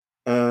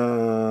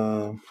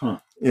 Huh.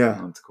 Yeah.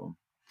 That's cool.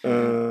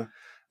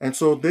 And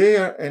so they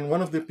are, and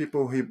one of the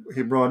people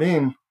he brought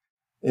in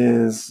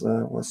is,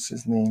 what's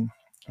his name?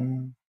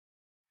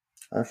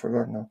 I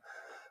forgot now.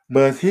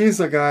 But he's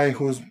a guy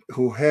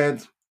who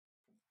had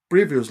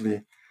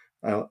previously,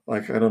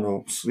 like, I don't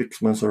know,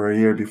 6 months or a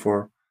year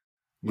before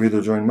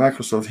Guido joined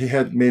Microsoft, he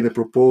had made a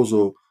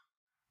proposal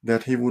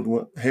that he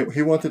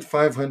wanted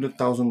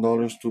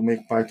 $500,000 to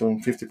make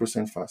Python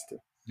 50% faster.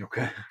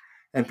 Okay.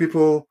 And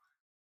people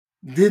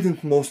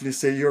didn't mostly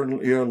say you're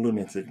a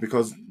lunatic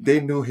because they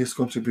knew his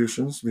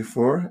contributions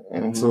before,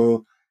 and Mhm.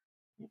 so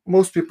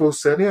most people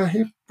said, yeah,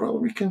 he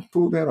probably can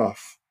pull that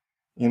off,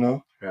 you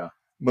know. Yeah.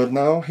 But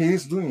now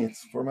he's doing it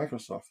for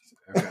Microsoft.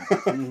 Okay.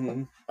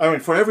 Mhm. I mean,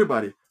 for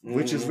everybody,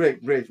 which is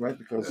Mhm. great, right?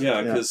 Because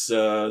Yeah, because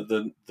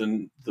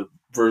the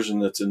version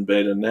that's in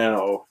beta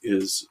now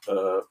is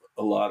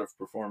a lot of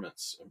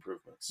performance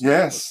improvements.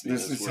 yes, Must be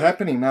this his is work.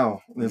 happening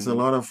now. There's a Mhm.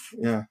 lot of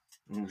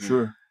Mhm.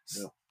 sure.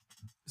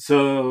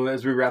 So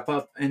as we wrap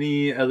up,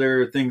 any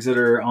other things that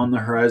are on the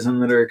horizon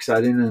that are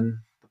exciting in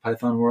the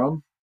Python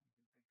world?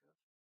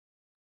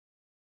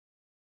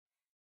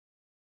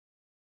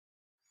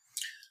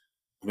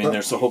 I mean,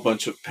 there's a whole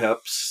bunch of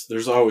peps.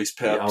 There's always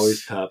peps.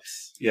 Always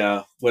peps.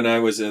 Yeah. When I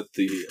was at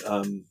the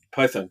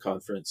Python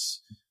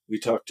conference, we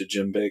talked to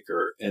Jim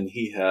Baker, and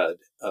he had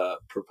a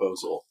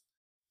proposal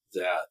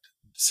that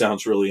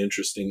sounds really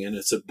interesting, and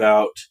it's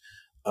about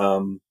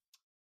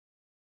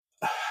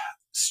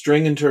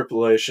string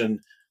interpolation,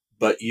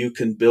 but you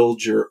can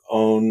build your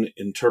own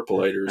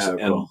interpolators Oh,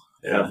 cool.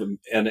 and have them,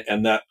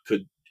 and that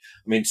could,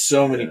 I mean,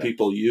 so many Yeah.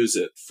 people use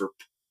it for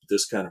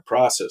this kind of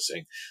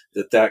processing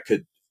that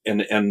could.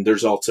 And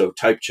there's also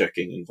type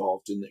checking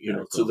involved in it,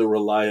 Yeah, so cool. the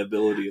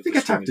reliability I of think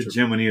the I talked to string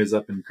Jim when he was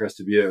up in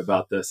Crested Butte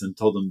about this and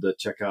told him to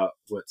check out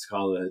what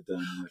Scala had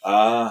done.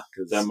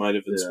 That might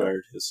have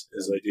inspired his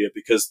idea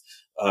because,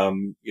 I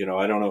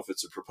don't know if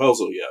it's a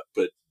proposal yet,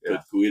 but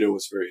Guido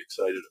was very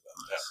excited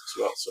about that as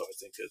well. So I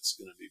think it's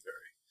going to be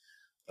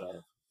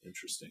very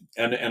interesting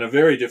and a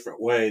very different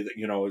way that,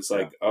 it's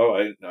like,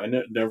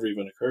 never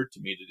even occurred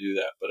to me to do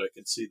that, but I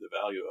can see the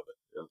value of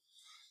it.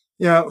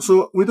 Yeah,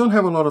 so we don't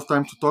have a lot of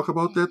time to talk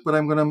about that, but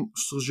I'm going to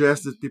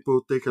suggest that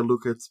people take a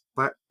look at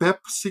PEP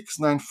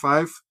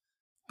 695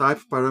 type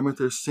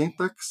parameter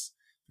syntax,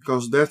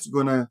 because that's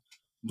going to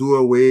do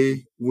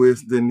away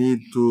with the need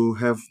to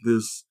have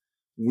this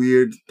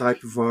weird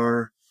type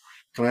var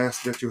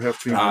class that you have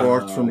to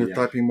import from the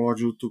typing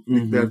module to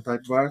click their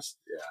type vars.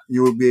 Yeah.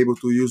 You will be able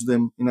to use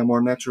them in a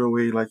more natural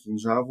way, like in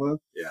Java.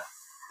 Yeah.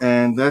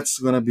 And that's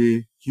going to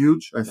be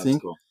huge, I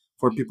think, cool.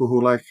 for people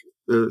who like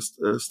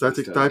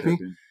static typing.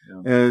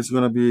 Yeah. It's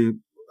going to be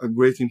a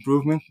great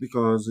improvement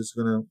because it's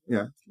going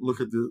to, look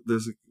at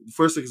this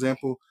first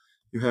example.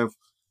 You have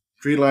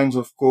 3 lines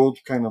of code,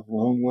 kind of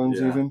long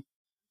ones even.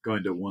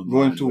 Going to one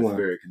Going line to with one.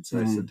 very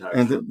concise syntax.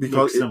 And Because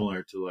because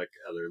similar to like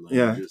other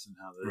languages and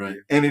how they Right.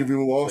 do. and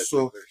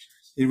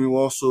it will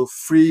also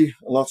free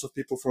lots of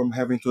people from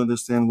having to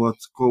understand what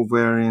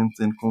covariant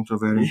and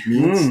contravariant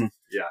means, Mm,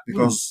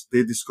 because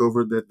they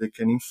discovered that they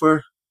can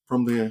infer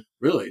from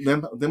really?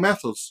 the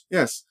methods.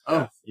 Yes.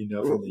 Oh,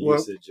 From the Well,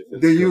 usage. If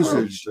it's the covariant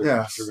usage, or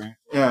yes. contravariant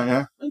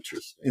Yeah.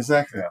 interesting.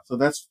 Exactly. Yeah. So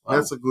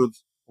that's a good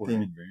or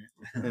thing.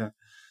 invariant.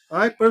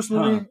 I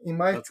personally, in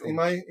my That's cool.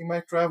 in my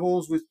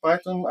travels with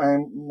Python,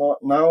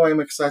 I'm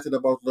excited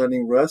about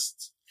learning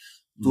Rust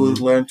to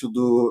learn to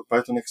do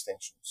Python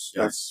extensions.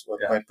 Yeah. That's what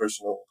Yeah. my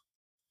personal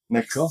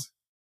next Cool.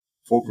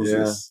 focus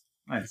Yeah. is.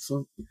 Nice.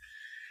 Well,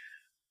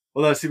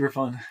 that was super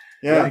fun.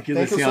 Yeah, Thank you,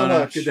 thank you so Luciano.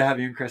 much. Good to have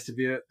you in Crested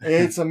Butte.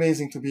 It's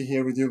amazing to be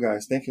here with you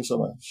guys. Thank you so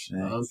much.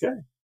 Thanks. Okay.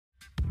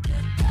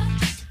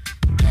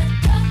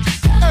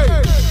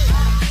 Hey.